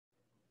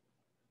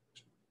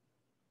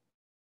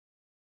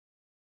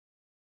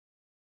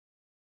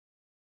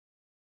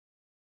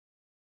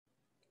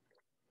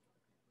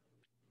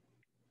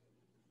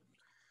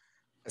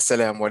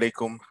السلام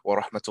عليكم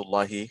ورحمة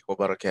الله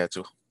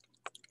وبركاته.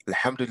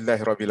 الحمد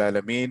لله رب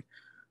العالمين،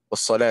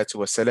 والصلاة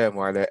والسلام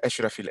على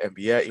أشرف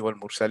الأنبياء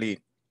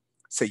والمرسلين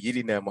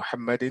سيدنا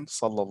محمد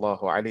صلى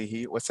الله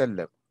عليه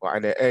وسلم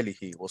وعلى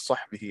آله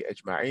وصحبه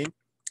أجمعين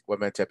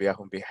ومن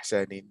تبعهم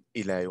بإحسان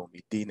إلى يوم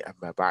الدين.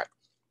 أما بعد.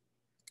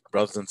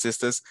 Brothers and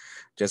sisters,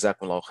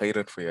 Jazakumullah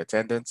khairan for your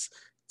attendance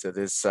to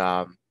this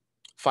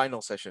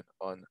final session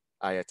on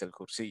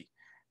Ayat-al-Kursiy.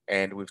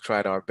 And we've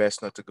tried our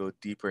best not to go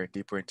deeper and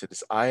deeper into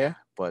this ayah,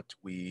 but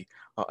we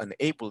are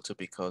unable to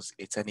because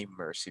it's an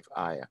immersive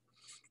ayah.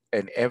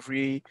 And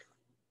every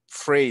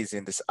phrase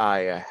in this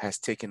ayah has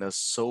taken us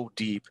so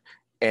deep.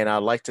 And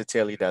I'd like to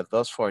tell you that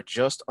thus far,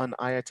 just on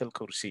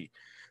Ayat-al-Kursiy,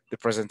 the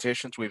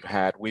presentations we've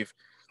had, we've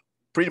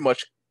pretty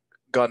much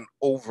gone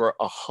over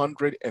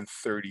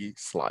 130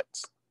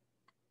 slides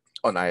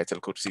on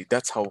Ayat-al-Kursiy.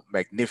 That's how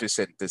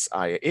magnificent this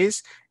ayah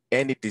is,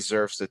 and it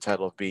deserves the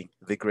title of being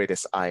the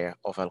greatest ayah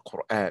of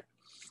Al-Quran.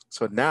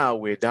 So now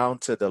we're down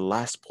to the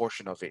last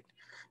portion of it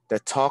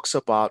that talks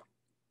about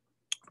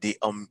the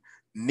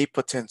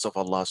omnipotence of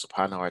Allah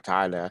subhanahu wa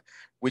ta'ala,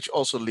 which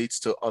also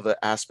leads to other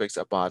aspects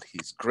about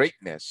his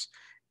greatness.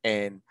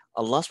 And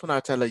Allah subhanahu wa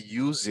ta'ala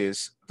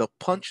uses the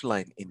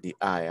punchline in the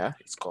ayah,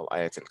 it's called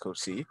Ayat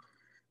al-Kursi,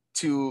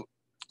 to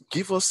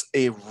give us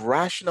a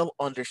rational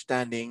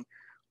understanding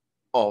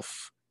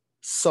of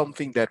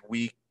something that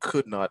we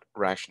could not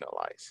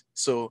rationalize.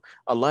 So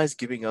Allah is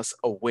giving us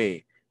a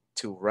way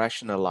to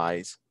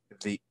rationalize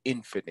the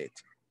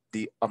infinite,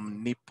 the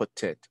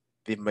omnipotent,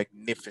 the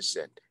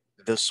magnificent,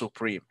 the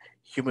supreme.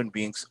 Human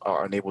beings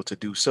are unable to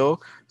do so.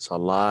 So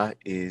Allah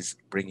is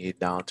bringing it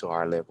down to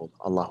our level.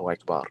 Allahu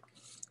Akbar.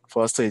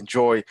 For us to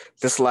enjoy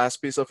this last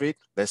piece of it,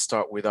 let's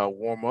start with our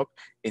warm up.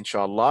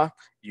 Inshallah,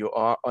 you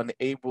are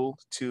able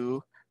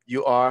to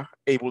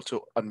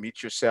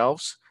unmute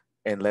yourselves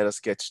and let us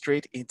get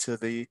straight into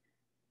the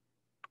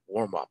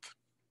warm up.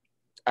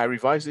 I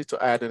revised it to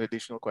add an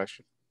additional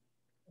question.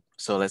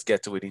 So let's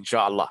get to it,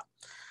 inshallah.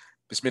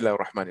 Bismillah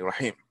ar-Rahman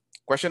ar-Rahim.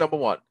 Question number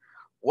 1.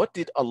 What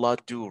did Allah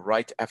do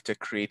right after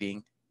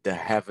creating the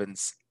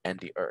heavens and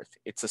the earth?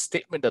 It's a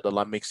statement that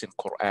Allah makes in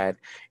Quran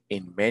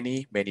in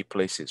many, many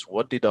places.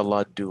 What did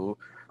Allah do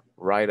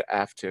right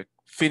after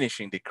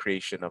finishing the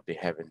creation of the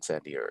heavens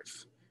and the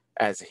earth?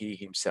 As he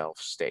himself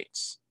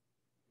states.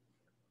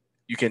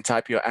 You can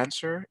type your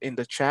answer in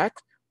the chat,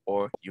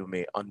 or you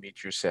may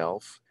unmute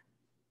yourself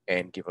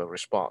and give a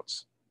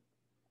response.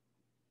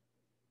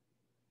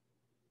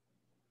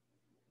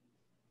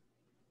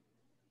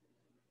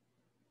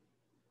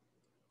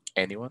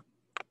 Anyone?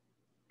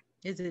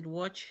 Is it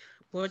watch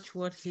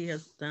what he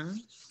has done?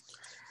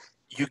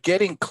 You're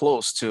getting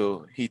close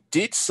to, he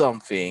did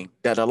something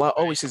that Allah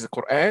always says in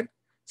the Quran.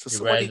 So You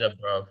somebody, rise up,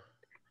 bro.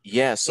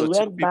 yeah, so He two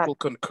went back. people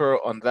concur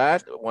on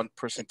that. One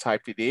person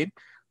typed it in.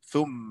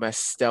 ثُمَّ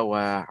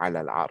اسْتَوَى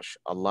عَلَى الْعَرْشِ.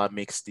 Allah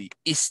makes the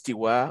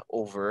istiwa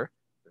over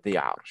the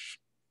arsh.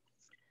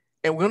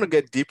 And we're going to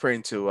get deeper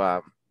into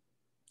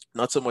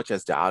not so much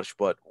as the arsh,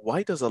 but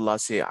why does Allah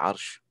say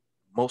arsh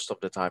most of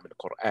the time in the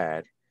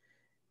Quran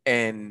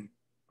and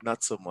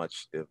not so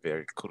much the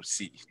very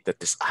kursi that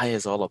this ayah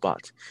is all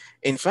about?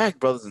 In fact,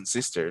 brothers and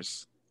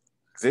sisters,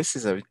 this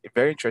is a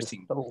very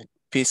interesting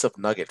piece of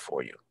nugget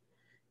for you.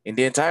 In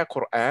the entire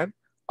Quran,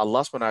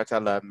 Allah subhanahu wa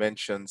ta'ala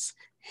mentions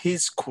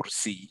His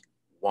Kursiy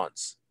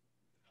once,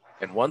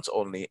 and once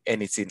only,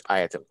 and it's in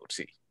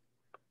Ayat-al-Kursiy.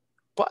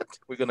 But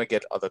we're going to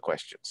get other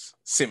questions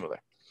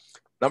similar.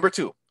 Number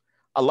 2,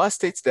 Allah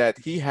states that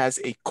He has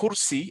a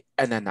Kursi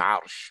and an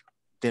Arsh.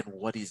 Then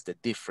what is the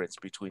difference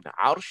between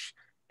Arsh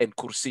and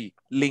Kursi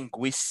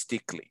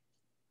linguistically?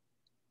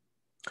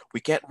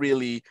 We can't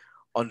really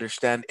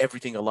understand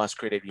everything Allah has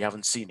created. We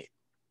haven't seen it.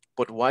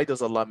 But why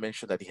does Allah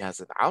mention that He has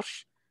an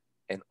Arsh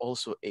and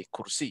also a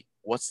Kursi?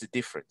 What's the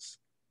difference?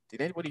 Did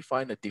anybody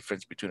find a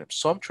difference between them?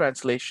 Some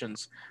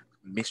translations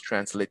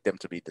mistranslate them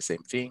to be the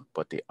same thing,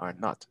 but they are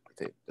not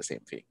the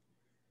same thing.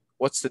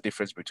 What's the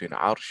difference between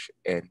Arsh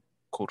and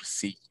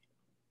Kursi?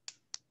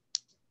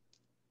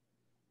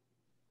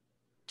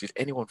 Did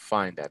anyone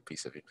find that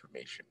piece of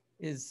information?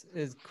 Is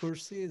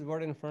Kursi is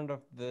right in front of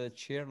the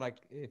chair? Like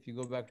if you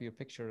go back to your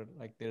picture,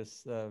 like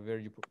there's where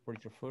you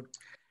put your foot.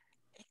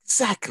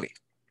 Exactly.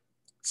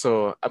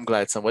 So I'm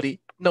glad somebody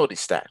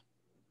noticed that.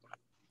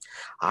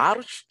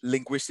 Arsh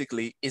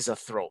linguistically is a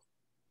throne,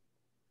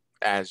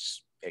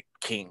 as a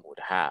king would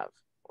have,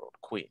 or a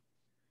queen.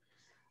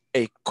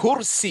 A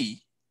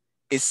kursi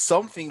is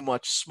something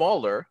much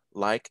smaller,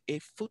 like a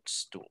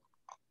footstool.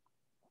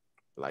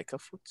 Like a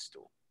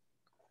footstool.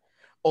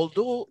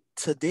 Although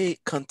today,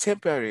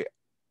 contemporary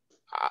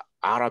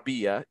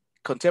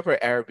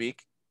contemporary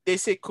Arabic, they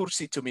say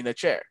kursi to mean a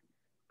chair,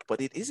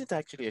 but it isn't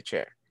actually a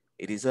chair.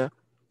 It is a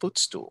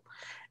footstool.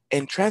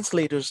 And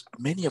translators,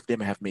 many of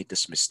them have made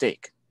this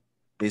mistake.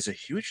 There's a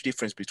huge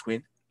difference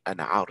between an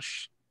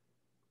arsh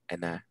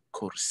and a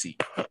kursi.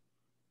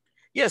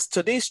 Yes,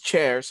 today's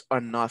chairs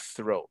are not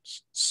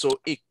thrones,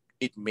 so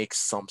it makes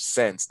some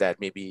sense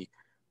that maybe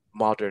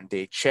modern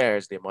day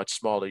chairs, they're much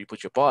smaller, you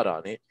put your butt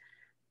on it.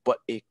 But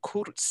a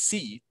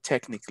kursi,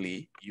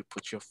 technically, you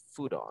put your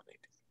foot on it.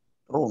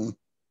 Throne.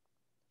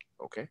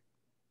 Okay?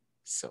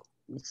 So,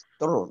 It's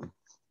throne.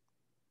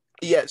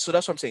 yeah, so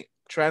that's what I'm saying.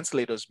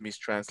 Translators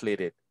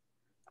mistranslated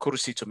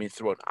kursi to mean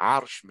throne.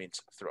 Arsh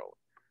means throne.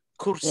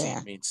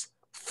 Kursi means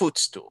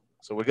footstool.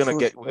 So we're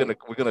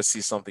gonna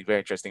see something very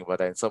interesting about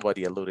that. And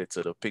somebody alluded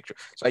to the picture.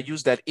 So I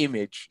use that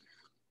image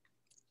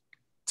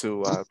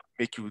to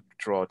make you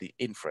draw the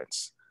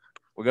inference.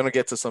 We're gonna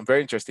get to some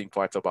very interesting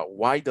parts about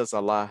why does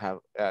Allah have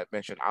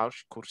mentioned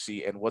Arsh,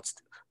 Kursi, and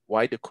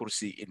why the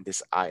Kursi in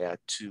this ayah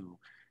to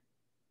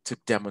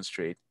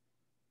demonstrate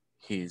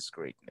His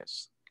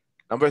greatness.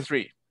 Number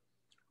 3.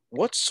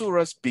 What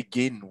surahs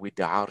begin with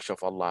the Arsh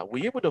of Allah? Were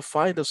you able to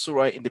find a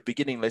surah in the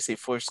beginning, let's say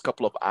first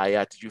couple of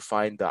ayat, you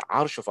find the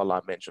Arsh of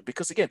Allah mentioned?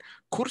 Because again,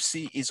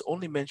 Kursi is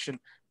only mentioned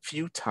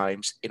few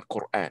times in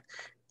Quran.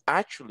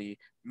 Actually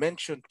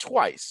mentioned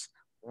twice,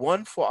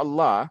 one for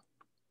Allah,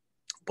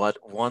 but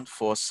one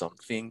for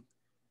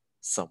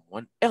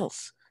someone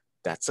else.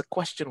 That's a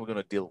question we're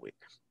going to deal with.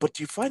 But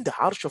you find the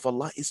Arsh of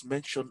Allah is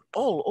mentioned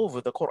all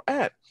over the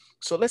Quran.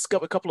 So let's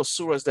get a couple of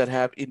surahs that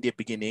have in the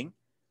beginning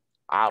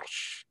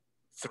Arsh,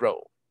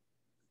 throne.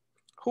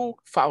 Who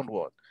found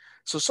one?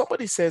 So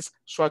somebody says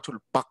Surah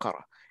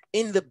Al-Baqarah.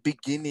 In the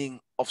beginning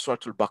of Surah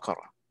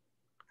Al-Baqarah,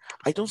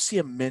 I don't see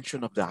a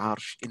mention of the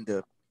Arsh in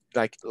the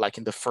like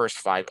in the first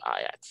 5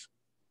 ayats.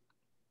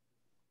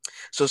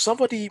 So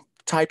somebody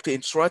typed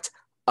in Surah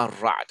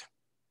Ar-Ra'd.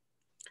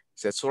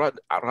 Said Surah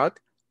Ar-Ra'd,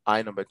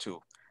 ayah number 2.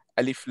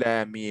 Alif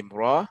Lam Mim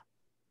Ra.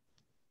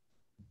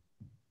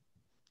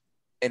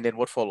 And then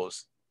what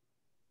follows?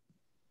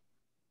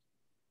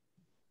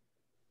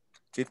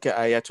 تلك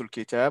آيات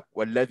الكتاب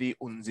والذي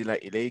أنزل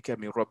إليك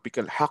من ربك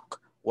الحق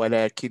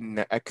ولكن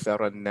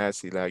أكثر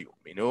الناس لا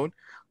يؤمنون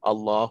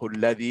الله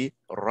الذي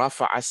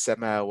رفع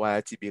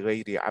السماوات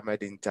بغير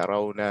عمد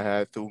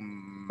ترونها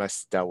ثم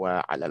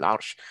استوى على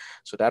العرش.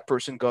 So that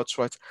person got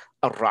Surah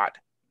Ar-Ra'd,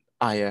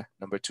 ayah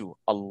number 2.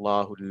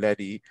 الله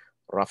الذي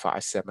رفع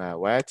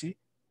السماوات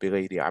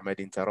بغير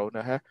عمد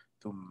ترونها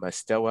ثم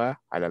استوى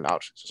على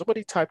العرش. So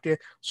somebody typed in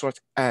Surah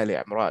Ali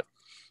Imran.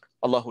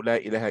 الله لا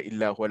إله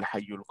إلا هو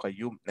الحي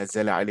القيوم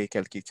نزل عليك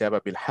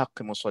الكتاب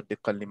بالحق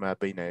مصدقا لما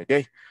بين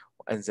يديه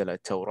وأنزل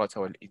التوراة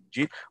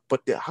والإنجيل.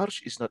 But the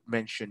Arsh is not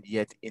mentioned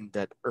yet in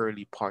that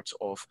early parts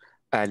of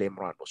Al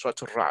Imran. Surah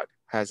Al-Ra'd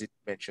has it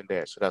mentioned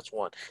there. So that's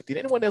one. Did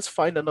anyone else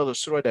find another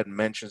surah that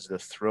mentions the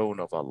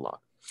throne of Allah?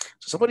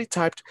 So somebody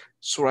typed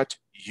Surah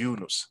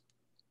Yunus.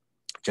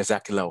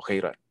 Jazakillahu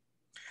khairan.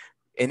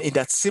 And in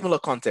that similar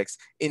context,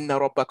 إن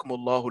ربكم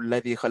الله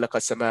الذي خلق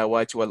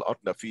السماوات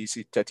والأرض في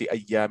 6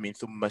 أيام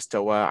ثم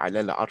استوى على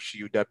العرش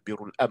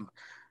يدبر الأمر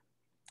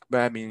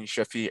ما من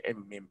شفيع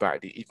من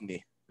بعد إذنه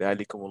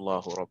ذلكم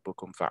الله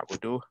ربكم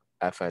فاعبدوه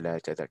أفلا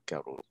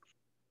تذكرون.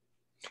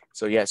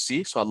 So yes,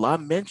 see, so Allah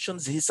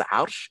mentions His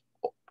Arsh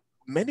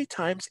many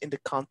times in the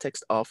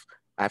context of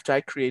after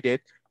I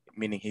created,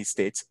 meaning He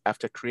states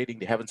after creating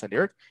the heavens and the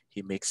earth,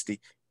 He makes the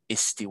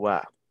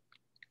istiwa.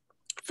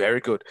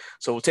 Very good.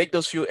 So we'll take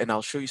those few and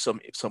I'll show you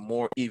some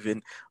more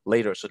even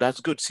later. So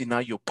that's good. See, now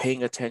you're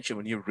paying attention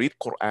when you read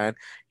Quran,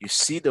 you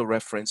see the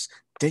reference,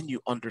 then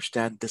you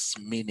understand this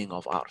meaning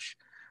of Arsh.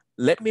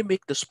 Let me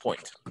make this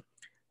point.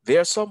 There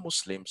are some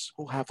Muslims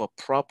who have a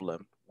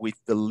problem with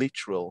the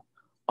literal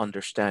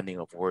understanding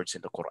of words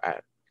in the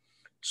Quran.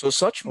 So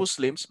such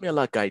Muslims, may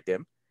Allah guide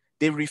them,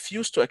 they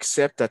refuse to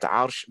accept that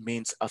Arsh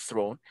means a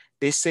throne.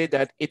 They say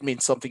that it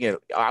means something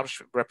else.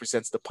 Arsh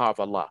represents the power of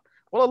Allah.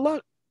 Well,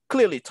 Allah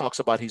clearly talks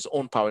about His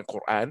own power in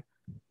Quran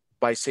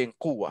by saying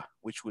quwwah,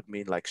 which would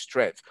mean like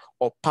strength,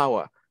 or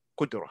power,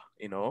 qudra,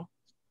 you know.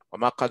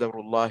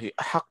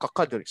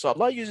 So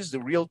Allah uses the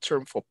real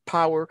term for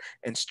power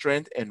and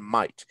strength and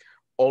might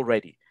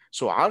already.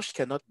 So Arsh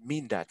cannot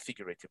mean that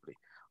figuratively.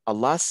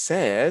 Allah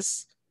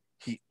says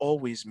He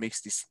always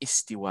makes this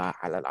istiwa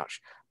al arsh.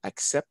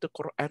 Accept the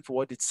Quran for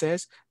what it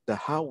says. The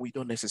how we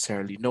don't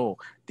necessarily know.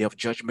 Day of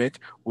judgment,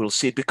 we'll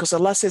see it because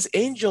Allah says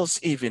angels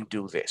even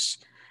do this.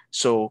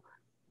 So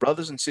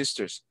brothers and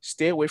sisters,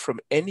 stay away from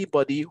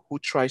anybody who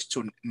tries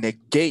to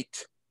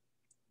negate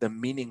the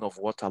meaning of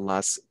what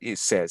Allah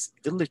says,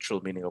 the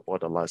literal meaning of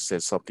what Allah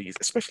says something is,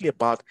 especially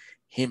about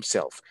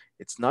Himself.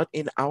 It's not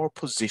in our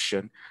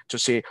position to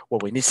say, well,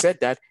 when He said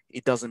that,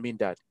 it doesn't mean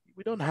that.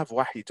 We don't have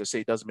wahi to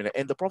say it doesn't mean that.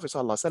 And the Prophet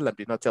ﷺ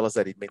did not tell us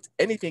that it means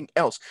anything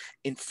else.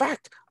 In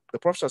fact, the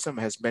Prophet ﷺ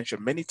has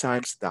mentioned many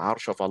times the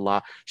Arsh of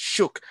Allah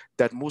shook,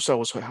 that Musa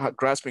was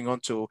grasping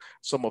onto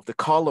some of the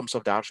columns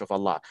of the Arsh of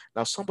Allah.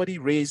 Now, somebody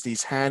raised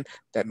his hand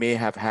that may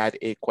have had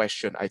a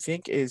question. I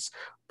think is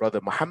Brother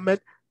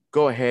Muhammad.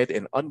 Go ahead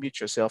and unmute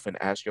yourself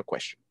and ask your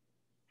question.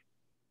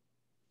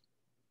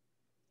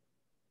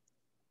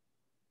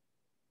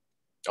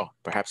 Oh,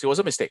 perhaps it was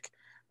a mistake.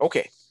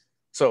 Okay,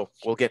 so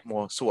we'll get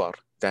more surah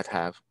that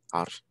have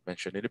Arsh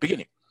mentioned in the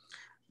beginning.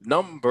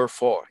 Number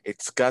 4,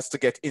 it's got to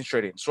get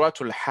interesting. Surah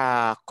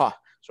Al-Haqqa.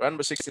 Surah Surah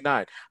number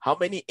 69. How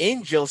many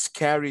angels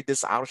carry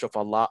this arsh of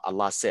Allah?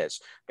 Allah says.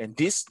 And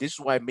this is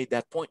why I made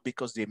that point,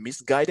 because they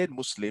misguided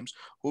Muslims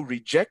who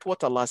reject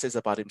what Allah says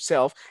about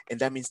himself, and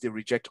that means they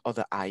reject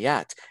other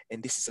ayat.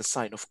 And this is a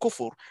sign of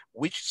kufr,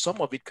 which some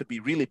of it could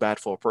be really bad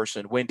for a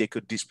person when they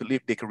could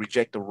disbelieve, they could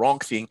reject the wrong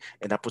thing,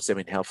 and that puts them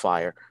in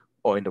hellfire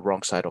or in the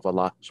wrong side of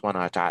Allah subhanahu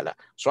wa ta'ala.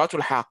 Surah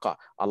Al-Haqqa,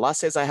 Allah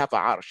says, I have a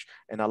arsh,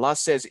 and Allah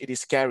says it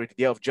is carried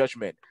day of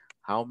judgment.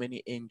 How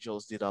many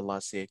angels did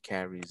Allah say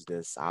carries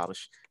this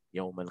arsh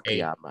yawm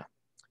al-qiyamah?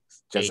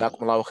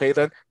 Jazakumullahu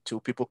khairan. 2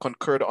 people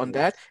concurred on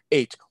that.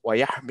 8.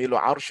 وَيَحْمِلُ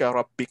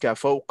عَرْشَ رَبِّكَ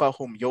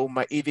فَوْقَهُم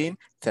يَوْمَئِذٍ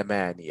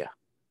ثَمَانِيَةٌ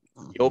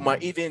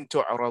يَوْمَئِذٍ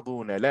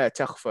تُعْرَضُونَ لَا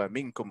تَخْفَى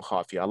مِنكُمْ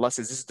خَافِيَةٌ. Allah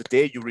says, this is the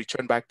day you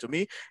return back to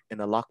me,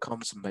 and Allah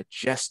comes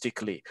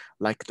majestically,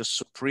 like the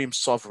supreme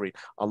sovereign.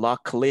 Allah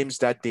claims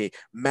that day,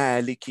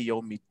 Maliki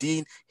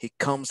Yawmiddin. He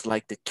comes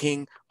like the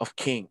King of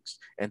Kings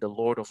and the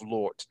Lord of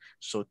Lords.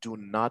 So do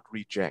not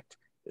reject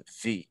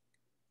the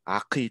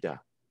aqidah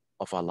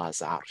of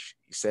Allah's arsh.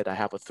 He said, I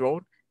have a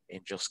throne,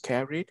 angels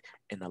carry it,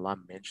 and Allah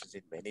mentions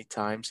it many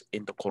times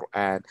in the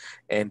Quran.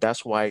 And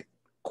that's why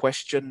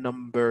question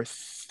number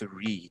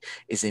 3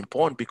 is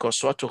important, because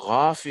Surah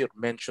Ghafir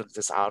mentions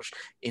this arsh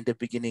in the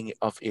beginning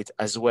of it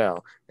as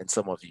well. And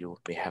some of you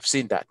may have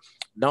seen that.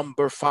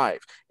 Number 5,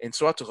 in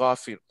Surah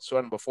Ghafir,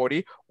 Surah number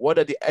 40, what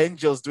are the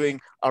angels doing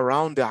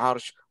around the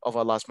arsh of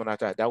Allah subhanahu wa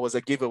ta'ala? That was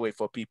a giveaway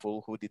for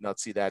people who did not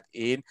see that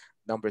in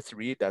number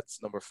 3.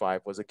 That's number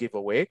 5 was a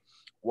giveaway.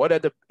 What are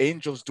the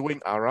angels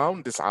doing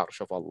around this arsh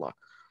of Allah?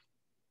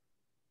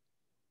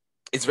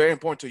 It's very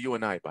important to you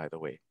and I, by the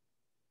way.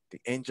 The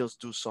angels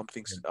do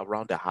something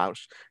around the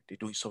house. They're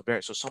doing so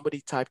very. So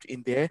somebody typed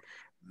in there,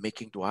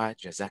 making dua,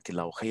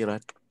 Jazakillahu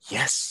khairan.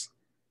 Yes.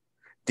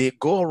 They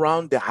go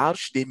around the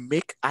arsh. They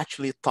make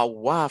actually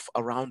tawaf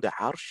around the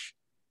arsh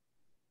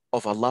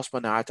of Allah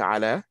subhanahu wa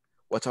ta'ala.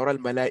 وَتَرَى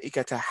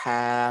الْمَلَائِكَةَ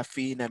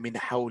حَافِينَ مِنْ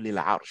حَوْلِ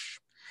الْعَرْشِ.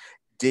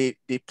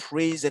 They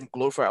praise and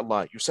glorify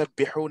Allah.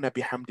 يُسَبِّحُونَ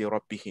بِحَمْدِ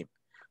رَبِّهِمْ.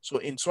 So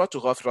in Surah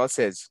Ghafir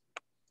says,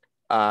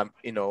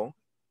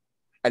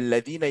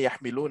 الذين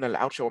يحملون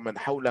العرش ومن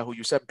حوله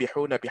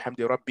يسبحون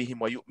بحمد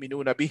ربهم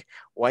ويؤمنون به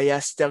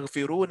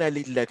ويستغفرون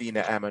للذين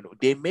آمنوا.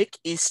 They make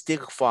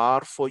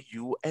istighfar for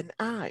you and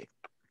I.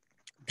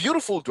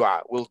 Beautiful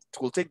dua. We'll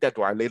take that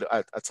dua later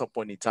at some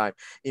point in time.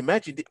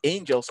 Imagine the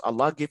angels.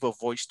 Allah gave a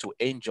voice to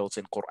angels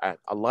in Quran.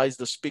 Allah is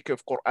the speaker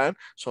of Quran,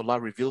 so Allah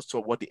reveals to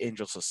us what the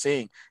angels are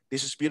saying.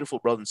 This is beautiful,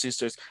 brothers and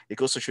sisters. It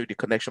goes to show you the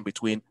connection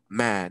between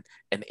man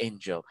and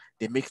angel.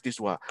 They make this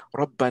dua.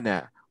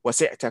 ربنا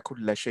وسعت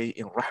كل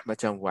شيء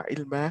رحمة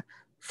وعلما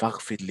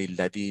فاغفر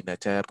للذين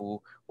تابوا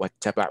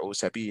واتبعوا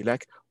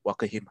سبيلك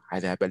وقهم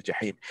عذاب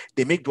الجحيم.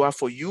 They make dua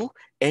for you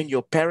and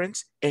your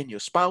parents and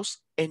your spouse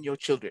and your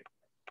children.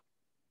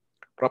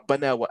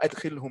 ربنا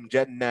وأدخلهم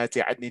جنات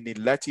عدن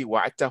التي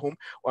وعدتهم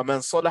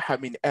ومن صلح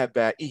من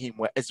آبائهم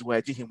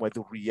وأزواجهم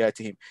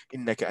وذرياتهم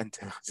إنك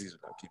أنت العزيز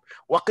الحكيم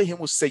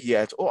وقهم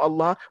السيئات. Oh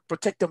Allah,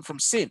 protect them from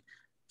sin.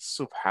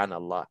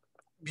 Subhanallah.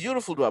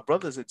 Beautiful dua,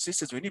 brothers and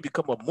sisters. When you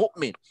become a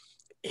mu'min,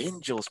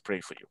 angels pray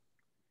for you.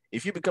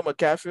 If you become a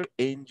kafir,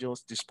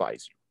 angels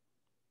despise you.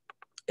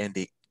 And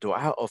the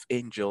dua of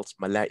angels,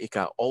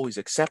 malaika, always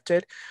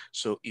accepted.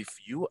 So if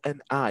you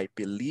and I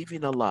believe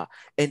in Allah,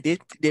 and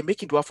they're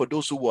making dua for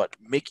those who what?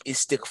 Make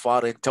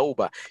istighfar and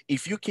tawbah.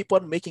 If you keep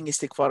on making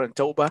istighfar and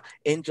tawbah,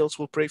 angels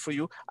will pray for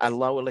you.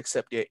 Allah will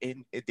accept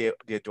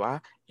their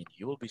dua, and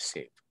you will be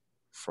saved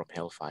from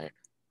hellfire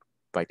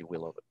by the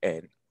will of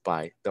and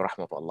by the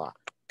rahmah of Allah.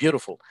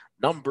 Beautiful.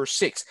 Number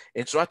 6,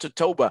 in Surah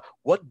Tawbah,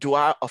 what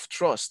dua of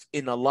trust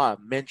in Allah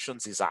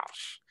mentions His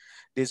arsh?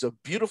 There's a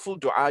beautiful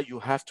dua you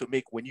have to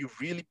make when you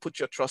really put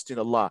your trust in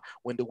Allah.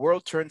 When the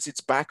world turns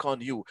its back on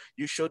you,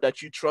 you show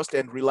that you trust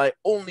and rely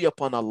only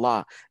upon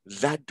Allah.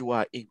 That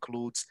dua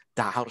includes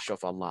the arsh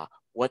of Allah.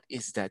 What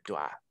is that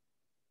dua?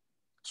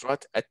 Surah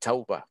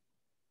At-Tawbah.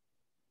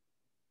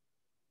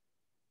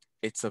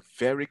 It's a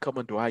very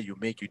common dua you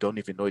make. You don't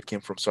even know it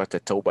came from Surah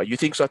At-Tawbah. You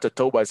think Surah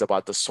At-Tawbah is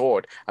about the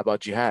sword, about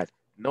jihad.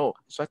 No,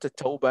 Surah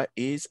At-Tawbah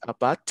is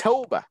about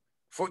tawbah,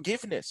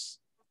 forgiveness.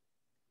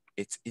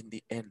 It's in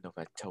the end of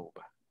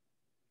At-Tawbah.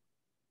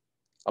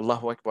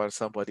 Allahu Akbar,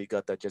 somebody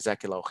got that.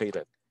 Jazakillahu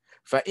khairan.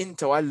 فَإِن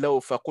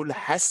تَوَلَّوْا فَقُلْ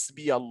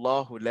حَسْبِيَ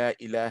اللَّهُ لَا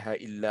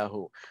إِلَهَ إِلَّا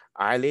هُ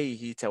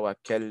عَلَيْهِ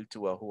تَوَكَّلْتُ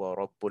وَهُوَ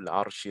رَبُّ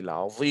الْعَرْشِ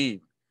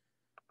الْعَظِيمِ.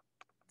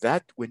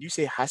 That when you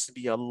say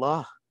Hasbi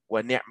Allah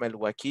wa ni'mal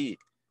wakil,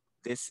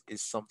 this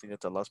is something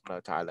that Allah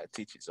subhanahu wa ta'ala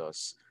teaches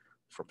us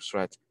from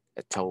Surah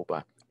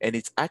At-Tawbah. And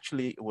it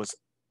was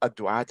a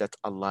dua that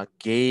Allah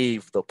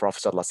gave the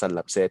Prophet sallallahu alaihi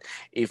wasallam. Said,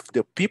 if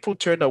the people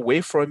turn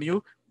away from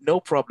you, no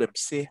problem.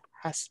 Say,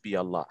 Hasbi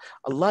Allah.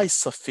 Allah is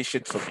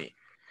sufficient for me.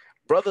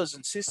 Brothers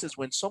and sisters,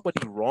 when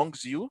somebody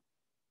wrongs you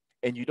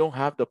and you don't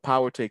have the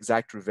power to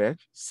exact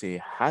revenge,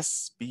 say,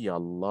 Hasbi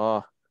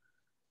Allah.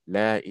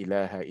 La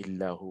ilaha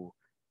illahu.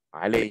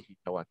 Alayhi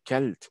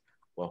tawakkalt.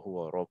 Wa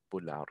huwa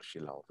rabbul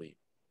arshil azim.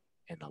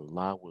 And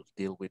Allah will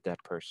deal with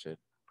that person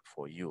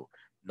for you.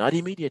 Not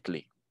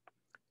immediately,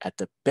 at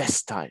the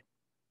best time,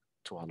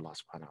 to Allah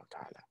subhanahu wa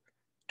ta'ala.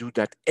 do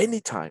that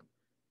anytime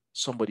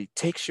somebody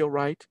takes your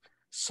right,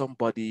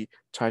 somebody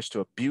tries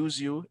to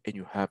abuse you, and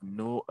you have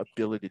no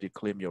ability to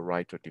claim your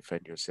right or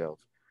defend yourself.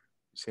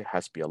 You say,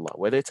 Hasbi Allah.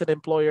 Whether it's an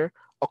employer,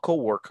 a co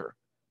worker,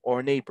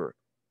 or a neighbor,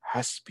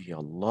 Hasbi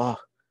Allah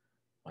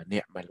wa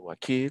ni'mal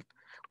wakil.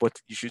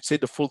 But you should say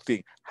the full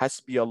thing.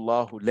 Hasbi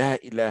Allahu la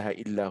ilaha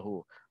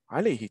illahu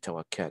alayhi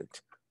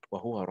tawakkalt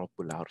wa huwa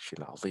rabbul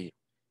arshil azim.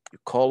 You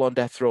call on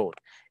that throne,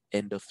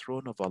 and the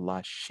throne of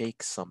Allah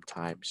shakes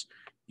sometimes.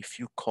 If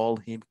you call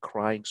him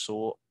crying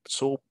so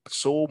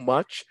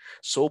much,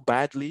 so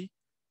badly,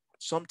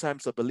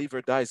 sometimes a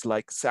believer dies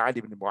like Sa'ad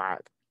ibn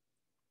Mu'adh.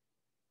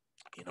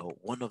 You know,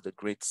 one of the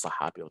great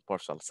Sahabi of the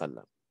Prophet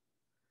ﷺ,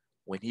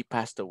 when he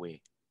passed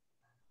away,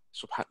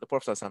 the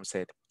Prophet ﷺ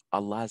said,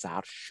 Allah's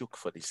heart shook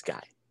for this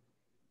guy.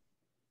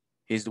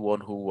 He's the one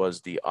who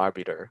was the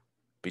arbiter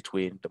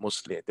between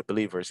the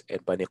believers,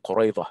 and Bani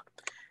Qurayza.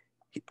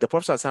 The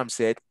Prophet ﷺ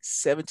said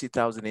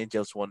 70,000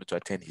 angels wanted to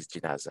attend his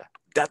janazah.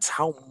 That's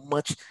how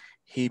much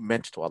he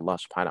meant to Allah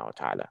subhanahu wa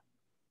ta'ala.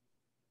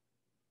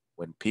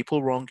 When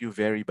people wrong you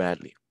very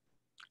badly,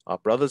 our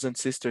brothers and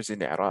sisters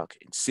in Iraq,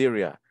 in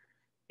Syria,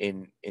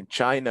 in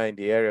China, in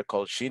the area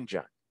called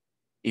Xinjiang,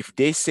 if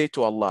they say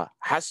to Allah,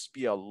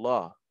 Hasbi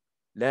Allah,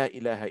 la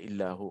ilaha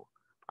illahu,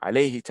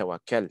 alayhi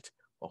tawakkalt,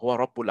 wa huwa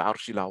rabbul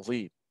arshil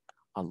azim,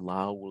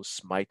 Allah will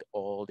smite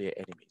all their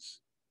enemies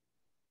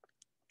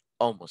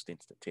almost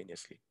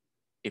instantaneously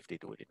if they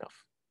do it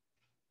enough.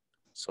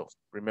 So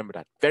remember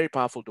that. Very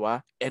powerful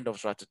dua. End of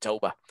Surah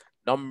At-Tawbah.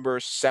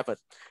 Number 7.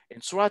 In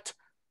Surah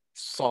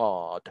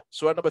Sad,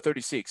 Surah number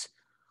 36.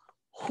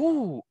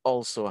 Who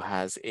also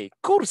has a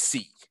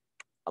kursi?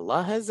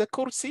 Allah has a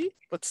kursi,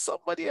 but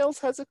somebody else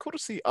has a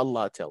kursi,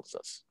 Allah tells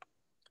us.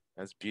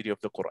 That's the beauty of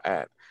the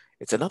Quran.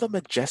 It's another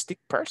majestic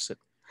person.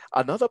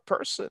 Another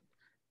person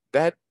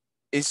that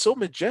is so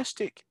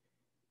majestic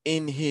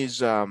in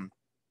his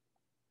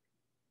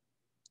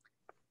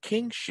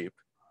kingship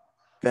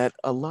that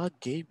Allah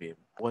gave him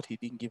what he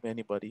didn't give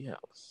anybody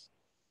else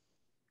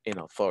in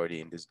authority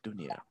in this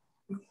dunya.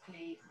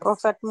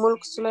 Prophet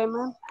Mulk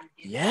Sulaiman?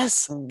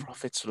 Yes,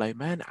 Prophet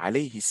Sulaiman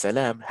alayhi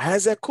salam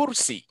has a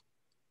kursi.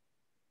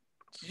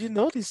 Did you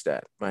notice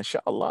that?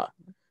 MashaAllah.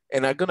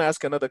 And I'm going to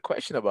ask another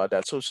question about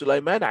that. So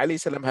Sulaiman alayhi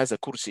salam has a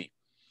kursi.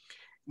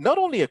 Not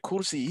only a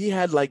kursi, he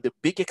had like the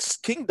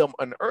biggest kingdom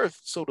on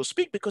earth, so to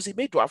speak, because he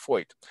made dua for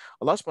it.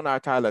 Allah subhanahu wa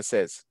ta'ala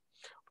says,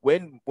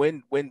 when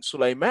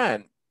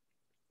Sulaiman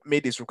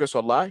made his request to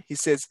Allah, he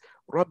says,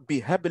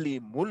 Rabbi habli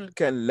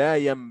mulkan la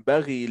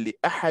yanbaghi li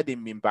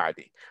ahadin min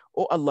ba'di.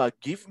 Oh Allah,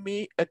 give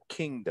me a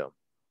kingdom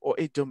or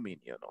a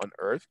dominion on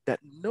earth that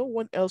no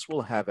one else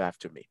will have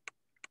after me.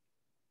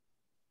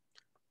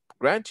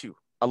 Grant you,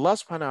 Allah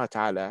subhanahu wa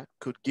ta'ala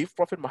could give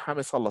Prophet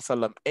Muhammad sallallahu alaihi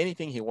wasallam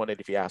anything he wanted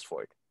if he asked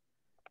for it.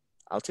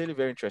 I'll tell you a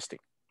very interesting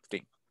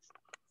thing.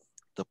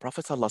 The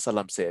Prophet sallallahu alaihi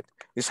wasallam said,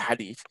 this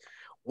hadith,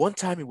 one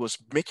time he was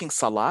making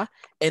salah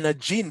and a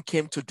jinn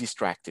came to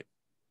distract him.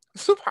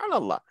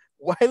 Subhanallah,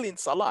 while in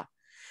salah.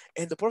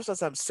 And the Prophet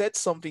ﷺ said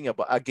something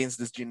against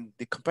this jinn.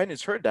 The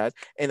companions heard that,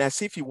 and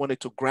as if he wanted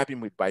to grab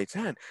him by his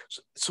hand.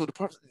 So the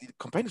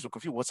companions were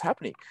confused. What's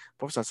happening? The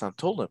Prophet ﷺ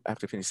told them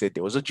after he said,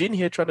 there was a jinn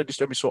here trying to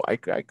disturb me, so I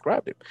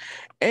grabbed him.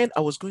 And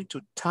I was going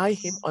to tie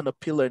him on a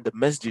pillar in the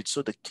masjid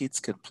so the kids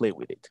can play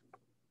with it.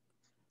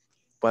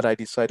 But I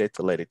decided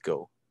to let it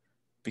go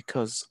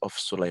because of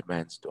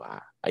Sulaiman's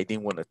dua. I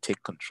didn't want to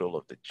take control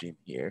of the jinn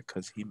here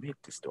because he made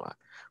this dua.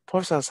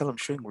 Prophet ﷺ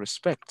showing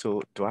respect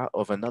to dua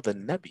of another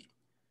Nabi,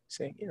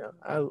 saying, you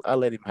know, I'll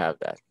let him have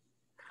that.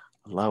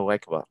 Allahu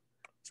Akbar.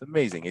 It's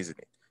amazing, isn't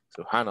it?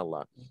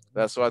 Subhanallah.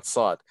 That's what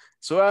Sad.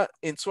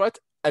 In Surah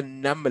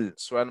An-Naml,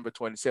 Surah number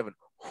 27,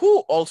 who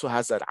also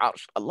has that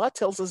arsh? Allah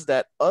tells us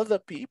that other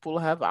people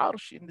have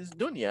arsh in this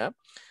dunya,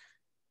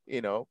 you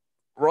know,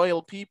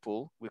 royal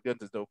people, we're going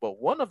to know, but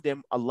one of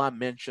them Allah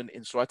mentioned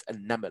in Surah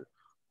An-Naml.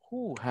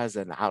 Who has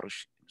an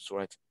arsh in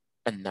Surah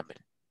An-Naml?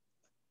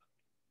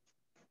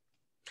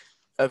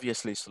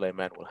 Obviously,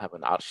 Sulaiman will have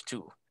an arsh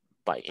too,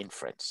 by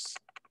inference.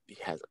 He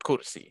has a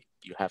kursi.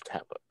 You have to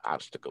have an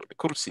arsh to go to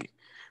kursi.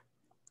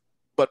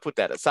 But put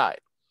that aside.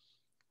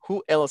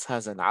 Who else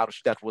has an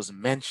arsh that was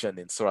mentioned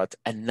in Surah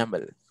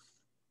An-Naml?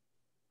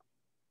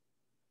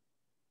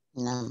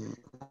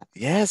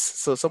 Yes,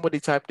 so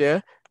somebody type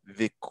there,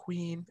 the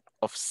Queen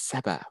of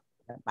Saba.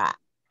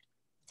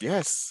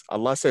 Yes,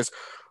 Allah says,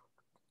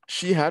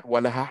 she had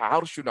walaha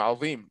arshun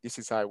azim. This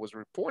is how it was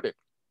reported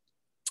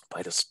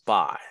by the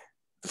spy,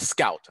 the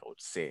scout, I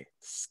would say,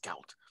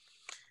 scout.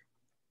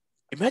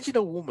 Imagine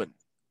a woman,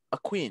 a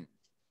queen,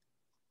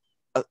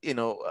 a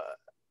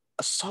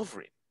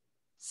sovereign,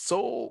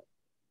 so,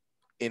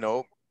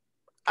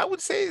 I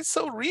would say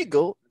so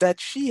regal that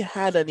she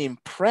had an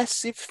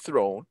impressive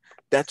throne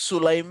that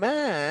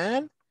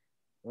Sulaiman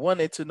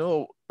wanted to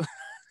know,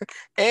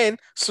 and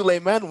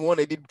Sulaiman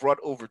wanted it brought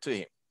over to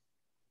him.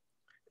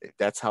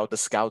 That's how the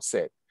scout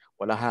said,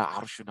 walaha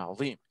arshun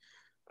azim.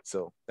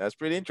 So that's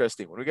pretty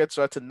interesting. When we get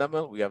to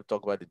An-Naml, we have to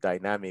talk about the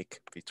dynamic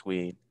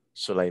between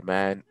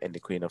Sulaiman and the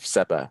Queen of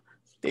Saba.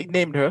 They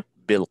named her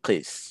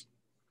Bilqis.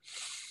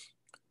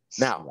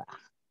 Now,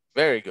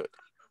 very good.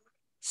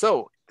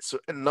 So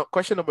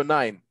question number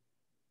 9.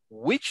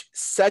 Which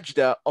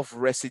sajda of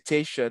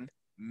recitation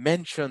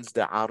mentions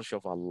the arsh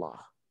of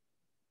Allah?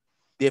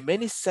 There are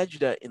many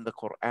sajda in the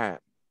Quran.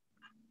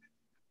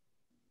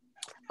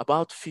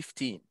 About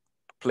 15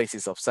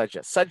 places of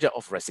sajda. Sajda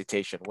of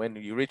recitation. When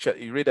you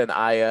read an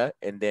ayah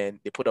and then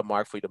they put a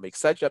mark for you to make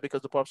sajda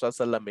because the Prophet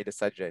ﷺ made a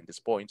sajda in this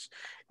point.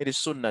 It is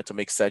sunnah to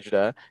make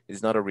sajda.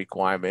 It's not a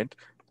requirement,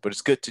 but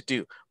it's good to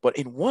do. But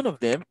in one of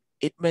them,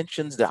 it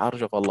mentions the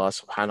arsh of Allah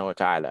subhanahu wa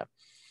ta'ala.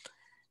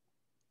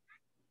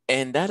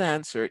 And that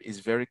answer is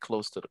very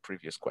close to the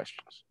previous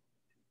questions.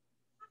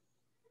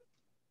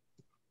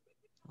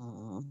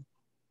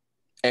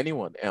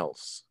 Anyone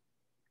else?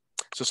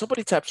 So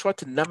somebody type Surah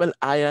An-Naml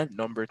ayah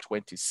number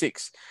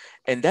 26.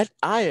 And that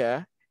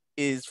ayah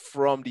is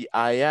from the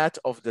ayat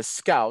of the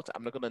scout.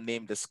 I'm not going to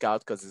name the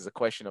scout because there's a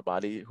question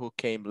about it, who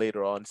came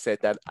later on, said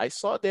that I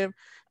saw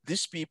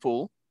these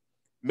people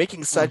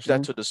making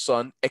sajda to the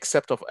sun,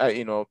 except of,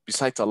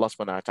 besides Allah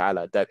subhanahu wa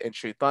ta'ala, and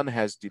shaitan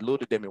has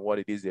deluded them in what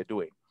it is they're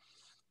doing.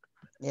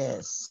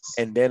 Yes.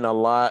 And then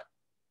Allah,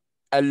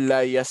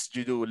 أَلَّا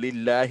يَسْجُدُوا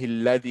لِلَّهِ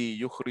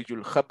الَّذِي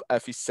يُخْرِجُ الْخَبْأَ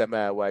فِي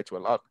السَّمَاوَاتِ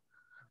وَالْأَرْضِ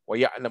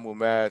وَيَعْلَمُ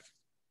مَا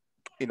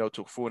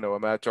تُخْفُونَ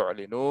وَمَا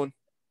تُعْلِنُونَ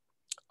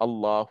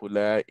الله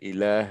لا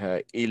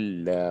إله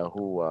إلا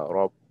هو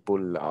رب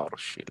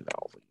العرش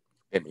العظيم.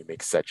 Then he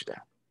makes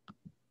sajda.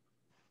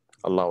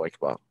 Allahu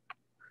Akbar.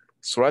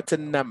 Surah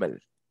An-Naml.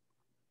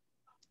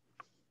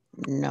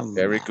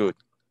 Very good.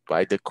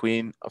 By the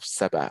Queen of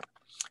Saba.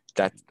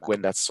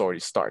 When that story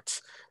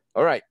starts.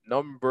 All right,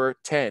 number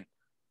 10.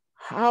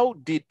 How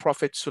did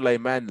Prophet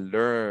Sulaiman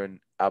learn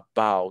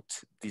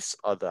about this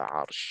other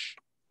arsh?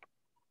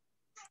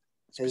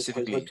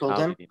 Specifically,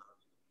 how did he?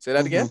 Say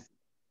that again?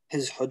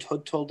 His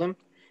hudhud told him?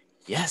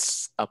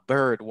 Yes, a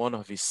bird, one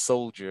of his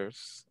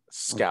soldiers,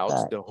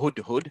 scouts, the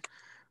hudhud,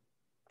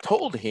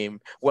 told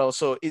him. Well,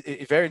 so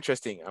it's very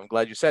interesting. I'm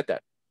glad you said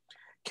that.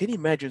 Can you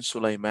imagine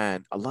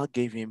Sulaiman? Allah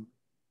gave him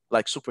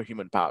like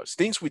superhuman powers.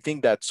 Things we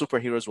think that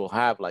superheroes will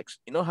have, like,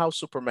 you know how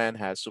Superman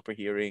has super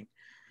hearing?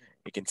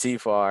 He can see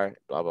far,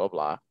 blah, blah,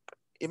 blah.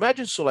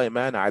 Imagine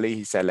Sulaiman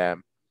alayhi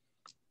salam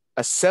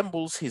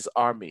assembles his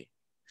army.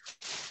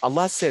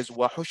 Allah says,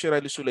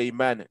 وَحُشِرَ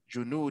لِسُلَيْمَانَ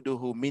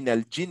جُنُودُهُ مِنَ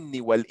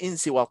الْجِنِّ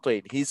وَالْإِنسِ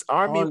وَالطَّيْرِ. His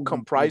army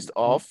comprised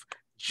of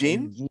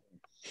jinn,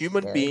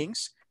 human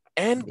beings,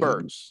 and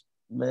birds.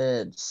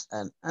 Birds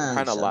and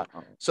ants. SubhanAllah.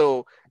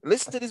 So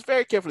listen to this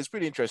very carefully. It's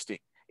pretty interesting.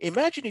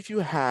 Imagine if you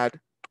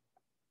had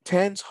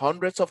tens,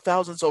 hundreds of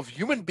thousands of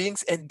human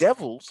beings and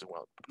devils.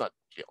 Well, not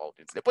all,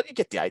 but you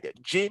get the idea.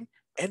 Jinn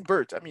and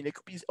birds. I mean, it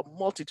could be a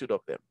multitude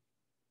of them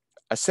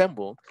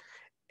assembled.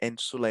 And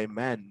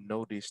Sulaiman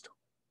noticed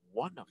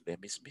one of them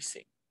is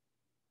missing.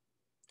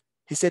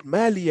 He said,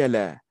 مَا لِيَ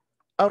لَا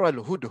أَرَى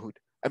الْهُدْهُدْ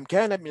أَمْ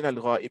كَانَ مِنَ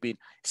الْغَائِبِينَ. He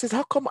says,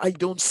 how come I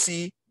don't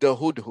see the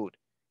hudhud?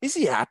 Is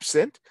he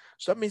absent?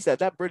 So that means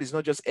that bird is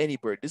not just any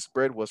bird. This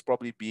bird was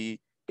probably be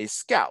a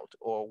scout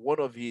or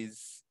one of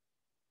his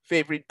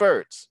favorite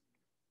birds.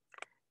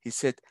 He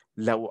said,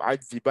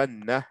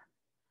 لَأُعَذِّبَنَّ.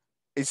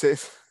 He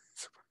says,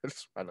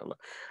 subhanallah,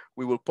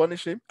 we will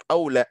punish him.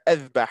 أَوْ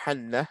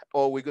لَأَذْبَحَنَّ.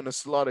 Or we're going to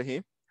slaughter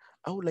him.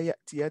 أَوْ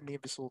لَيَأْتِيَنِّي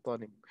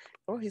بِسُلْطَانٍ.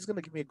 Or he's going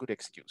to give me a good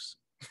excuse.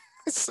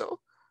 So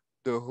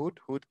the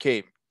hudhud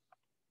came.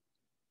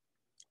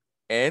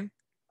 And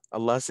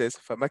Allah says,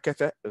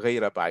 فَمَكَثَ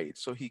غَيْرَ بَعِيدٍ.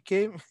 So he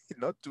came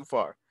not too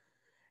far.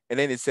 And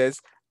then it says,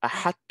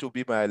 أَحَدْتُ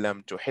بِمَا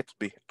لَمْ تُحِطْ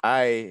بِهِ.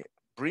 I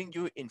bring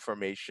you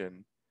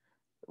information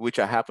which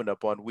I happened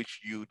upon which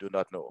you do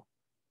not know.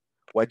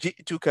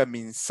 وَجِئْتُكَ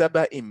مِنْ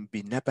سَبَإٍ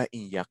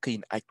بِنَبَإٍ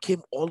يَقِينٍ. I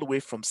came all the way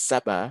from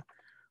Saba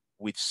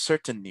with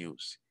certain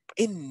news.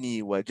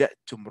 إِنِّي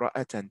وَجَأْتُ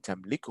امْرَأَةً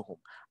تَمْلِكُهُمْ.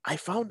 I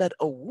found that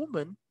a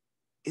woman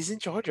is in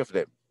charge of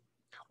them.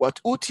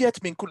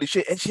 وَأُوتِيَتْ مِنْ كُلِّ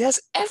شَيْءٍ. And she has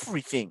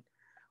everything.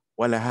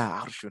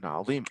 وَلَهَا عَرْشٌ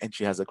عَظِيمٌ. And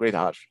she has a great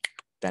arsh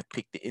that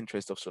piqued the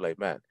interest of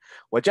Sulaiman.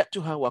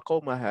 وَجَأْتُهَا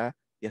وَقَوْمَهَا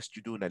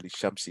يَسْجُدُونَ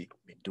لِلشَّمْسِ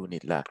مِنْ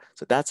دُونِ اللَّهِ.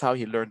 So that's how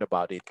he learned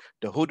about it.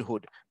 The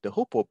hudhud, the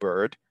hoopoe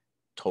bird,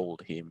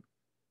 told him,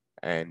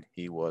 and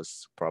he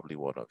was probably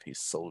one of his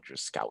soldier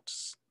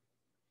scouts.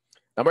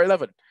 Number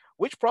 11.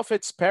 Which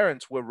prophet's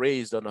parents were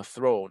raised on a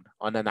throne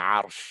on an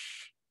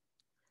arsh?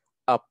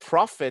 A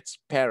prophet's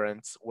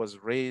parents was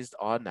raised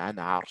on an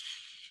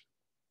arsh.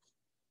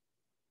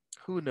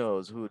 Who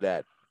knows who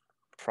that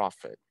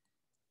prophet?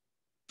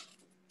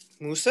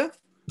 Musa?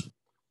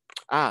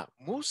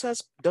 Musa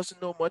doesn't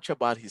know much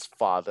about his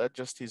father,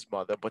 just his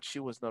mother, but she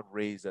was not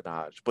raised in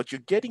Arsh. But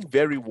you're getting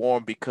very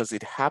warm because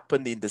it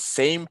happened in the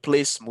same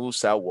place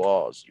Musa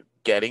was. You're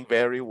getting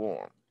very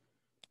warm.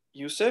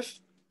 Yusuf?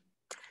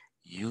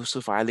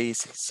 Yusuf alayhi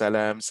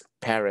salam's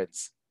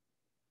parents.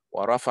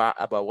 ورفع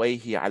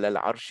أبويه على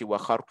العرش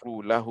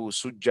وخروا له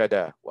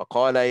سجدا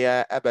وقال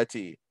يا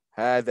أبتي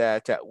هذا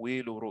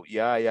تأويل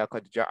رؤياي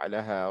قد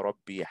جعلها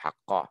ربي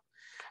حقا.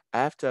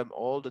 After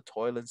all the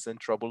toilets and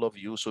trouble of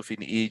Yusuf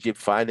in Egypt,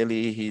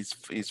 finally his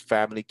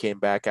family came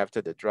back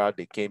after the drought.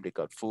 They came, they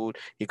got food.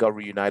 He got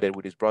reunited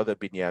with his brother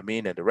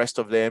Binyamin and the rest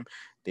of them.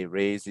 They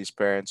raised his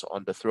parents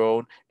on the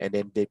throne, and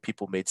then the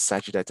people made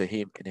sajda to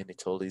him. And then he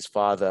told his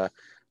father,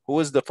 who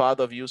was the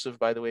father of Yusuf,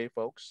 by the way,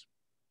 folks?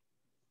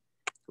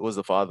 Who was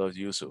the father of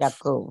Yusuf?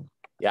 Yaqub.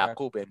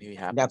 Yaqub, and he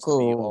happens to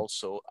be Yaqub.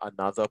 also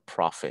another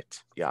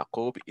prophet.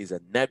 Yaqub is a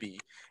Nabi,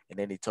 and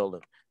then he told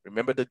him,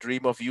 remember the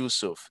dream of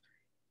Yusuf?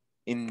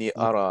 إني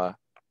أرى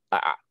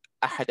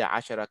أحد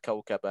عشر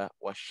كوكبا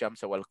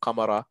والشمس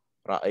والقمر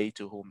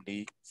رأيتهم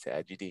لي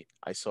ساجدين.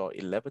 I saw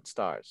 11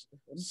 stars,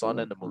 sun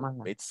and the moon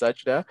made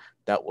sajda.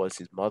 That was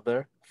his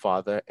mother,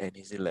 father, and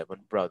his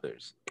 11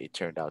 brothers. It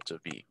turned out to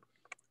be.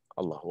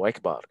 Allahu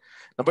Akbar.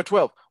 Number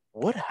 12.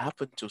 What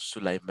happened to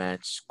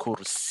Sulaiman's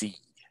Kursi?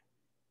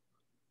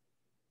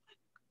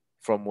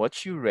 From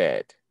what you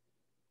read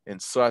in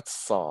Surat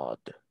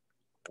Sad,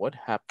 what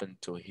happened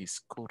to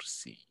his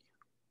Kursi?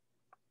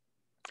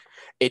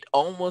 It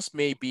almost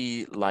may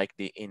be like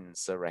the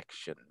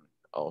insurrection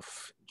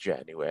of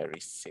January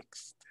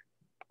 6th.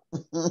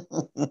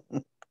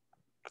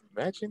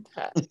 Imagine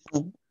that.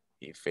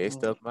 He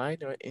faced a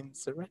minor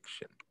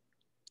insurrection.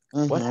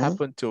 What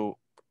happened to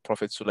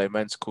Prophet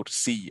Sulaiman's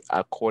Kursi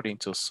according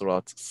to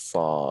Surat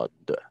Sad?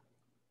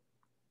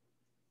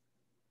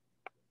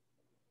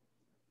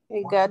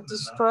 He got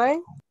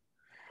destroyed.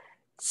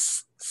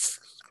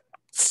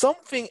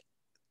 Something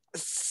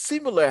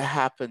similar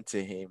happened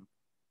to him.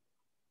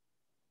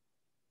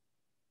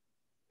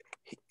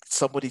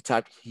 Somebody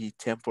typed he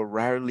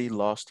temporarily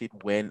lost it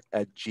when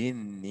a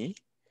jinni,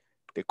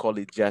 they call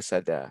it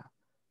jasada,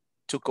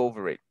 took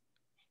over it.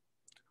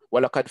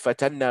 وَلَقَدْ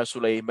فَتَنَّا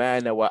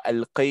سُلَيْمَانَ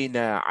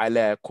وَأَلْقَيْنَا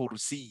عَلَى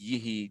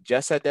كُرْسِيِّهِ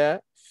جَسَدًا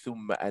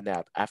ثُمَّ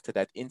أَنَابَ. After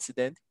that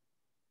incident,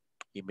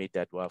 he made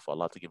that dua for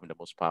Allah to give him the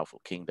most powerful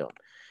kingdom.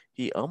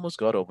 He almost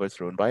got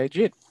overthrown by a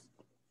jinn.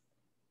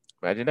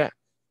 Imagine that.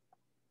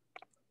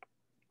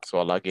 So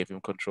Allah gave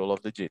him control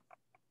of the jinn.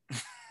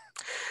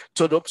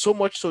 So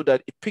much so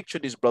that it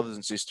pictured his brothers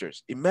and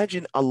sisters.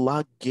 Imagine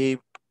Allah gave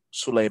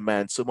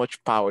Sulaiman so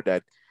much power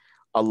that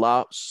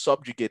Allah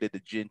subjugated the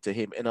jinn to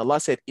him. And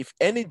Allah said, if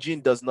any jinn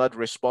does not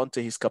respond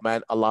to his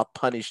command, Allah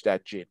punished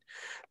that jinn.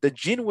 The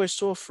jinn were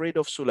so afraid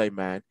of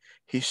Sulaiman,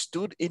 he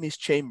stood in his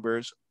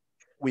chambers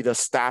with a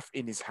staff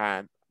in his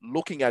hand,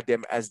 looking at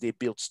them as they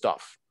built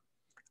stuff.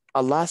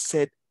 Allah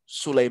said,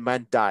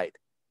 Sulaiman died.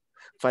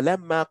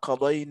 فَلَمَّا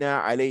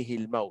قَضَيْنَا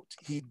عَلَيْهِ الْمَوْتِ.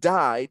 He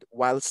died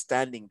while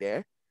standing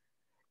there.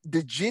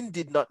 The jinn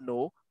did not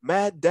know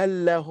ما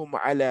دلهم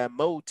على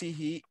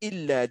موته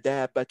إلا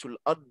دابة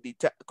الأرض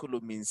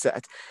تأكل من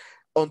سأت,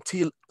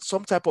 until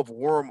some type of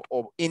worm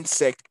or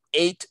insect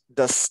ate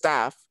the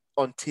staff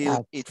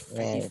until it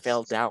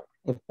fell down.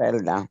 It fell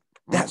down.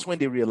 That's when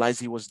they realized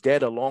he was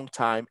dead a long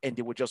time and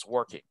they were just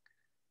working.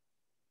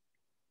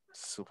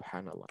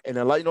 Subhanallah. And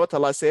Allah, you know what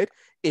Allah said?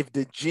 If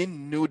the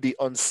jinn knew the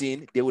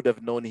unseen, they would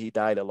have known he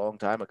died a long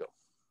time ago.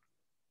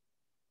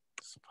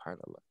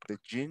 Subhanallah. The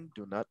jinn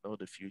do not know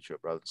the future,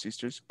 brothers and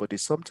sisters, but they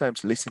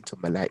sometimes listen to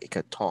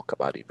malaika talk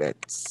about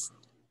events.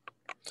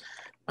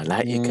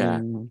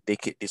 Malaika,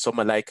 some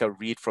malaika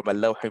read from a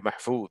lawh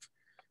mahfuz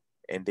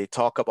and they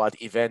talk about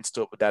events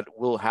that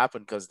will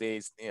happen because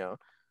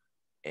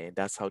and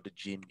that's how the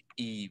jinn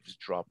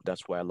eavesdrop.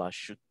 That's why Allah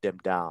shoot them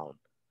down.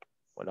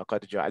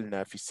 وَلَقَدْ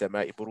جَعَلْنَا فِي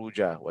السَّمَاءِ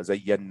بُرُوجًا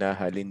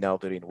وَزَيَّنَّاهَا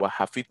لِلنَّاظِرِينَ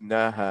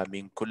وَحَفِظْنَاهَا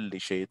مِنْ كُلِّ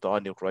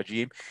شَيْطَانٍ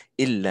رَجِيمٍ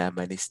إِلَّا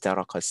مَنِ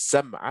اسْتَرَقَ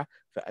السَّمْعَ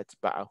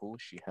فَأَتْبَعَهُ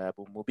شِهَابٌ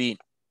مُبِينٌ.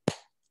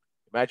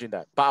 Imagine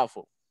that.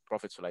 Powerful.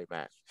 Prophet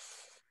Sulaiman.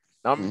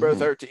 Number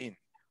 13.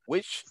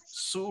 Which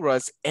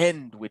surahs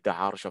end with the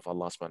Arsh of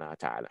Allah subhanahu wa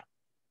ta'ala?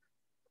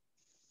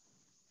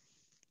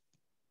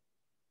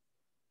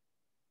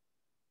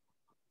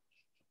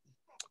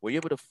 Were you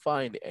able to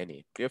find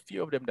any? There are a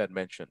few of them that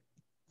mention.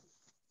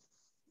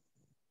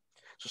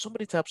 So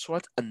somebody taps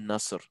what?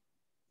 An-Nasr.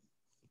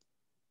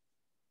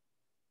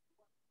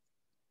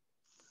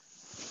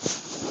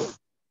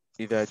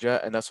 إذا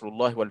جاء نصر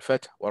الله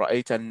والفتح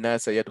ورأيت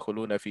الناس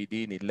يدخلون في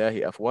دين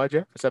الله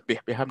أفواجا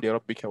فسبح بحمد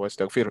ربك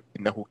واستغفره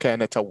إنه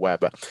كان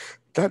توابا.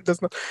 That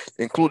does not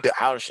include the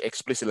Arsh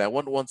explicitly. I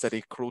want ones that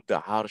include the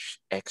Arsh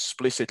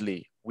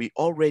explicitly. We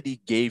already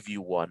gave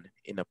you one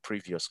in a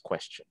previous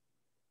question.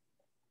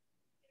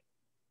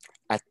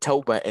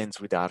 At-Tawbah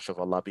ends with the Arsh of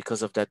Allah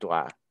because of that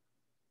dua.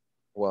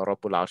 Wa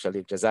Rabbul Arsh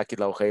Alim.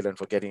 Jazakillahu khairan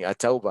for getting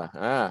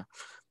At-Tawbah.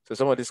 So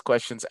some of these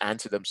questions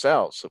answer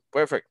themselves. So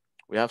perfect.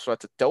 We have Surah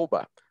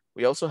At-Tawbah.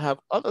 We also have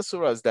other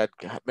surahs that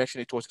mention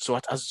it was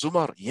Surah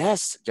Az-Zumar.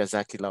 Yes,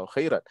 Jazakillahu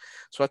khairan.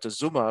 Surah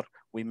Az-Zumar,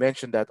 we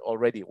mentioned that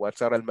already.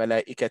 وَتَرَى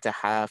الْمَلَائِكَةَ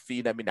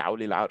حَافِينَ مِنْ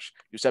عَوْلِ الْعَرْشِ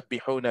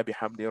يُسَبِّحُونَ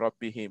بِحَمْدِ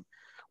رَبِّهِمْ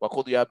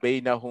وَقُضِيَ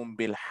بَيْنَهُمْ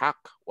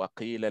بِالْحَقِّ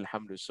وَقِيلَ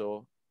الْحَمْدُ.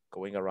 So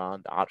going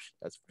around the Arsh.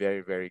 That's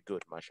very, very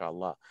good,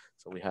 mashallah.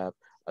 So we have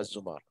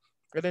Az-Zumar.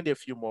 And then there are a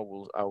few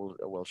more I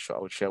will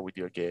share with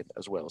you again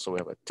as well. So we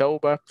have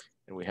At-Tawbah,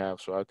 and we have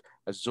Surah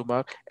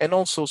Az-Zumar, and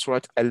also Surah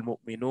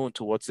Al-Mu'minun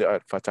towards the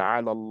earth.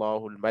 فَتَعَالَى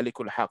اللَّهُ الْمَلِكُ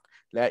الْحَقِّ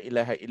لَا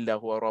إِلَهَ إِلَّا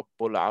هُوَ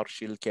رَبُّ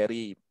الْعَرْشِ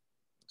الْكَرِيمِ.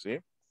 See?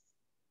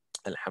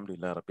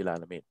 Alhamdulillah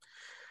Rabbil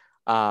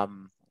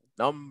Alameen.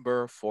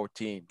 Number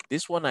 14.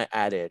 This one I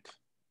added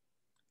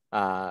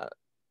uh,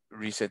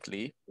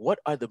 recently. What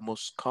are the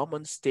most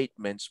common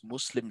statements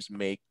Muslims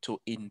make to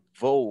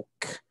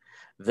invoke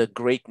the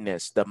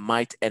greatness, the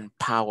might and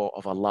power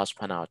of Allah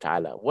subhanahu wa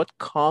ta'ala? What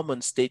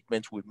common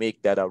statements we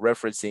make that are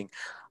referencing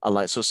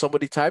Allah? So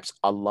somebody types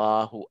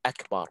Allahu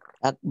Akbar.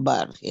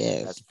 Akbar, That's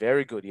yes.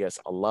 very good. Yes,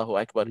 Allahu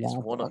Akbar is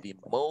Allahu one of the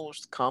Akbar.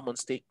 most common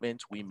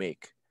statements we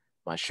make.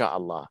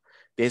 MashaAllah.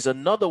 There's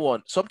another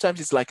one. Sometimes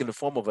it's like in the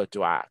form of a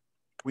dua.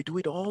 We do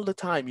it all the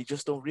time. You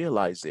just don't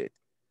realize it.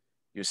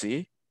 You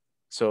see?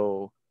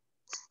 So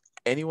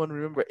anyone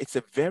remember? It's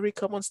a very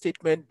common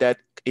statement that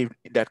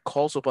that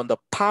calls upon the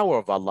power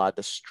of Allah,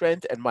 the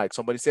strength and might.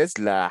 Somebody says,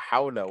 La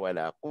hawla wa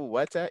la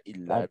quwwata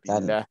illa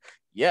billah.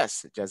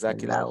 Yes,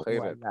 Jazakillahu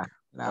khairan.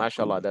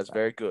 MashaAllah, that's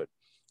very good.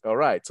 All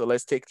right, so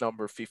let's take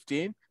number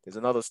 15. There's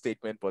another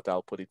statement, but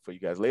I'll put it for you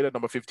guys later.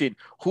 Number 15.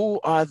 Who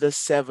are the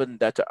 7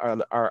 that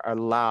are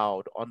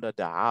allowed under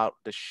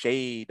the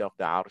shade of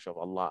the Arsh of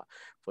Allah?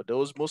 For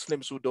those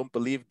Muslims who don't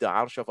believe the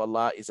Arsh of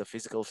Allah is a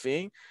physical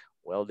thing,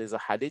 well, there's a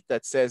hadith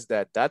that says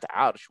that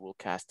Arsh will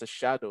cast a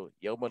shadow,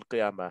 Yawm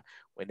al-Qiyamah.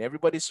 When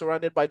everybody's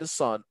surrounded by the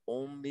sun,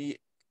 only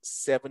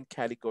 7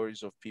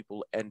 categories of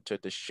people enter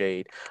the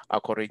shade.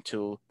 According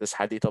to this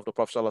hadith of the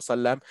Prophet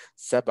ﷺ,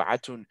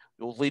 سَبْعَةٌ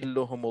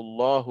يُظِلُّهُمُ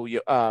اللَّهُ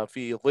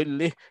فِي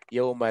ظِلِّهِ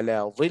يَوْمَ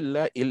لَا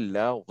ظِلَّ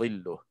إِلَّا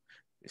ظِلُّهُ.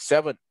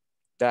 7.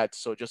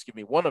 So just give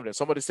me one of them.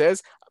 Somebody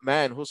says, a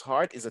man whose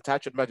heart is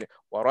attached to magic.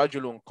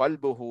 وَرَجُلٌ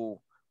قَلْبُهُ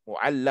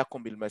مُعَلَّقٌ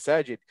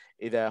بِالْمَسَاجِدِ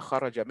إِذَا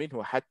خَرَجَ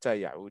مِنْهُ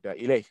حَتَّى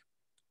يَعُودَ إِلَيْهِ.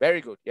 Very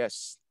good.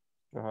 Yes.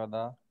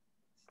 Shuhada.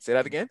 Say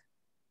that again.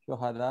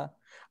 Shuhada.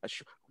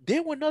 They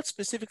were not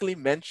specifically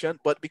mentioned,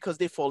 but because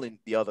they fall in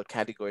the other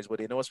categories, but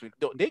they know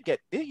they're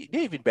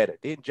even better.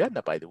 They're in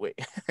Jannah, by the way.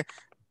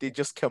 They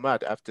just come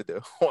out after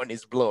the horn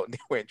is blown. They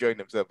were enjoying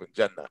themselves in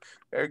Jannah.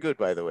 Very good,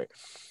 by the way.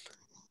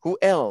 Who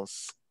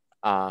else?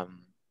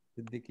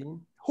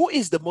 Who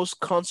is the most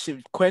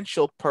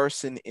consequential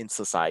person in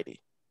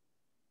society?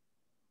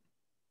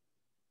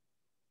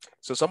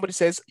 So somebody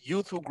says,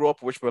 youth who grow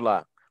up with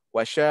Allah.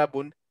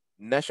 وَشَابٌ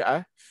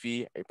نَشَأَ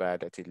فِي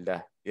عِبَادَةِ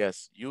اللَّهِ.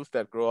 Yes, youth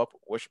that grow up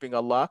worshiping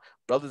Allah.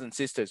 Brothers and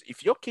sisters,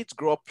 if your kids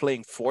grow up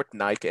playing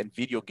Fortnite and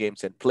video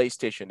games and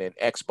PlayStation and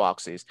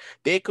Xboxes,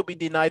 they could be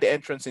denied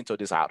entrance into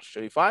this house.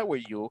 So if I were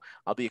you,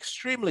 I'll be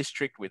extremely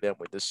strict with them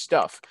with this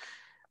stuff.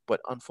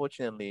 But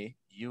unfortunately,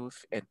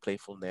 youth and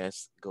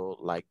playfulness go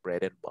like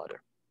bread and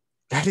butter.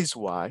 That is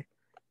why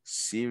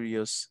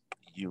serious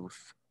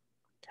youth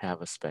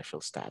have a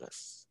special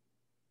status.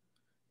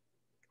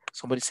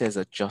 Somebody says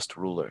a just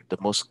ruler. The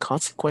most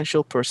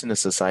consequential person in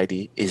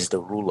society is the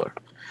ruler.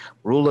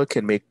 Ruler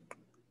can make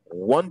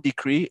one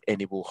decree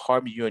and it will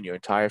harm you and your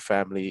entire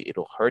family.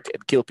 It'll hurt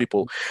and kill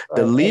people.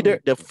 The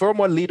leader, the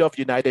former leader of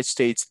the United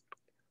States,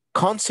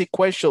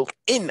 consequential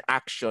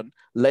inaction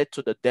led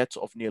to the deaths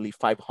of nearly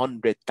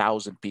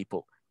 500,000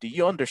 people. Do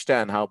you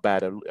understand how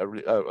bad a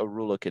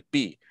ruler could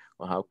be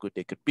or how good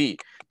they could be?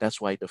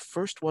 That's why the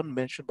first one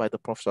mentioned by the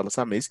Prophet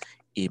ﷺ is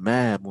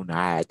Imamun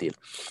Adil.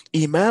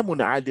 Imamun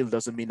Adil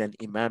doesn't mean an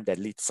imam that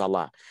leads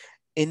salah.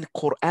 In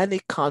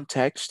Quranic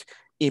context,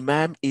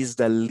 imam is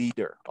the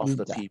leader of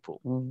the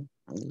people.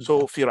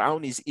 So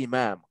Fir'aun is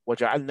imam.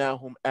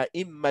 وَجَعَلْنَاهُمْ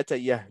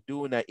أَئِمَّةَ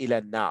يَهْدُونَ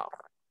إِلَى النَّارِ.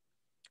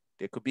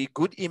 There could be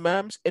good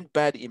imams and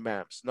bad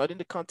imams, not in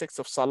the context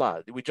of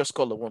salah. We just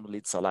call the one who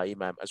leads salah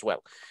imam as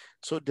well.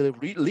 So the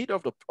leader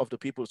of the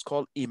people is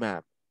called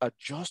imam. A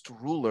just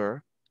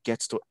ruler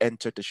gets to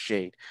enter the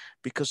shade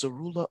because a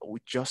ruler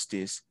with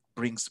justice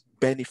brings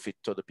benefit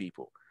to the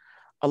people.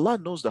 Allah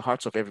knows the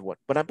hearts of everyone,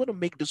 but I'm going to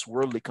make this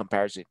worldly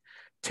comparison.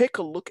 Take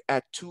a look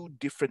at 2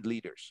 different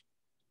leaders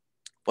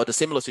for the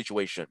similar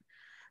situation.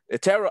 A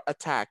terror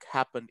attack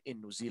happened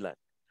in New Zealand.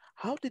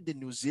 How did the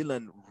New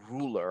Zealand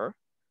ruler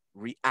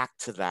react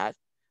to that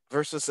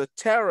versus a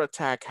terror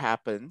attack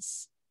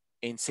happens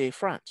in, say,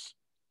 France?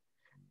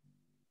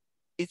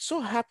 It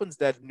so happens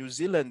that New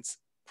Zealand's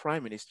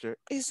prime minister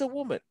is a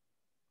woman,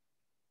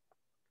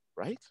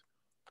 right?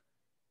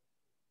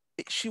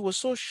 She was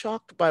so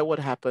shocked by what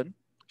happened,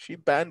 she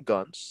banned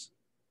guns,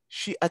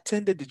 she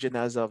attended the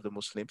janazah of the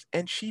Muslims,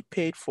 and she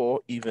paid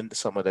for even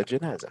some of the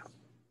janazah.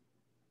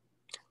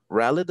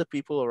 Rallied the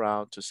people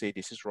around to say,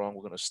 this is wrong,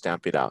 we're going to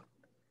stamp it out.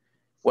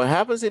 What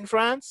happens in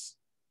France?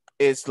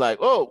 It's like,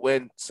 oh,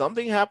 when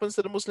something happens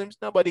to the Muslims,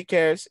 nobody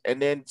cares.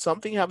 And then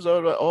something happens,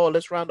 oh,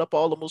 let's round up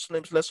all the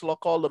Muslims, let's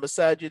lock all the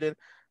masajid in.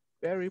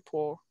 Very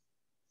poor.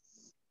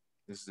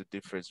 This is the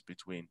difference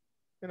between,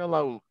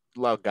 Allah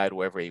will guide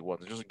whoever he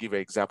wants. Just to give an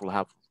example of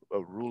how a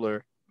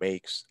ruler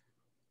makes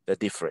the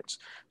difference.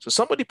 So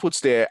somebody puts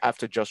there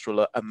after just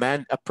ruler,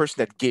 a person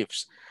that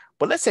gives.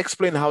 But let's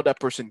explain how that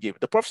person gives.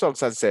 The Prophet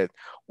said,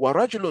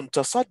 وَرَجُلٌ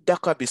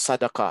تَصَدَّقَ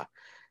بِصَدَقَةٍ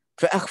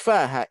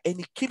فأخفاها, and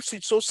he keeps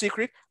it so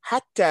secret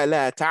حتى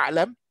لا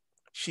تعلم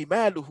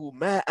شماله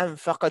ما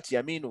أنفقت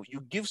يمينه.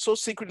 You give so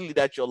secretly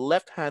that your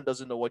left hand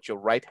doesn't know what your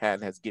right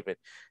hand has given.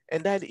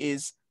 And that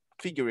is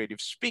figurative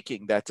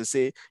speaking, that to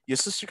say you're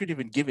so secretive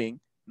in giving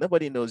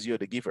Nobody knows you're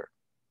the giver.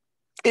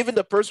 Even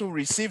the person who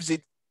receives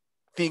it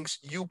thinks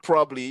you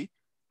probably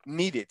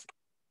need it.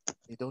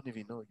 They don't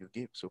even know you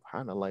give.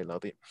 Subhanallah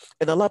al-Azim.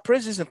 And Allah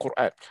praises in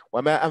Quran.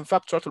 وَمَا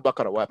أَنفَقْتُ Surah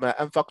Al-Baqarah. وَمَا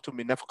أَنفَقْتُ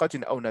مِن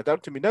نَفْقَةٍ أَوْ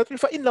نَذَرْتُ مِن نَذْرٍ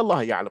فَإِنَّ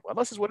اللَّهَ يَعْلَمُ.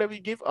 Allah says whatever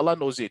you give, Allah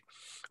knows it.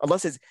 Allah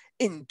says,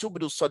 إِن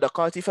تُبْدُوا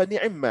الصَّدَقَاتِ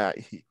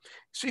فَنِعِمَّا.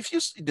 So if you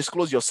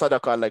disclose your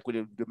sadaqah, like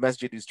when the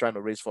masjid is trying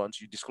to raise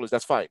funds, you disclose,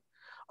 that's fine.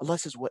 Allah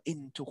says,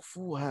 وَإِن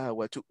تُخْفُوهَا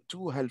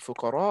وَتُؤْتُوهَا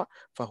الْفُقَرَاءَ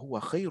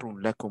فَهُوَ خَيْرٌ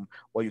لَكُمْ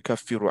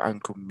وَيُكَفِّرُ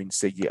عَنْكُم مِّن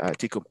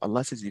سَيِّئَاتِكُم.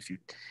 Allah says, if you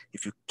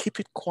keep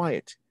it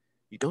quiet,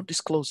 you don't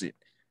disclose it,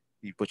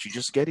 but you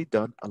just get it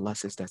done, Allah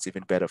says that's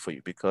even better for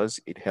you because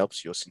it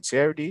helps your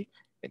sincerity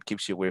and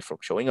keeps you away from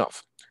showing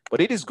off. But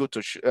it is good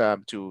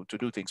to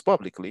do things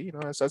publicly,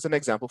 as an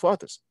example for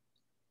others.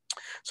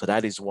 So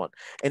that is one.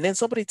 And then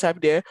somebody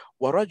typed there,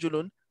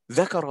 وَرَجُلٌ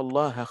ذَكَرَ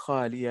اللَّهَ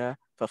خَالِيًا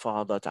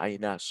فَفَاضَتْ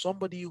عَيْنَاهُ.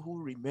 Somebody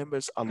who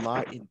remembers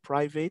Allah in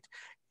private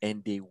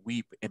and they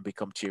weep and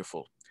become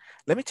tearful.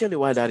 Let me tell you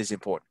why that is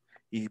important.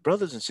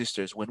 Brothers and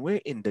sisters, when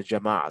we're in the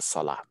Jama'ah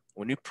Salah,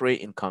 when we pray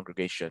in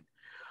congregation,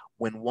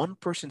 when one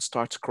person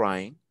starts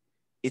crying,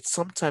 it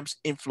sometimes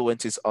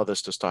influences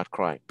others to start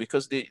crying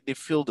because they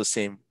feel the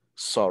same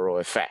sorrow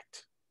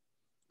effect.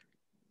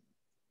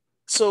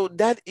 So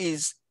that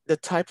is the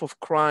type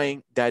of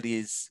crying that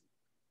is,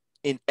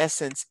 in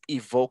essence,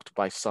 evoked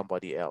by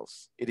somebody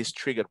else. It is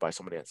triggered by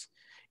somebody else.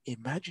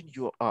 Imagine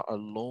you are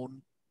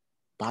alone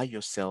by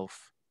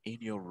yourself in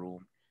your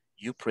room.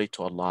 You pray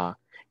to Allah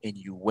and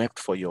you wept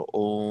for your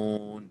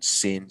own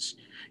sins.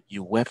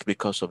 You wept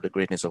because of the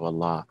greatness of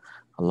Allah.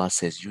 Allah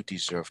says you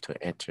deserve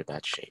to enter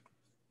that shade.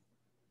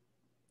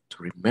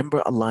 To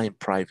remember Allah in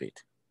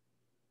private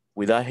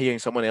without hearing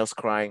someone else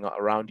crying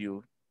around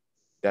you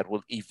that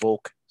will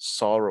evoke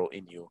sorrow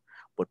in you,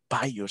 but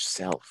by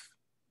yourself.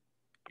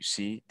 You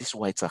see, this is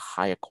why it's a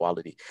higher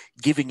quality.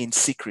 Giving in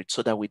secret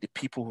so that way the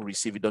people who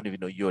receive it don't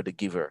even know you're the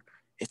giver.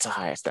 It's a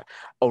higher standard.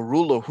 A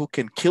ruler who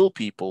can kill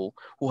people,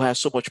 who has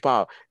so much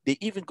power. They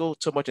even go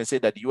so much and say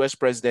that the US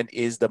president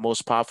is the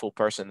most powerful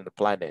person on the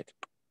planet.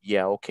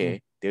 Yeah,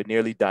 okay. They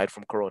nearly died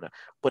from corona.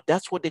 But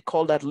that's what they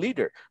call that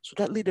leader. So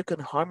that leader can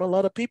harm a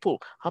lot of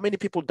people. How many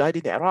people died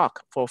in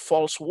Iraq for a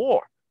false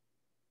war?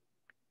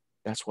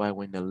 That's why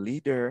when the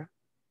leader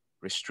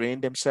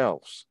restrain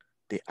themselves,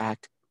 they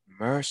act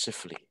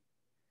mercifully.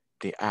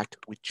 They act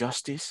with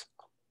justice,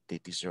 they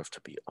deserve to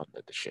be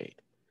under the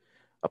shade.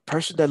 A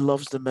person that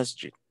loves the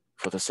masjid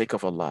for the sake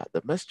of Allah,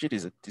 the masjid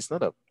it's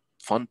not a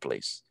fun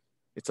place.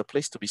 It's a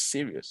place to be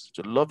serious.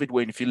 To love it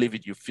when if you leave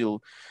it, you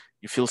feel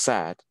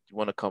sad. You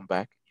want to come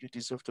back. You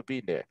deserve to be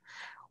in there.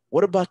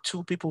 What about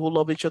two people who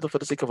love each other for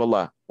the sake of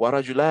Allah?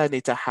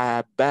 وَرَجُلَانِ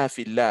تَحَابَّا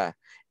فِي اللَّهِ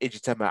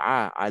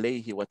اجْتَمَعَا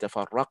عَلَيْهِ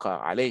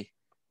وَتَفَرَّقَا عَلَيْهِ.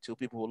 Two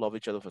people who love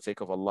each other for the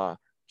sake of Allah.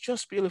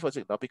 Just purely for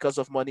sake, not because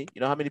of money.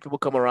 You know how many people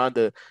come around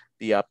the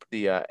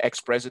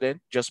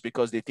ex-president just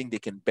because they think they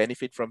can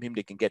benefit from him,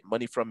 they can get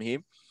money from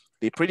him.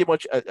 They pretty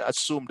much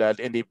assume that,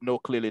 and they know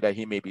clearly that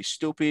he may be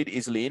stupid,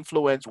 easily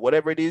influenced,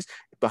 whatever it is.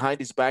 Behind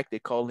his back, they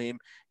call him,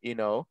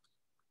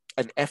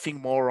 an effing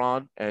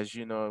moron, as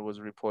you know, it was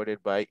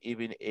reported by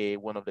even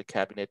one of the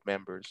cabinet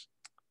members.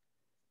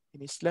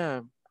 In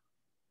Islam,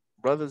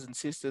 brothers and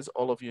sisters,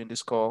 all of you in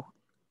this call,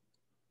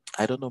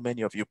 I don't know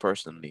many of you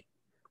personally,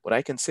 but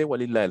I can say,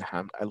 walillah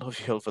alhamd, I love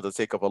you all for the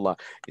sake of Allah.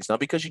 It's not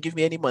because you give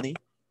me any money.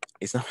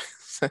 It's not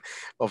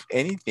of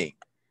anything.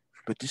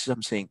 But this is what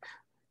I'm saying.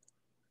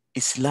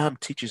 Islam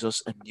teaches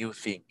us a new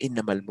thing.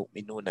 إِنَّمَا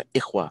الْمُؤْمِنُونَ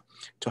إِخْوَةٌ.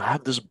 To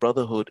have this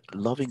brotherhood,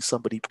 loving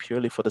somebody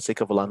purely for the sake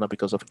of Allah, not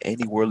because of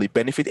any worldly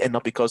benefit and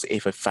not because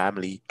of a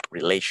family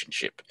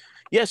relationship.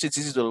 Yes, it's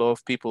easy to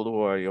love people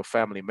who are your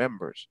family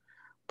members,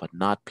 but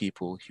not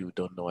people you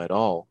don't know at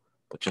all,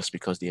 but just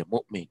because they are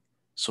mu'min.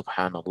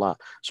 Subhanallah.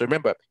 So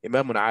remember,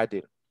 Imam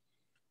Adil,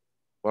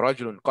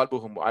 وَرَجُلٌ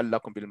قَلْبُهُ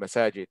مُعَلَّقٌ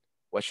بِالْمَسَاجِدِ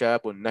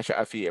وَشَابٌ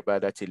نَشَأَ فِي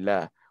عِبَادَةِ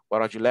اللَّهِ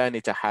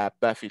ورجلان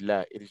تحابا في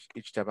الله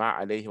اجتمعا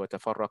عليه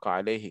وتفرقا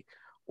عليه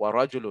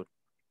ورجل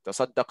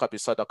تصدق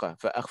بصدقة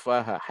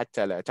فأخفاها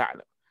حتى لا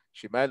تعلم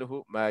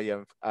شماله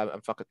ما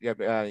أنفقت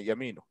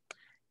يمينه.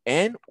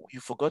 And you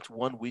forgot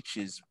one which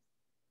is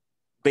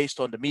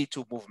based on the Me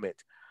Too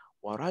movement.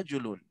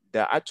 ورجل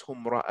دعته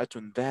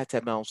امرأة ذات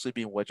منصب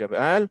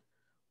وجمال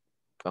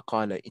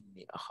فقال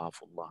إني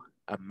أخاف الله.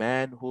 A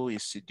man who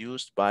is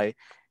seduced by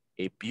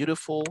a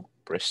beautiful,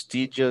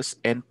 prestigious,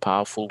 and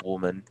powerful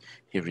woman.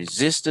 He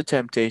resists the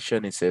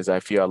temptation. He says,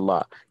 I fear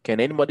Allah. Can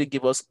anybody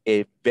give us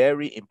a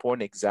very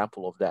important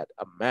example of that?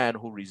 A man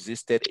who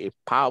resisted a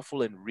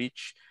powerful and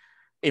rich,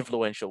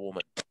 influential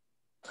woman.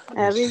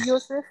 Abi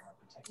Yusuf.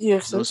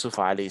 Yusuf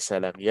alayhi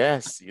salam.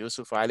 Yes,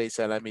 Yusuf alayhi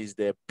salam is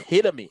the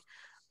epitome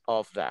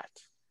of that.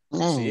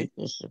 See?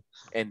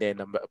 And then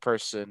number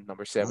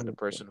seven, the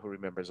person who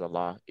remembers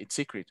Allah in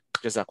secret.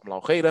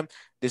 Jazakumullahu khairan.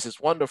 This is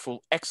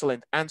wonderful,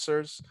 excellent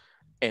answers.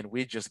 And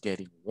we're just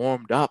getting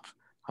warmed up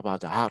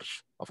about the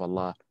arsh of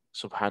Allah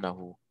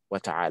subhanahu wa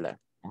ta'ala.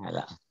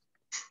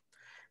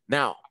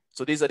 Now,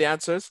 so these are the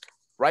answers.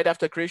 Right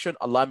after creation,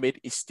 Allah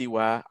made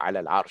istiwa ala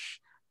al-arsh.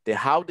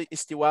 How the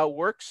istiwa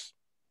works,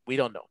 we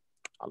don't know.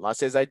 Allah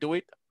says I do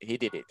it, he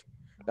did it.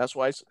 That's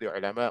why the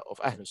ulama of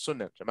Ahl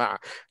Sunnah, Jama'ah,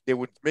 they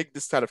would make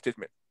this kind of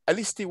statement.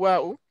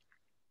 Al-istiwa'u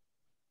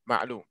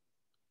ma'lum.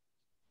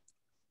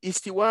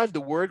 Istiwa,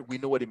 the word, we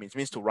know what it means. It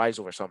means to rise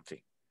over something.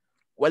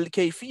 Wal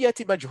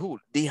kayfiyati majhul.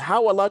 The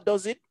how Allah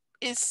does it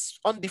is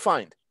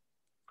undefined.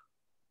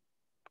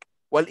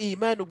 Wal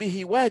imanu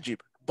bihi wajib.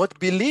 But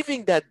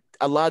believing that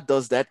Allah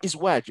does that is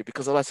wajib,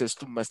 because Allah says,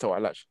 Tumma stawa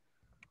ala al-arsh.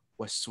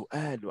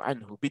 Was-su'alu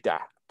anhu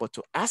bid'ah. But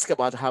to ask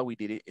about how he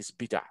did it is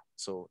bid'ah.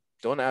 So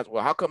don't ask,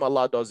 well, how come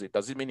Allah does it?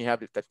 Does it mean he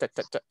have it?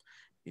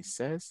 He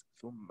says,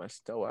 Thumma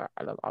stawa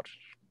ala al-arsh.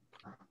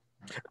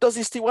 Does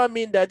istiwa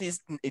mean that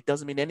it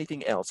doesn't mean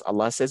anything else?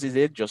 Allah says it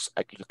there, just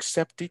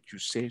accept it. You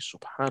say,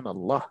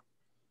 Subhanallah.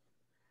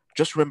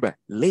 Just remember,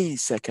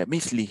 laysa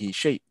kamithlihi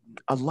shay.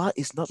 Allah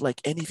is not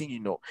like anything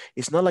you know.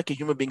 It's not like a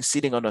human being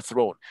sitting on a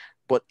throne.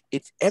 But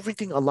it's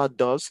everything Allah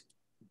does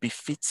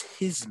befits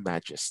His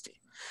majesty.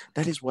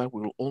 That is why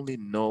we will only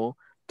know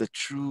the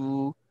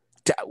true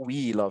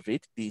ta'wil of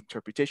it, the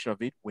interpretation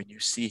of it, when you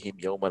see Him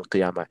Yawm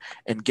al-Qiyamah.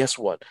 And guess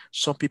what?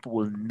 Some people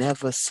will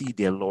never see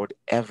their Lord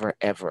ever,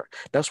 ever.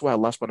 That's why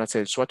Allah subhanahu wa ta'ala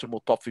says, Surah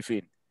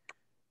Al-Mutaffifin,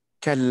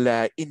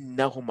 Kalla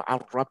innahum an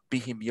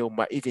rabbihim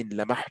yawma idhin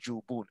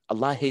lamahjubun.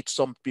 Allah hates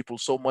some people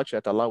so much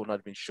that Allah will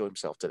not even show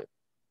Himself to them.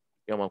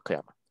 Yawm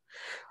al-Qiyamah.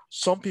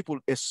 Some people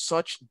are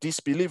such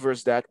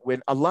disbelievers that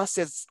when Allah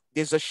says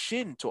there's a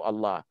shin to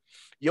Allah,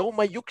 يَوْمَ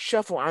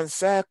يُكْشَفُ عَنْ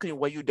سَاقٍ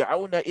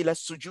وَيُدْعَوْنَ إِلَى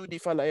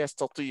السُّجُودِ فَلَا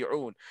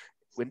يَسْتَطِيعُونَ.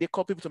 When they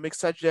call people to make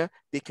sajda,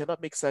 they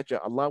cannot make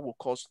sajda. Allah will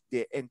cause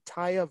their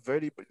entire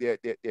vertebra,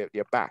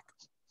 their back,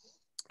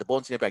 the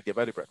bones in their back, their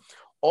vertebra,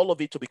 all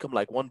of it to become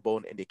like one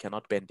bone, and they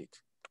cannot bend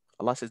it.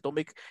 Allah says, don't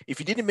make, if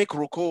you didn't make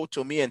ruku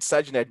to me and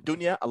sajda at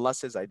dunya, Allah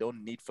says, I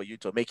don't need for you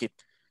to make it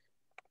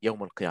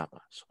Yawm al-Qiyamah.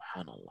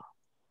 Subhanallah.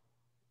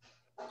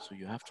 So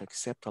you have to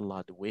accept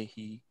Allah the way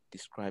He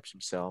describes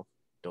Himself.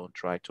 Don't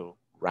try to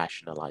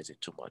rationalize it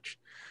too much.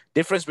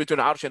 Difference between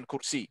Arsh and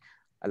Kursi.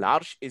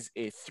 Al-Arsh is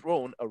a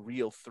throne, a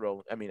real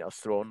throne. I mean, a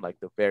throne like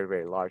the very,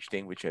 very large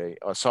thing which a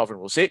sovereign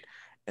will sit.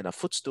 And a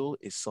footstool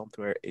is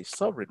somewhere a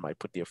sovereign might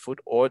put their foot,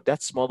 or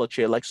that smaller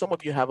chair. Like some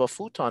of you have a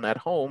futon at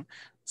home,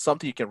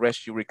 something you can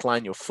rest, you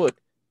recline your foot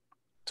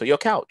to your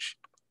couch.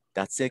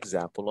 That's the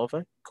example of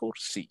a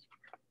Kursi.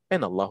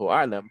 And Allahu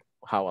A'lam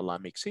how Allah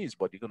makes His,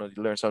 but you're going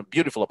to learn something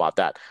beautiful about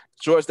that.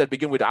 Surahs that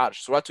begin with Arsh,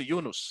 Surah to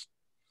Yunus.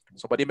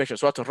 Somebody mentioned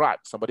Surah to Ra'd.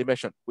 Somebody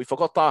mentioned. We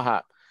forgot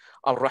Taha.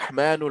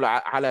 Ar-Rahmanu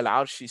ala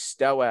al-Arshi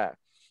istawa.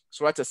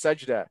 Surah to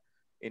Sajda.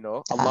 You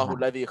know, Allahu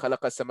alladhi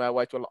khalaqa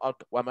as-samawati wal-ard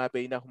wa ma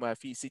baynahuma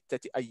fi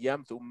sittati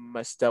ayyam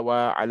thumma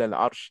istawa ala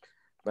al-Arsh.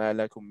 ما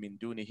لكم من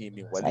دونه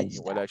من ولي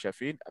ولا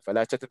شفيع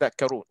أفلا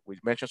تتذكرون. We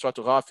mentioned Surah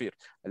Ghafir.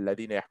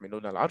 الذين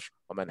يحملون العرش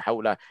ومن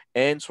حوله.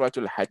 And Surah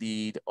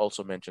Al-Hadid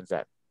also mentions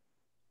that.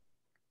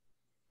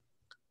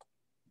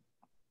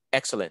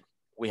 Excellent.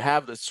 We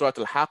have the Surah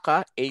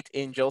Al-Haqqa, 8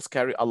 angels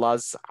carry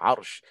Allah's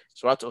Arsh.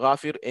 Surah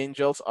Al-Ghafir,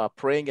 angels are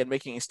praying and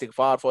making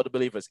istighfar for the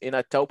believers. In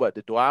At-Tawbah,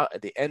 the dua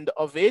at the end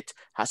of it,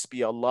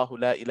 Hasbi Allahu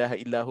la ilaha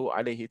illahu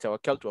alayhi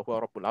tawakkaltu wa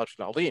huwa rabbul arsh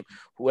al-azim.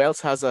 Who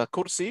else has a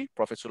kursi?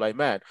 Prophet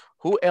Sulaiman.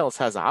 Who else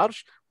has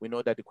Arsh? We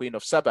know that the Queen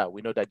of Saba.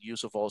 We know that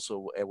Yusuf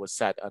also was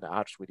sat on the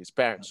Arsh with his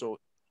parents. So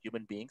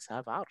human beings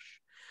have Arsh.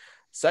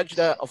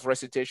 Sajda of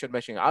recitation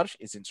mentioning Arsh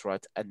is in Surah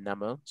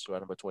An-Naml, Surah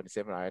number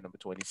 27, ayah number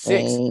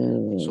 26.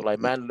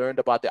 Sulaiman learned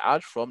about the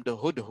Arsh from the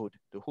Hudhud,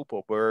 the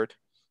hoopoe bird.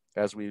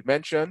 As we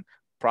mentioned,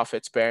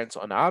 Prophet's parents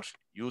on Arsh,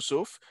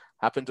 Yusuf,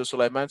 happened to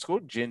Sulaiman's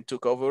school, Jinn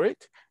took over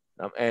it.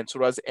 And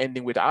surahs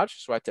ending with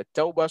Arsh, Surah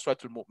At-Tawbah, Surah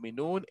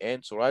Al-Mu'minun,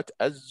 and Surah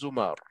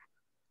Az-Zumar.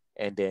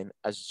 And then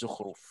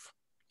Az-Zukhruf.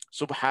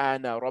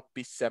 Subhana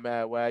Rabbi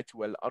Samawati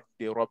wal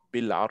Ardi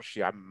Rabbil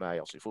Arshi Amma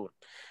Yasifun.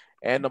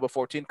 And number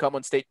 14,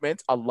 common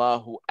statement,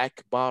 Allahu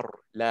Akbar,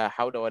 la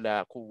hawla wa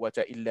la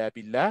quwwata illa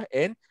billah,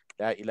 and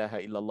la ilaha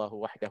illallah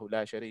wahdahu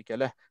la sharika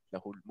lah,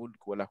 lahul mulk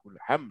wa lahul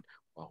hamd,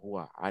 wa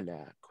huwa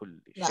ala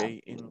kulli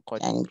shay'in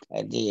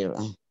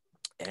qadir.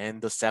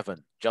 And the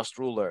 7, just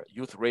ruler,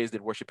 youth raised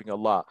in worshiping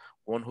Allah,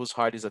 one whose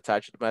heart is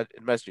attached to the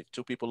masjid,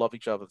 2 people love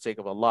each other for the sake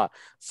of Allah,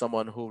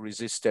 someone who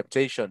resists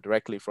temptation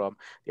directly from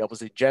the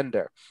opposite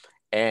gender,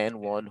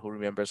 and one who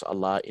remembers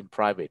Allah in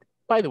private.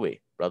 By the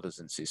way, brothers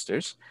and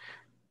sisters,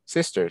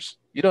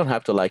 you don't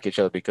have to like each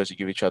other because you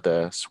give each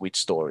other sweet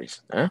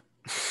stories. Huh?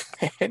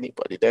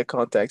 Anybody that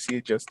contacts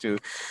you just to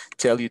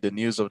tell you the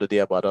news of the day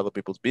about other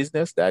people's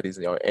business, that is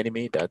your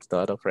enemy. That's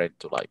not a friend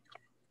to like.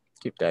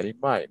 Keep that in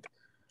mind.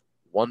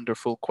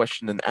 Wonderful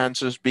question and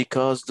answers.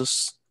 Because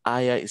this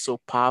ayah is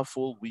so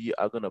powerful, we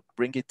are going to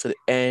bring it to the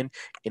end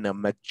in a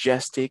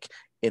majestic,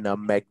 in a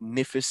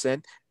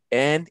magnificent,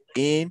 and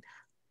in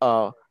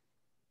a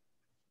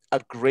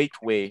great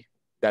way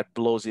that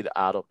blows it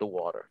out of the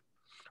water.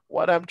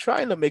 What I'm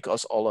trying to make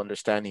us all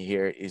understand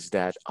here is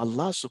that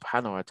Allah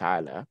subhanahu wa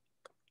ta'ala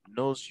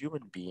knows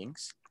human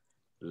beings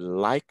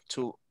like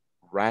to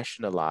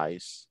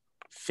rationalize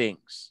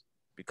things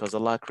because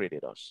Allah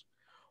created us.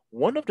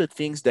 One of the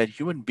things that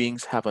human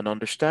beings have an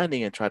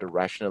understanding and try to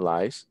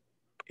rationalize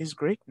is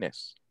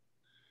greatness.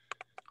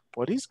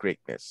 What is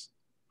greatness?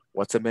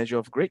 What's a measure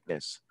of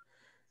greatness?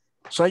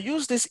 So I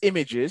use these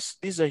images.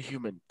 These are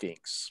human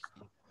things.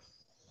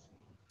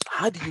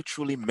 How do you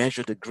truly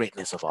measure the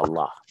greatness of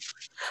Allah?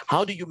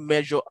 How do you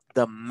measure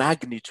the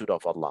magnitude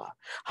of Allah?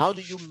 How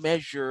do you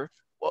measure,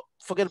 well,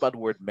 forget about the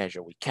word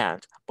measure, we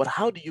can't, but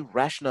how do you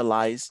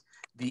rationalize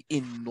the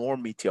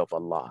enormity of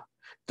Allah,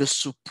 the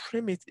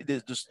supremacy,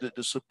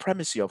 the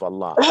supremacy of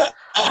Allah?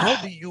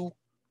 How do you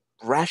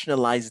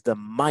rationalize the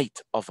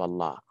might of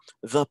Allah,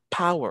 the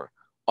power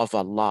of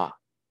Allah?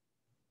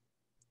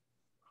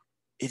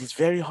 It is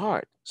very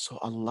hard. So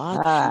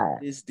Allah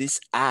chooses this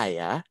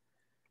ayah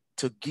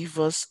to give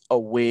us a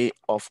way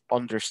of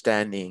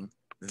understanding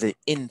the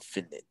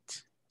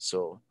infinite.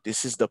 So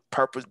this is the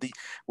purpose.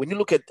 When you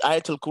look at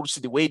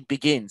Ayat-al-Kursiy, the way it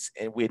begins,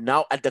 and we're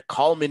now at the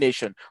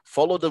culmination.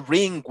 Follow the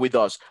ring with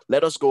us.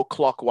 Let us go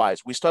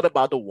clockwise. We start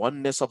about the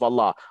oneness of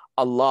Allah.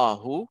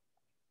 Allahu,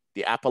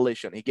 the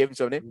appellation. He gave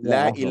himself a name.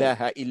 La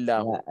ilaha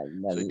illahu.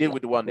 So he did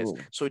with the oneness.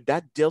 So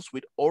that deals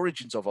with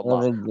origins of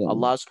Allah.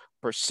 Allah's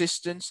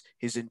persistence,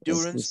 his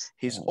endurance,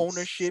 his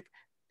ownership,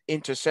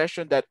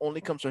 intercession that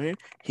only comes from him,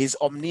 his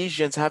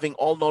omniscience, having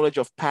all knowledge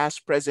of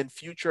past, present,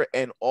 future,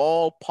 and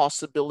all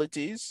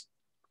possibilities.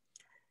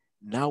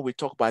 Now we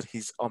talk about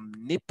his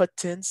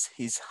omnipotence,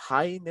 his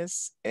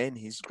highness, and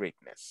his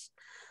greatness.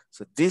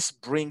 So this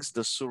brings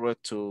the surah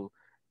to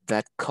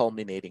that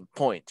culminating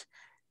point.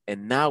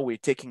 And now we're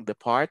taking the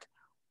part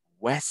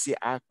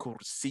وَسِعَ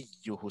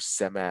كُرْسِيُّهُ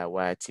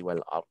السَّمَاوَاتِ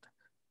وَالْأَرْضِ,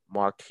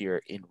 marked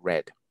here in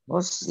red.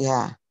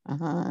 Yeah.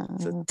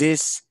 So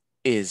this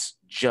is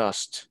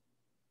just,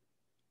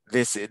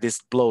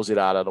 this blows it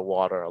out of the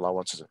water. Allah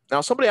wants to.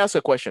 Now somebody asked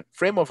a question.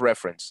 Frame of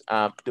reference.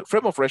 The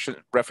frame of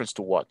reference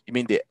to what? You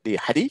mean the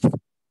hadith?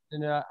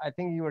 I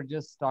think you were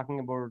just talking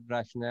about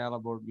rationale,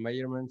 about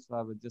measurements. So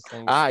I was just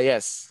saying.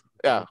 Yes.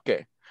 Yeah.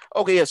 Okay.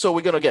 Okay. Yeah. So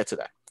we're gonna get to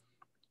that.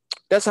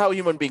 That's how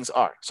human beings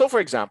are. So, for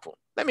example,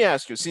 let me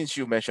ask you, since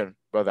you mentioned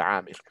Brother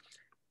Amir,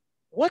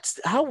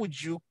 how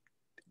would you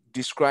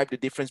describe the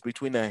difference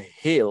between a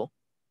hill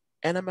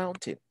and a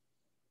mountain?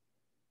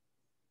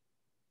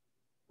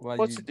 Well,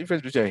 what's the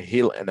difference between a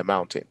hill and a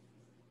mountain?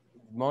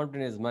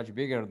 Mountain is much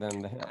bigger than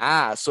the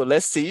hill. So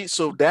let's see.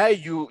 So there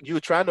you're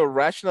trying to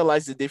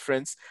rationalize the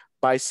difference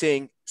by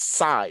saying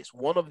size.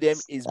 One of them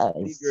is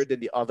bigger than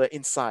the other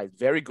in size.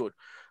 Very good.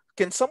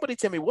 Can somebody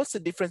tell me what's the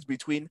difference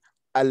between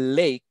a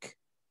lake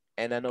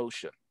and an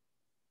ocean?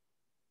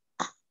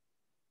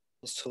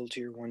 Is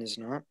saltier, one is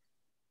not.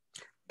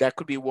 That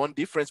could be one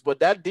difference, but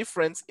that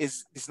difference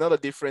is not a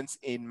difference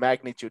in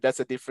magnitude.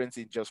 That's a difference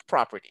in just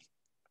property.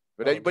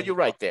 But you're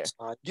right there.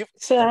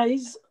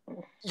 Size.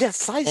 Yes,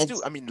 size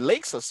too. I mean,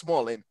 lakes are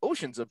small and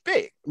oceans are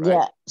big, right?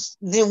 Yeah,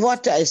 the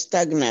water is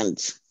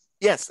stagnant.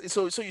 Yes,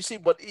 so you see,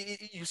 but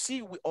you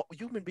see,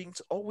 human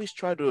beings always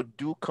try to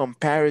do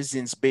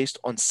comparisons based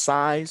on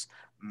size,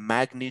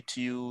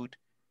 magnitude,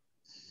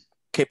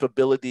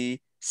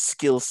 capability,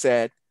 skill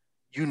set,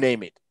 you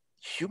name it.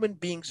 Human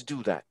beings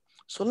do that.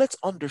 So let's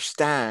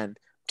understand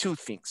two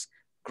things: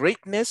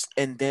 greatness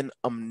and then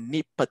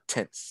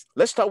omnipotence.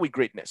 Let's start with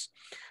greatness.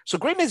 So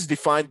greatness is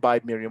defined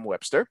by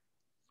Merriam-Webster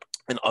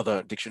and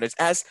other dictionaries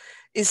as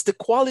is the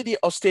quality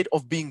or state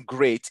of being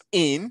great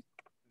in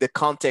the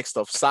context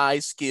of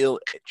size, skill,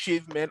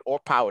 achievement, or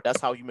power.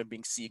 That's how human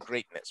beings see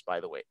greatness, by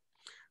the way.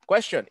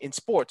 Question: in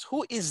sports,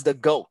 who is the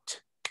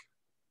GOAT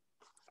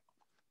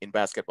in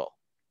basketball?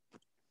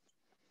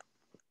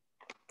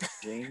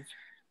 James.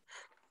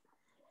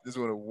 Just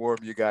want to warm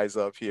you guys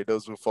up here,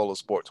 those who follow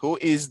sports. Who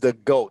is the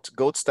GOAT?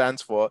 GOAT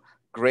stands for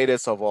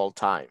greatest of all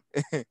time.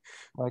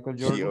 Michael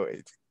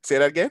Jordan. Say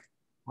that again?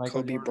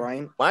 Kobe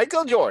Bryant.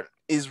 Michael Jordan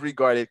is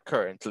regarded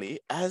currently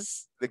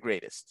as the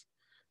greatest.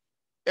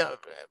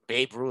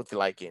 Babe Ruth,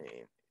 like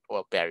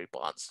Barry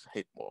Bonds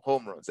hit more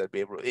home runs than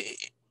Babe Ruth.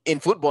 In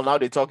football now,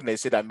 they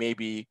say that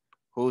maybe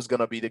who's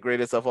going to be the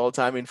greatest of all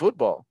time in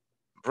football?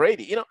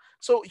 Brady,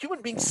 so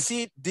human beings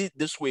see it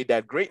this way,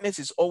 that greatness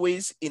is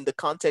always in the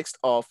context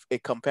of a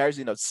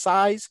comparison of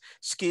size,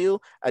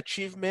 skill,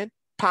 achievement,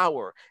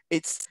 power.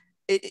 It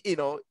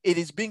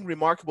is being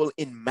remarkable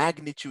in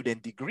magnitude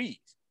and degrees,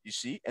 you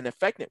see, and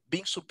effective,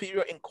 being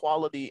superior in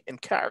quality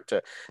and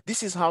character.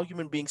 This is how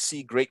human beings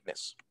see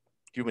greatness.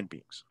 Human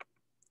beings.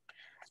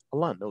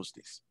 Allah knows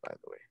this, by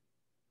the way.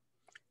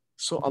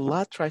 So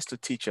Allah tries to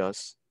teach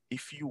us,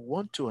 if you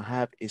want to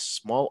have a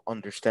small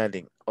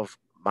understanding of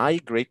my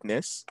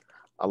greatness,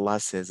 Allah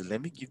says,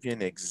 let me give you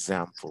an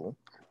example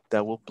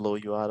that will blow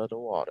you out of the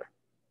water.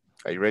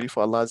 Are you ready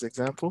for Allah's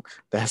example?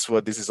 That's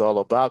what this is all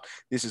about.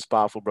 This is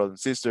powerful, brothers and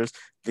sisters.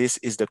 This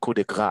is the coup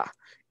de grace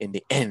in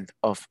the end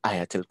of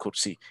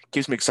Ayat-al-Kursiy.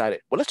 Keeps me excited.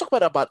 Well, let's talk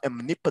about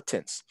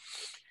omnipotence.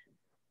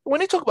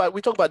 When we talk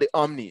about the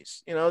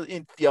omnis,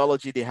 in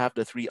theology, they have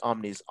the three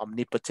omnis: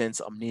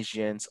 omnipotence,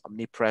 omniscience,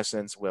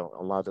 omnipresence. Well,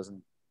 Allah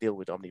doesn't deal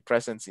with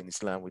omnipresence. In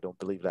Islam, we don't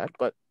believe that,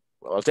 but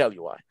I'll tell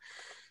you why.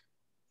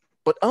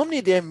 But omni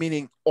there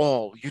meaning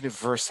all,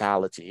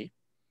 universality.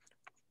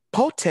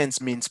 Potence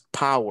means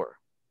power.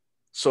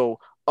 So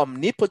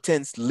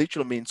omnipotence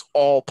literally means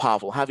all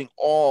powerful, having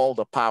all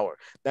the power.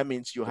 That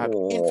means you have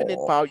infinite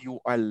power, you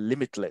are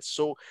limitless.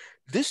 So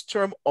this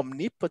term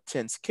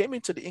omnipotence came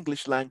into the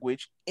English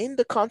language in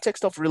the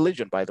context of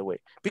religion, by the way,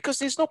 because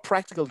there's no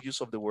practical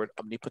use of the word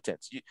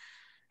omnipotence.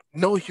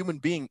 No human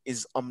being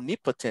is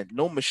omnipotent.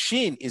 No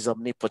machine is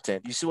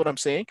omnipotent. You see what I'm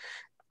saying?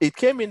 It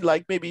came in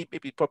like maybe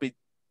probably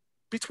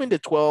between the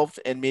 12th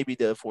and maybe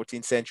the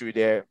 14th century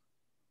there,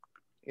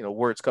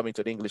 words coming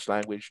to the English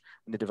language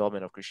in the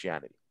development of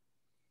Christianity.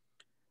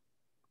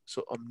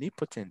 So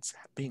omnipotence,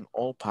 being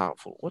all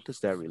powerful, what does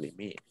that really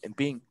mean? And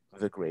being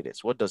the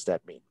greatest, what does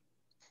that mean?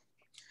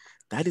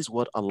 That is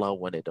what Allah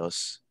wanted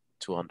us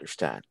to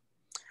understand.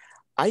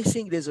 I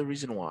think there's a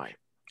reason why,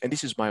 and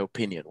this is my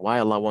opinion, why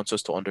Allah wants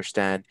us to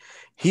understand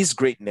His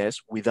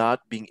greatness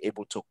without being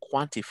able to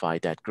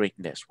quantify that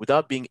greatness,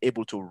 without being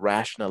able to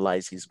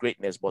rationalize His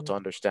greatness, but to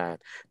understand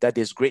that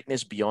there's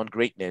greatness beyond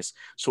greatness.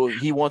 So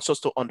He wants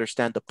us to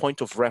understand the point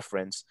of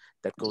reference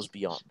that goes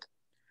beyond.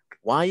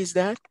 Why is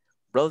that?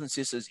 Brothers and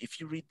sisters, if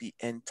you read the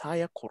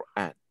entire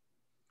Quran,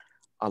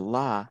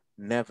 Allah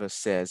never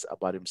says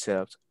about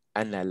Himself,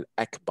 Ana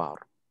al-Akbar,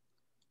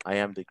 I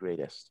am the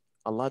greatest.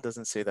 Allah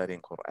doesn't say that in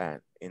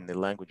Quran, in the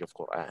language of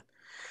Quran.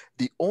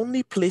 The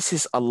only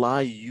places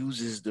Allah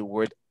uses the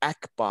word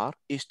Akbar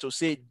is to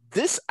say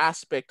this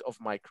aspect of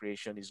my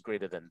creation is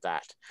greater than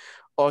that,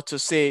 or to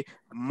say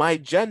my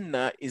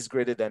Jannah is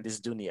greater than this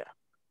dunya.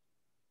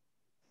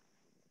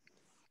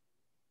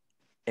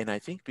 And I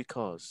think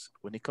because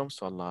when it comes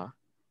to Allah,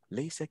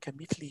 laysa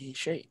kamithlihi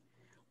shay.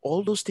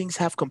 All those things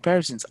have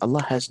comparisons.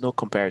 Allah has no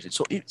comparison.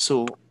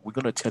 So we're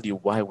going to tell you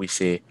why we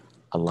say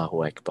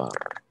Allahu Akbar.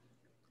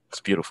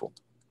 It's beautiful.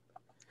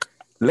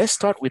 Let's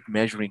start with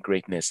measuring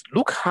greatness.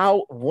 Look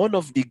how one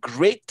of the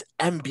great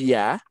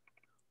Anbiya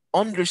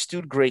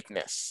understood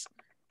greatness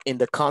in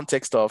the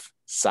context of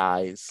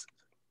size,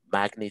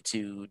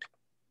 magnitude,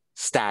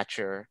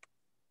 stature,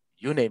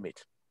 you name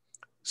it.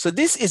 So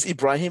this is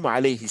Ibrahim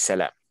alayhi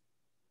salam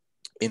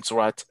in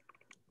Surah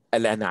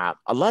Al-An'am.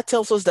 Allah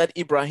tells us that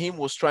Ibrahim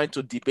was trying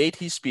to debate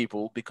his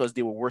people because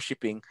they were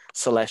worshiping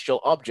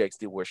celestial objects.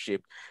 They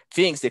worship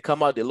things. They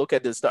come out, they look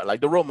at the star.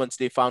 Like the Romans,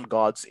 they found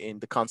gods in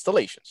the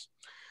constellations.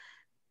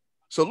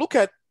 So look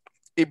at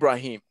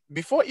Ibrahim.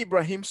 Before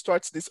Ibrahim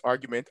starts this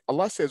argument,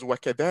 Allah says,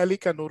 وَكَذَلِكَ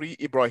نُرِي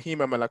إِبْرَاهِيمَ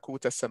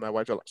مَلَكُوتَ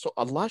السَّمَاوَاتِ وَالْأَرْضِ. So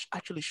Allah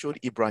actually showed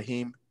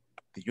Ibrahim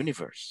the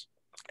universe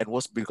and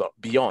what's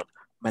beyond.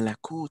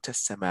 مَلَكُوتَ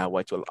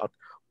السَّمَاوَاتِ وَالْأَرْضِ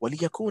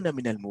وَلِيَكُونَ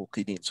مِنَ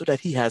الْمُوقِنِينَ. So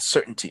that he has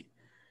certainty.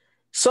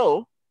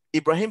 So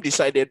Ibrahim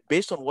decided,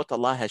 based on what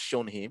Allah has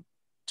shown him,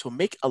 to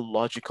make a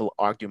logical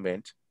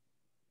argument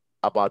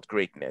about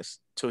greatness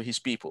to his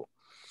people.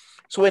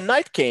 So when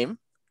night came,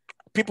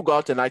 people go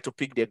out at night to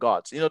pick their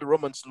gods. The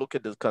Romans look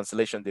at the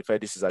constellation, they say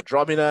this is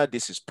Andromeda,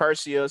 this is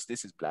Perseus,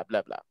 this is blah,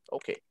 blah, blah.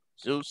 Okay,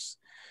 Zeus.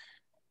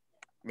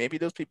 Maybe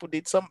those people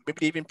maybe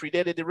they even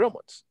predated the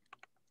Romans.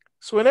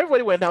 So when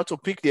everybody went out to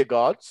pick their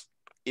gods,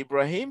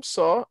 Ibrahim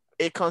saw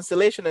a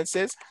constellation and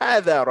says,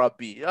 Hada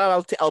Rabbi,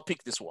 I'll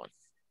pick this one.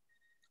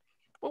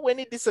 But when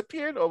it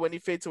disappeared or when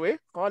it fades away,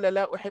 قال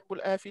لا أحب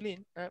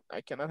الآفلين.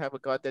 I cannot have a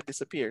God that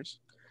disappears.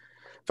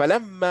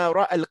 فَلَمَّا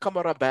رَأَى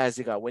الْقَمَرَ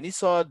بَازِغًا. When he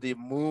saw the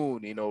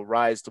moon,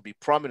 rise to be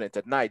prominent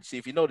at night. See,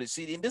 if you notice,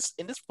 in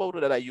this photo